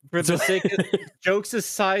 For the sake of jokes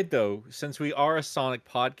aside, though, since we are a Sonic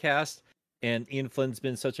podcast, and Ian Flynn's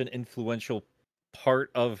been such an influential part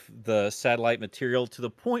of the satellite material to the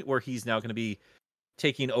point where he's now going to be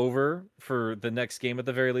taking over for the next game at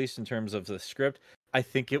the very least in terms of the script, I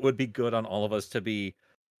think it would be good on all of us to be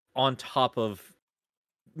on top of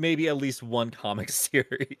maybe at least one comic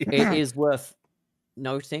series. It is worth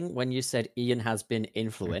noting when you said Ian has been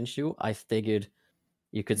influential, I figured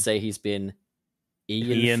you could say he's been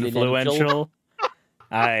Influential.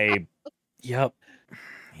 Yep.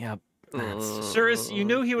 Cirrus, you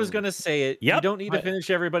knew he was going to say it. Yep. You don't need to finish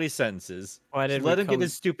everybody's sentences. Why did Just let him get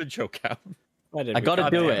his stupid joke out. I gotta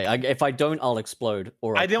do it. If I don't, I'll explode.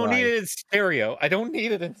 Or I don't cry. need it in stereo. I don't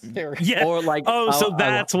need it in stereo. Yeah. Or like, so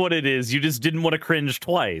that's what it is. You just didn't want to cringe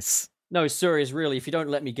twice. No, serious. Really, if you don't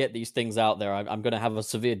let me get these things out there, I'm gonna have a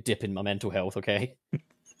severe dip in my mental health. Okay.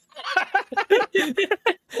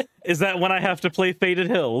 Is that when I have to play Faded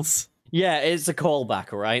Hills? Yeah, it's a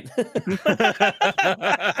callback, all right?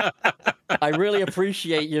 I really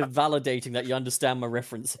appreciate you validating that you understand my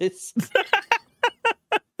references.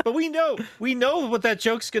 But we know what that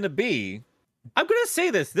joke's gonna be. I'm gonna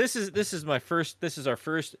say this. This is our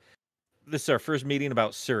first meeting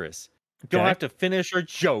about Cirrus. Don't have to finish our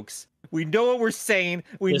jokes. We know what we're saying.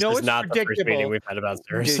 We know it's not predictable. the first meeting we've had about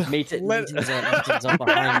Cirrus. Dude, meetings are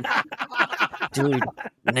behind. Dude,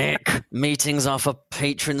 Nick, meetings are for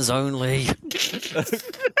patrons only.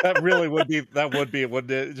 That really would be. That would be.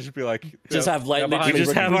 Wouldn't it? Just be like. Just have like We literally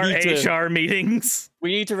just have our need to- HR meetings.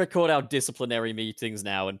 We need to record our disciplinary meetings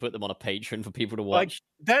now and put them on a Patreon for people to watch.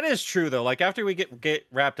 Like that is true though. Like after we get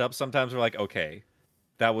wrapped up, sometimes we're like, okay,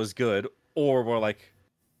 that was good, or we're like,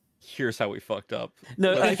 here's how we fucked up.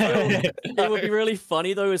 No, I feel it would be really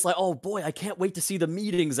funny though. It's like, oh boy, I can't wait to see the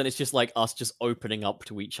meetings, and it's just like us just opening up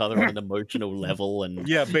to each other on an emotional level and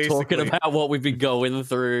Yeah, basically. talking about what we've been going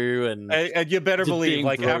through. And you better Just believe, being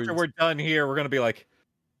like after bros. we're done here, we're gonna be like,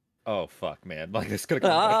 oh fuck, man, like it's gonna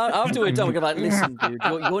come. After we're done, we're like, listen, dude,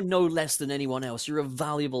 you're no less than anyone else. You're a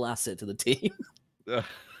valuable asset to the team.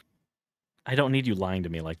 I don't need you lying to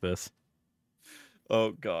me like this.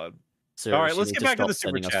 Oh god. Seriously, All right, let's you get need back to stop the super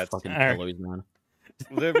sending us chats. fucking All right. pillows, man.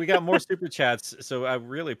 We got more super chats, so I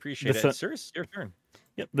really appreciate it. Sir, it's your turn.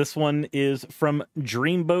 Yep, this one is from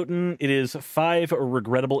Dreamboatin. It is 5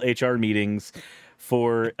 regrettable HR meetings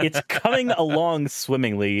for it's coming along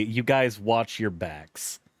swimmingly. You guys watch your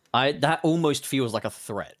backs. That almost feels like a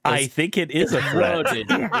threat. I think it is a threat. Worded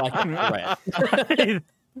like a threat.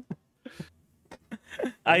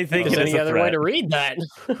 I think There's it is any a other way threat. to read that.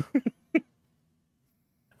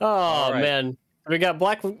 Oh right. man, we got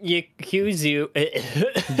Black Yakuzu.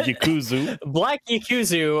 Yakuzu. Black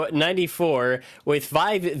Yakuzu 94 with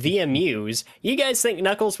 5 VMUs. You guys think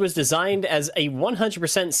Knuckles was designed as a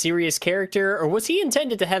 100% serious character, or was he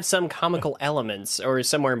intended to have some comical elements, or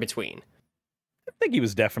somewhere in between? I think he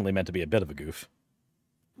was definitely meant to be a bit of a goof.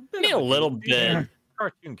 Maybe a little bit,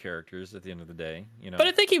 Cartoon characters at the end of the day, you know. but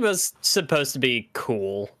I think he was supposed to be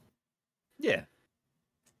cool. Yeah.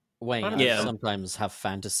 Wayne, Yeah. I sometimes have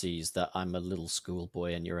fantasies that I'm a little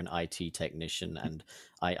schoolboy and you're an IT technician and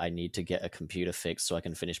I need to get a computer fixed so I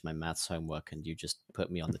can finish my maths homework and you just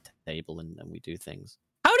put me on the table and we do things.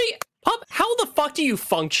 How the fuck do you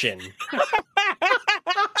function?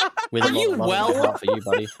 With Are a lot you of love well? in my heart for you,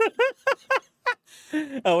 buddy.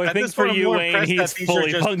 Oh, I At think this for point, I'm you, more Wayne, impressed that he's these are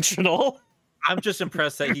fully just- functional. I'm just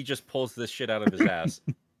impressed that he just pulls this shit out of his ass.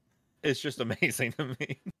 It's just amazing to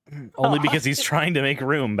me. Only because he's trying to make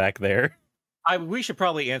room back there. We should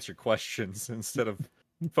probably answer questions instead of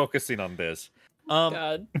focusing on this.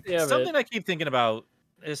 God damn Something I keep thinking about,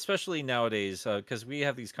 especially nowadays, because we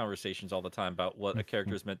have these conversations all the time about what a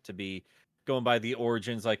character is meant to be, going by the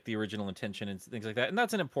origins, like the original intention and things like that. And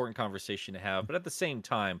that's an important conversation to have. But at the same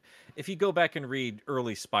time, if you go back and read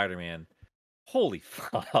early Spider-Man, holy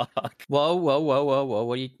fuck. Whoa.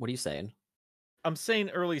 What are you saying? I'm saying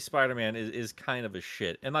early Spider-Man is kind of a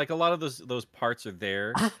shit. And like a lot of those parts are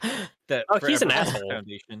there that Oh, he's an forever set the asshole.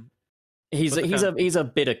 foundation. He's But the he's a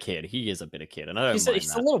bitter kid. He is a bitter kid, and I don't He's mind a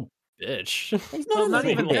that. little bitch. He's Well, not a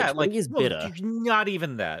even little bitch, that. but Like he's well, bitter. not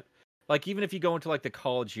even that. Like even if you go into like the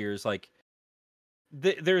college years, like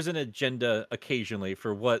there's an agenda occasionally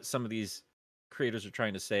for what some of these creators are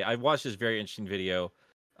trying to say. I watched this very interesting video,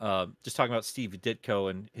 just talking about Steve Ditko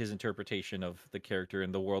and his interpretation of the character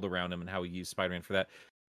and the world around him and how he used Spider-Man for that.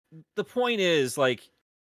 The point is, like,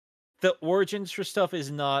 the origins for stuff is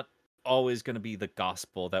not always going to be the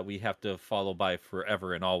gospel that we have to follow by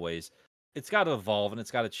forever and always. It's got to evolve and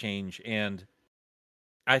it's got to change, and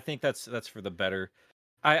I think that's for the better.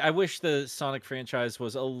 I wish the Sonic franchise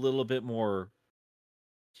was a little bit more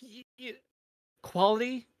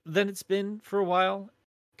quality than it's been for a while,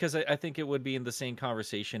 because I think it would be in the same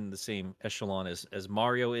conversation, the same echelon as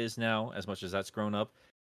Mario is now, as much as that's grown up.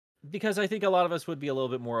 Because I think a lot of us would be a little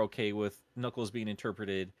bit more okay with Knuckles being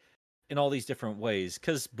interpreted in all these different ways.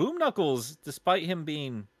 Because Boom Knuckles, despite him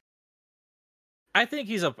being, I think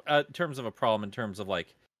he's in terms of a problem, in terms of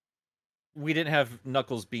like, we didn't have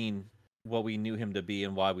Knuckles being what we knew him to be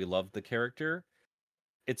and why we loved the character.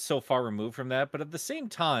 It's so far removed from that, but at the same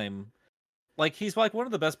time, like, he's like one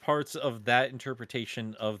of the best parts of that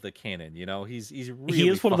interpretation of the canon. You know, he's really He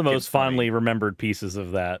is one of the fucking most funny. fondly remembered pieces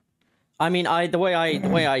of that. I mean, the way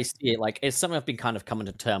I see it, like, it's something I've been kind of coming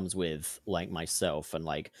to terms with, like, myself, and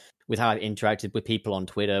like with how I've interacted with people on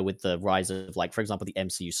Twitter, with the rise of, like, for example, the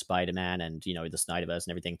MCU Spider-Man and, you know, the Snyderverse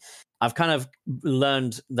and everything. I've kind of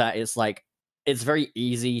learned that it's like, it's very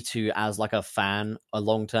easy to, as like a fan, a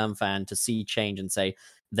long-term fan, to see change and say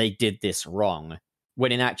they did this wrong,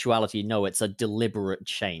 when in actuality, no, it's a deliberate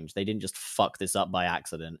change. They didn't just fuck this up by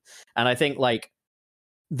accident. And I think, like,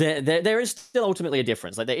 there is still ultimately a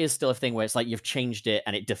difference. Like, there is still a thing where it's like you've changed it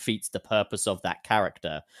and it defeats the purpose of that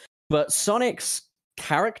character. But Sonic's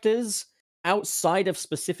characters outside of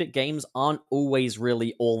specific games aren't always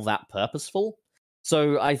really all that purposeful.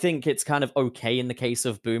 So I think it's kind of okay in the case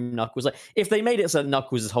of Boom Knuckles. Like, if they made it so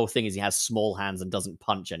Knuckles' whole thing is he has small hands and doesn't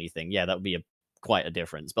punch anything, yeah, that would be quite a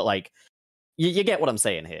difference. But like, you get what I'm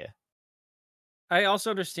saying here. I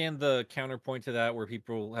also understand the counterpoint to that, where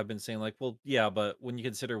people have been saying, like, well, yeah, but when you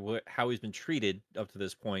consider how he's been treated up to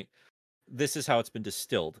this point, this is how it's been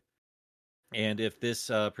distilled. And if this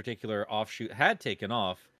particular offshoot had taken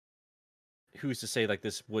off, who's to say, like,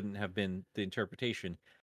 this wouldn't have been the interpretation?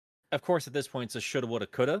 Of course, at this point, it's a shoulda, woulda,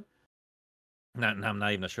 coulda. Not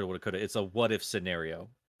even a shoulda, woulda, coulda. It's a what if scenario,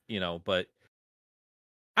 you know. But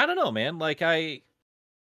I don't know, man. Like,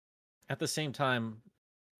 at the same time,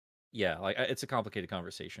 yeah, like, it's a complicated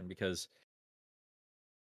conversation because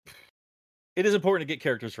it is important to get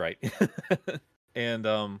characters right. And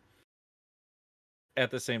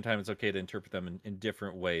at the same time, it's okay to interpret them in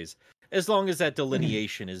different ways. As long as that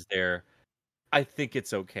delineation is there, I think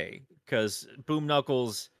it's okay. Because Boom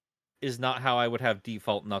Knuckles is not how I would have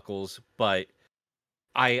default Knuckles, but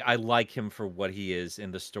I like him for what he is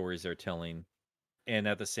in the stories they're telling. And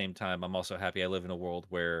at the same time, I'm also happy I live in a world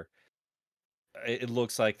where it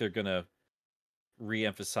looks like they're gonna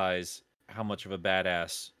re-emphasize how much of a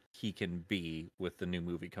badass he can be with the new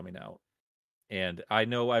movie coming out. And I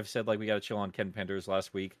know I've said like we gotta chill on Ken Penders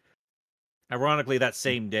last week. Ironically, that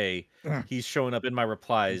same day, he's showing up in my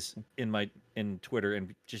replies in Twitter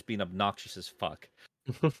and just being obnoxious as fuck.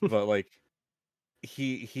 But like,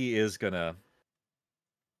 he is gonna.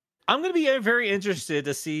 I'm gonna be very interested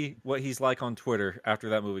to see what he's like on Twitter after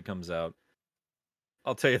that movie comes out.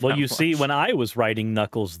 I'll tell you. Well, that you much. see, when I was writing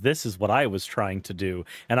Knuckles, this is what I was trying to do,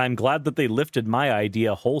 and I'm glad that they lifted my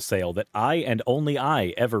idea wholesale that I and only I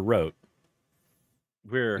ever wrote.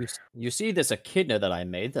 You see this echidna that I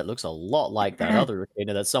made that looks a lot like that other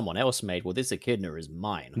echidna that someone else made. Well, this echidna is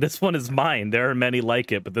mine. This one is mine. There are many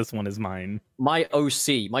like it, but this one is mine. My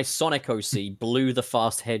OC, my Sonic OC, Blue the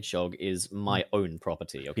Fast Hedgehog, is my own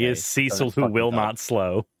property. Okay, He is Cecil who will not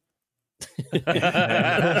slow.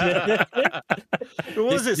 What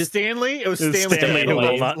was it, Stanley? It was Stanley who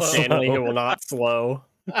will not Stanley slow. who will not slow.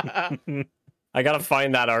 I gotta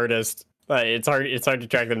find that artist. It's hard to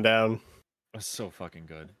track them down. That's so fucking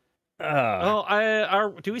good.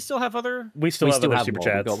 Oh, Do we still have other? we still have other super more.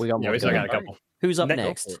 chats. We got Yeah, more we still to got a go. couple. Who's up Ne-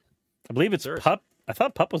 next? I believe it's Sure. Pup. I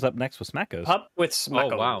thought Pup was up next with Smackos. Pup with Oh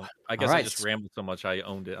Smacko. wow! I guess I Alright. just rambled so much I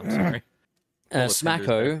owned it. I'm sorry.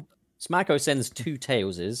 Smacko sends two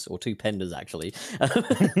tailses, or two penders actually,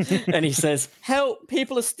 and he says, "Help!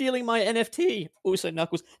 People are stealing my NFT." Also,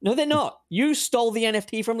 Knuckles, no, they're not. You stole the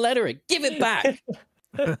NFT from Lettering. Give it back.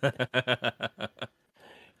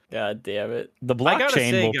 God damn it. The gotta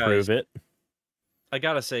blockchain say, will guys, prove it. I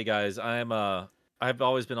gotta say, guys, I've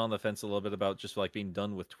always been on the fence a little bit about just like being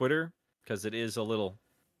done with Twitter because it is a little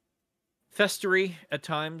festery at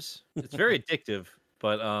times. It's very addictive,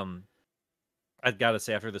 but I've got to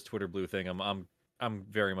say after this Twitter blue thing, I'm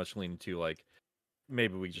very much leaning to like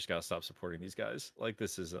maybe we just gotta stop supporting these guys. Like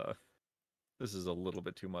this is a little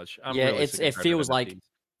bit too much. I'm Yeah, really it sick and tired of feels like NFTs.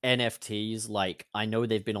 NFTs, like, I know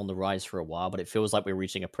they've been on the rise for a while, but it feels like we're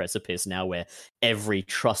reaching a precipice now where every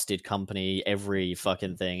trusted company, every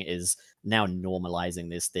fucking thing is now normalizing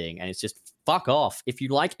this thing, and it's just fuck off. If you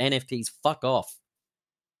like NFTs, fuck off.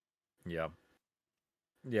 Yeah.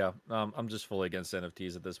 I'm just fully against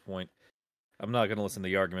NFTs at this point. I'm not gonna listen to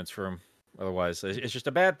the arguments for them. Otherwise, it's just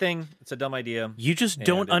a bad thing. It's a dumb idea. You just And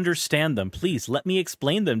don't it's- understand them. Please let me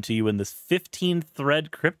explain them to you in this 15-thread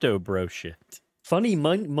crypto bro shit. Funny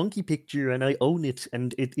monkey picture, and I own it,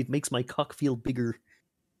 and it makes my cock feel bigger.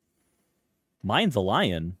 Mine's a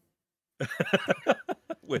lion.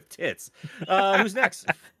 With tits. Who's next?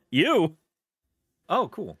 You. Oh,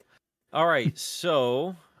 cool. All right,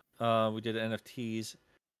 so we did NFTs.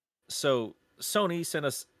 So Sony sent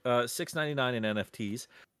us $6.99 in NFTs.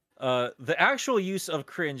 The actual use of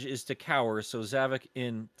cringe is to cower. So Zavik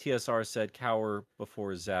in TSR said cower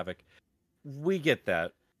before Zavik. We get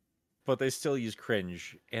that, but they still use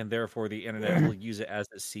cringe, and therefore the internet will use it as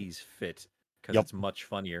it sees fit because Yep. it's much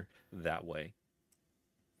funnier that way.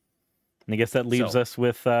 And I guess that leaves So- us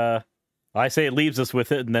with I say it leaves us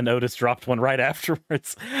with it, and then Otis dropped one right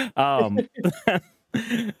afterwards.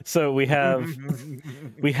 So we have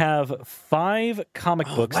 5 comic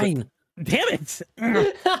books. that- Wayne. Damn it!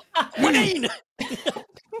 Wayne!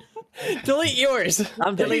 Delete yours.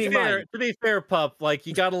 I'm deleting mine. To be fair, Pup, like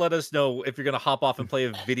you got to let us know if you're gonna hop off and play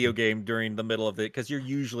a video game during the middle of it because you're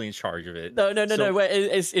usually in charge of it. No. So- Wait,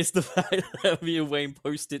 it's the fact that me and Wayne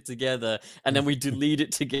post it together and then we delete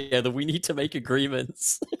it together. We need to make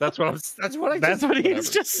agreements. That's what he's That's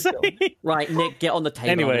just saying. Right, Nick, get on the table.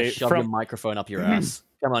 Anyway, I'm gonna shove your microphone up your ass.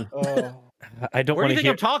 Come on. I don't Where want do you to think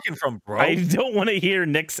hear. I'm talking from, bro? I don't want to hear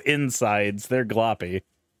Nick's insides. They're gloppy.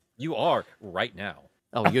 You are right now.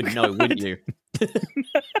 Oh, you'd know, wouldn't you?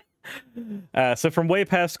 So from Way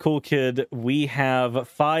Past Cool Kid, we have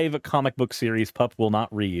 5 comic book series Pup will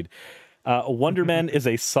not read. Wonder Man is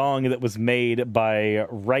a song that was made by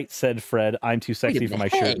Right Said Fred, I'm Too Sexy for My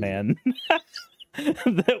Shirt Man.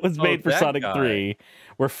 That was made for that Sonic guy. 3,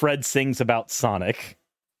 where Fred sings about Sonic.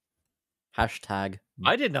 Hashtag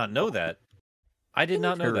I did not know that. I did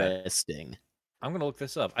not know that. interesting. I'm gonna look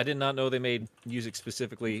this up. I did not know they made music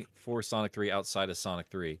specifically for Sonic 3 outside of Sonic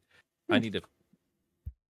 3.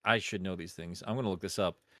 I should know these things. I'm gonna look this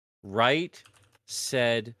up. Right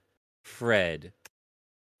Said Fred.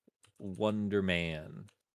 Wonder Man.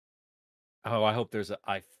 Oh,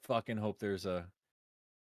 I fucking hope there's a.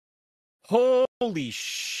 Holy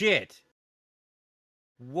shit!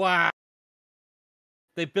 Wow.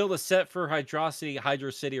 They built a set for Hydro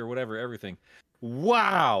City or whatever, everything.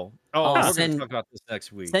 Wow. Oh, We're send- gonna talk about this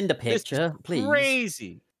next week. Send a This is picture, please.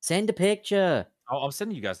 Crazy. Send a picture. I'm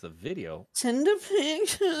sending you guys the video. Send a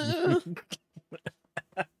picture.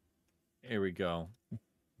 Here we go.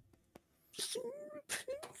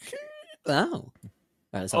 Oh.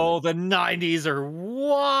 Oh, the 90s are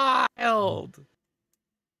wild.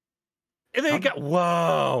 And they got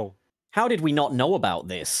whoa. How did we not know about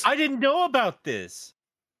this? I didn't know about this.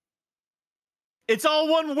 It's all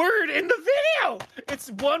one word in the video.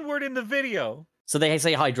 It's one word in the video. So they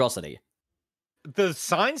say hydrosity. The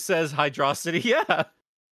sign says hydrosity, yeah.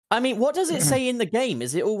 I mean, what does it say in the game?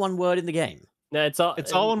 Is it all one word in the game? No, it's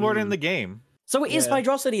all one word in the game. So it is Yeah.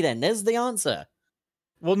 hydrosity then. There's the answer.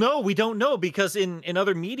 Well, no, we don't know because in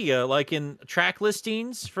other media, like in track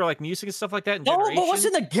listings for like music and stuff like that. No, but what's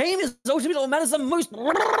in the game is ultimately what matters the most.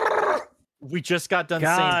 We just got done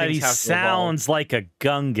God, saying he things have to evolve. sounds like a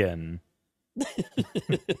Gungan.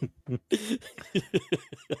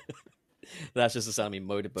 That's just the sound of me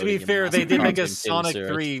motorboating. To be in fair, they massive did make a cartoon Sonic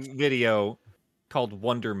syrup. 3 video called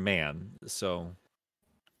Wonder Man. So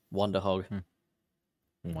Wonder Hog.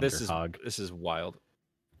 this Wonderhog. is wild.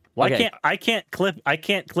 Well, Okay. I can't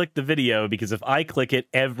click the video because if I click it,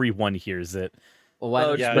 everyone hears it. Well, why Oh,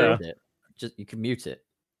 don't you yeah, mute it? Just you can mute it.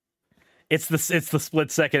 It's the split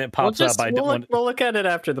second it pops up. I don't want. We'll look at it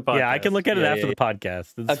after the podcast. Yeah, I can look at it after the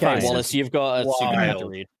podcast. It's Okay, fine. Wallace, you've got a super Wild. to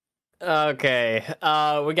read. Okay,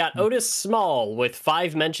 we got Otis Small with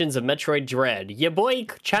 5 mentions of Metroid Dread. Ya boy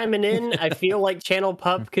chiming in. I feel like Channel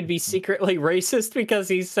Pup could be secretly racist because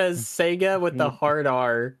he says Sega with the hard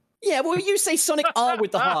R. Yeah, well, you say Sonic R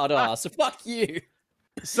with the hard R, so fuck you.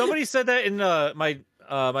 Somebody said that in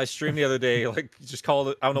my stream the other day. Like, just called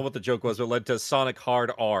it. I don't know what the joke was, but it led to Sonic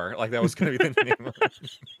Hard R. Like that was going to be the name. Of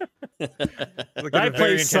it. Like I a play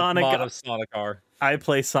very intense Sonic- mod of Sonic R. I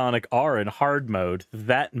play Sonic R in hard mode.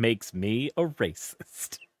 That makes me a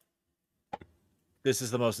racist. This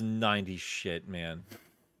is the most 90s shit, man.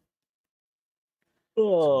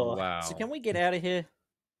 Oh. Wow. So can we get out of here?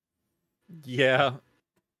 Yeah,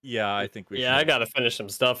 I think we. Yeah, should. I gotta finish some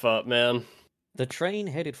stuff up, man. The train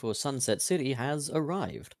headed for Sunset City has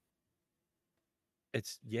arrived.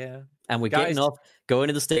 It's yeah. And we're Guys- getting off, going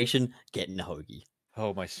to the station, getting a hoagie.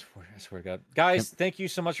 Oh my! I swear to God, guys! Thank you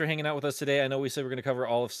so much for hanging out with us today. I know we said we're going to cover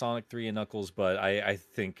all of Sonic 3 and Knuckles, but I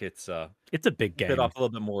think it's It's a big bit game. off a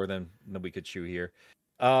little bit more than we could chew here.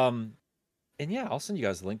 And yeah, I'll send you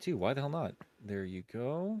guys a link too. Why the hell not? There you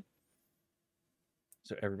go.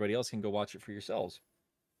 So everybody else can go watch it for yourselves.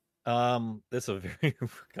 This is a very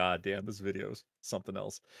God damn, this video is something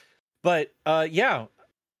else. But yeah,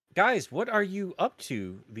 guys, what are you up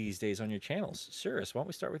to these days on your channels? Cirrus, why don't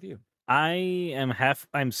we start with you?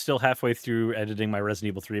 I'm still halfway through editing my Resident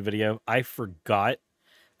Evil 3 video. I forgot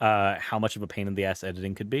how much of a pain in the ass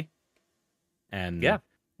editing could be. And Yeah.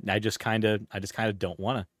 I just kind of don't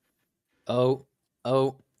want to.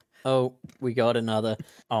 Oh, we got another.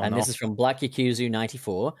 Oh, And no. this is from Black Yakuzu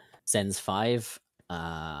 94, sends 5.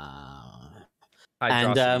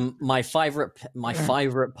 And my favorite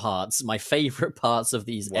parts of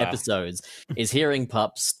these Wow. episodes is hearing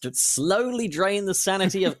Pups slowly drain the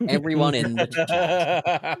sanity of everyone in the chat.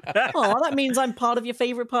 Oh, that means I'm part of your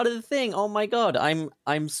favorite part of the thing. Oh my god,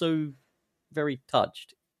 I'm so very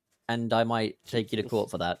touched, and I might take you to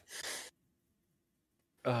court for that.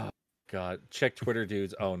 Oh God! Check Twitter,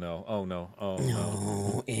 dudes. Oh no! Oh no! Oh no!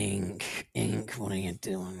 No, Ink, what are you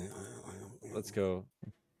doing? Let's go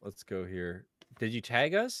here. Did you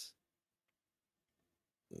tag us?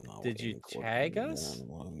 No, Did you Ink, what tag have you us? done?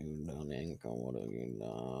 What have you done, Ink? What have you done?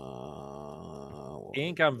 What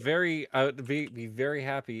Ink, have I'm very. I would be very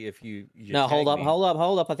happy if you. No, hold tag up, me.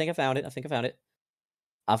 hold up. I think I found it. I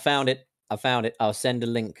found it. I'll send a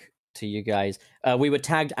link to you guys. We were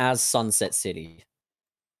tagged as Sunset City.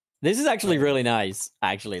 This is actually really nice.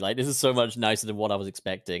 Actually, like this is so much nicer than what I was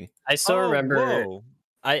expecting. I still remember. Whoa.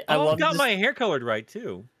 I I love got this my hair colored right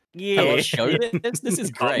too. Hello, show this. This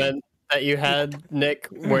is great. comment that you had, Nick,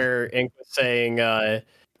 where Ink was saying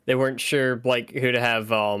they weren't sure like who to have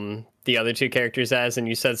the other 2 characters as, and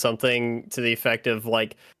you said something to the effect of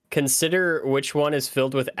like, consider which one is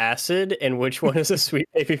filled with acid and which one is a sweet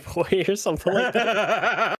baby boy or something like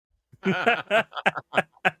that.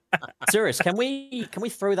 Serious? Can we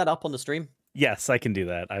throw that up on the stream? Yes, I can do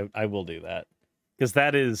that. I will do that because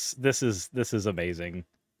this is amazing.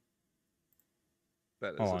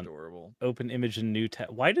 That is Hold on. adorable. Open image in new tab.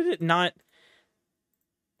 Why did it not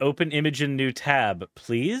open image in new tab?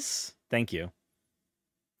 Please, thank you.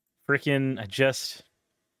 Freaking!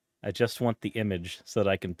 I just want the image so that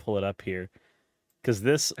I can pull it up here. Because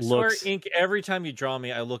this I swear, looks. Ink, every time you draw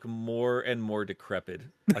me, I look more and more decrepit.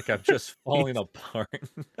 Like I'm just falling apart.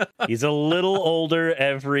 He's a little older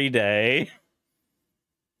every day.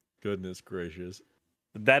 Goodness gracious.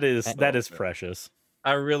 That is precious.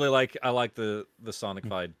 I like the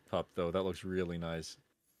Sonic-fied pup though. That looks really nice.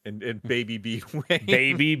 And Baby B Wayne.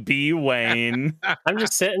 Baby B Wayne. I'm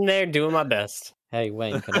just sitting there doing my best. Hey,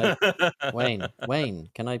 Wayne, can I Wayne,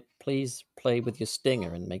 can I please play with your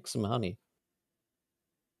stinger and make some honey?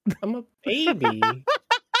 I'm a baby.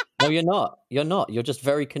 No, you're not. You're not. You're just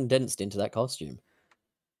very condensed into that costume.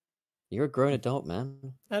 You're a grown adult, man.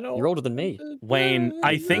 I don't. You're older than me. Wayne,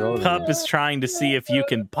 I think Roll Pup it. is trying to see if you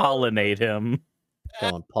can pollinate him. Go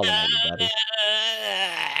on, pollinate me, daddy.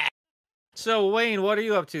 So Wayne, what are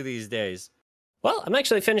you up to these days? Well, I'm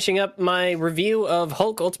actually finishing up my review of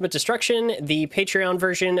Hulk Ultimate Destruction. The Patreon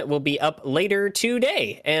version will be up later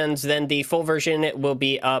today, and then the full version will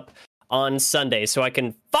be up on Sunday, so I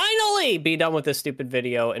can finally be done with this stupid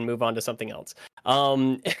video and move on to something else.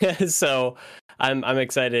 So I'm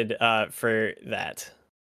excited for that.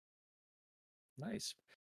 Nice.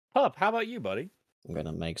 Pup, how about you, buddy? I'm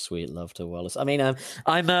gonna make sweet love to Wallace. I mean,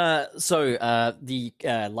 the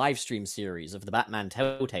live stream series of the Batman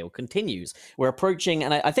Telltale continues. We're approaching,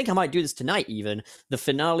 and I think I might do this tonight, even the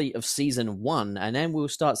finale of season 1, and then we'll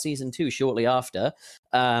start season 2 shortly after.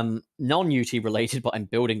 Non-YouTube related, but I'm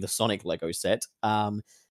building the Sonic Lego set.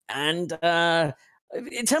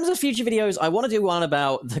 In terms of future videos, I want to do one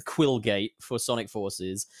about the Quill Gate for Sonic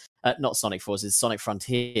Forces. Not Sonic Forces, Sonic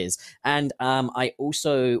Frontiers. And I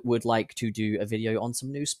also would like to do a video on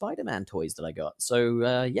some new Spider-Man toys that I got. So,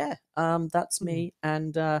 that's me.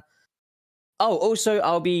 And, also,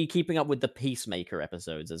 I'll be keeping up with the Peacemaker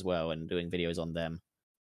episodes as well and doing videos on them.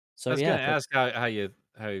 So, I was gonna ask how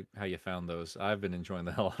you found those. I've been enjoying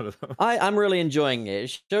the hell out of them. I'm really enjoying it.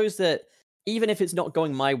 It shows that even if it's not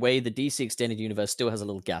going my way, the DC Extended Universe still has a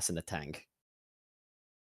little gas in the tank.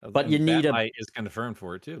 But you need Batmite is confirmed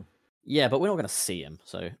for it too. Yeah, but we're not going to see him.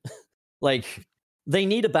 So, like, they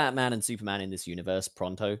need a Batman and Superman in this universe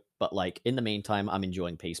pronto. But, like, in the meantime, I'm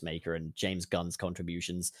enjoying Peacemaker and James Gunn's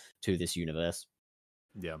contributions to this universe.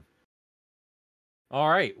 Yeah. All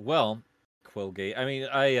right. Well, Quillgate. I mean,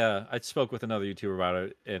 I spoke with another YouTuber about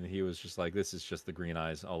it, and he was just like, "This is just the green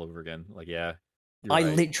eyes all over again." Like, yeah. I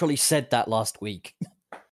right. literally said that last week.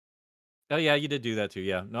 Oh yeah, you did do that too.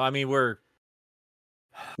 Yeah. No, I mean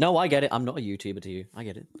No, I get it. I'm not a YouTuber to you. I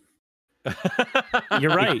get it.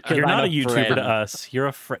 You're right. You're I'm not a a YouTuber friend. to us. You're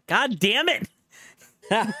a friend. God damn it!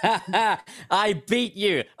 I beat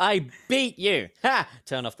you. I beat you. Ha!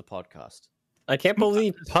 Turn off the podcast. I can't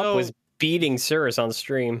believe Pup So- was beating Cirrus on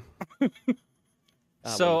stream.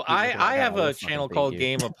 So I have a channel called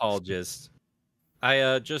Game. Game Apologist.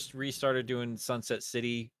 I just restarted doing Sunset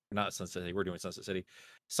City. Not Sunset City. We're doing Sunset City.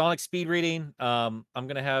 Sonic speed reading. I'm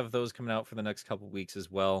gonna have those coming out for the next couple weeks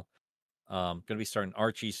as well. Gonna be starting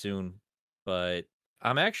Archie soon, but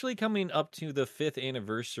I'm actually coming up to the 5th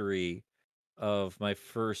anniversary of my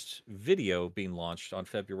first video being launched on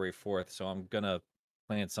February 4th. So I'm gonna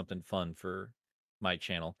plan something fun for my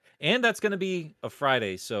channel, and that's gonna be a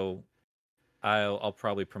Friday. So I'll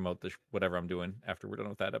probably promote whatever I'm doing after we're done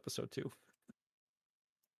with that episode too.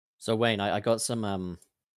 So Wayne, I got some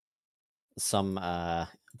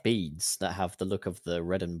beads that have the look of the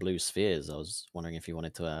red and blue spheres. I was wondering if you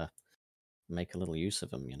wanted to make a little use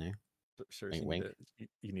of them. You know, Seriously, Wink,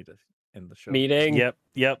 you need to end the show. Meeting. Yep.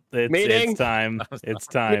 Meeting. It's time. It's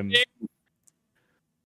time.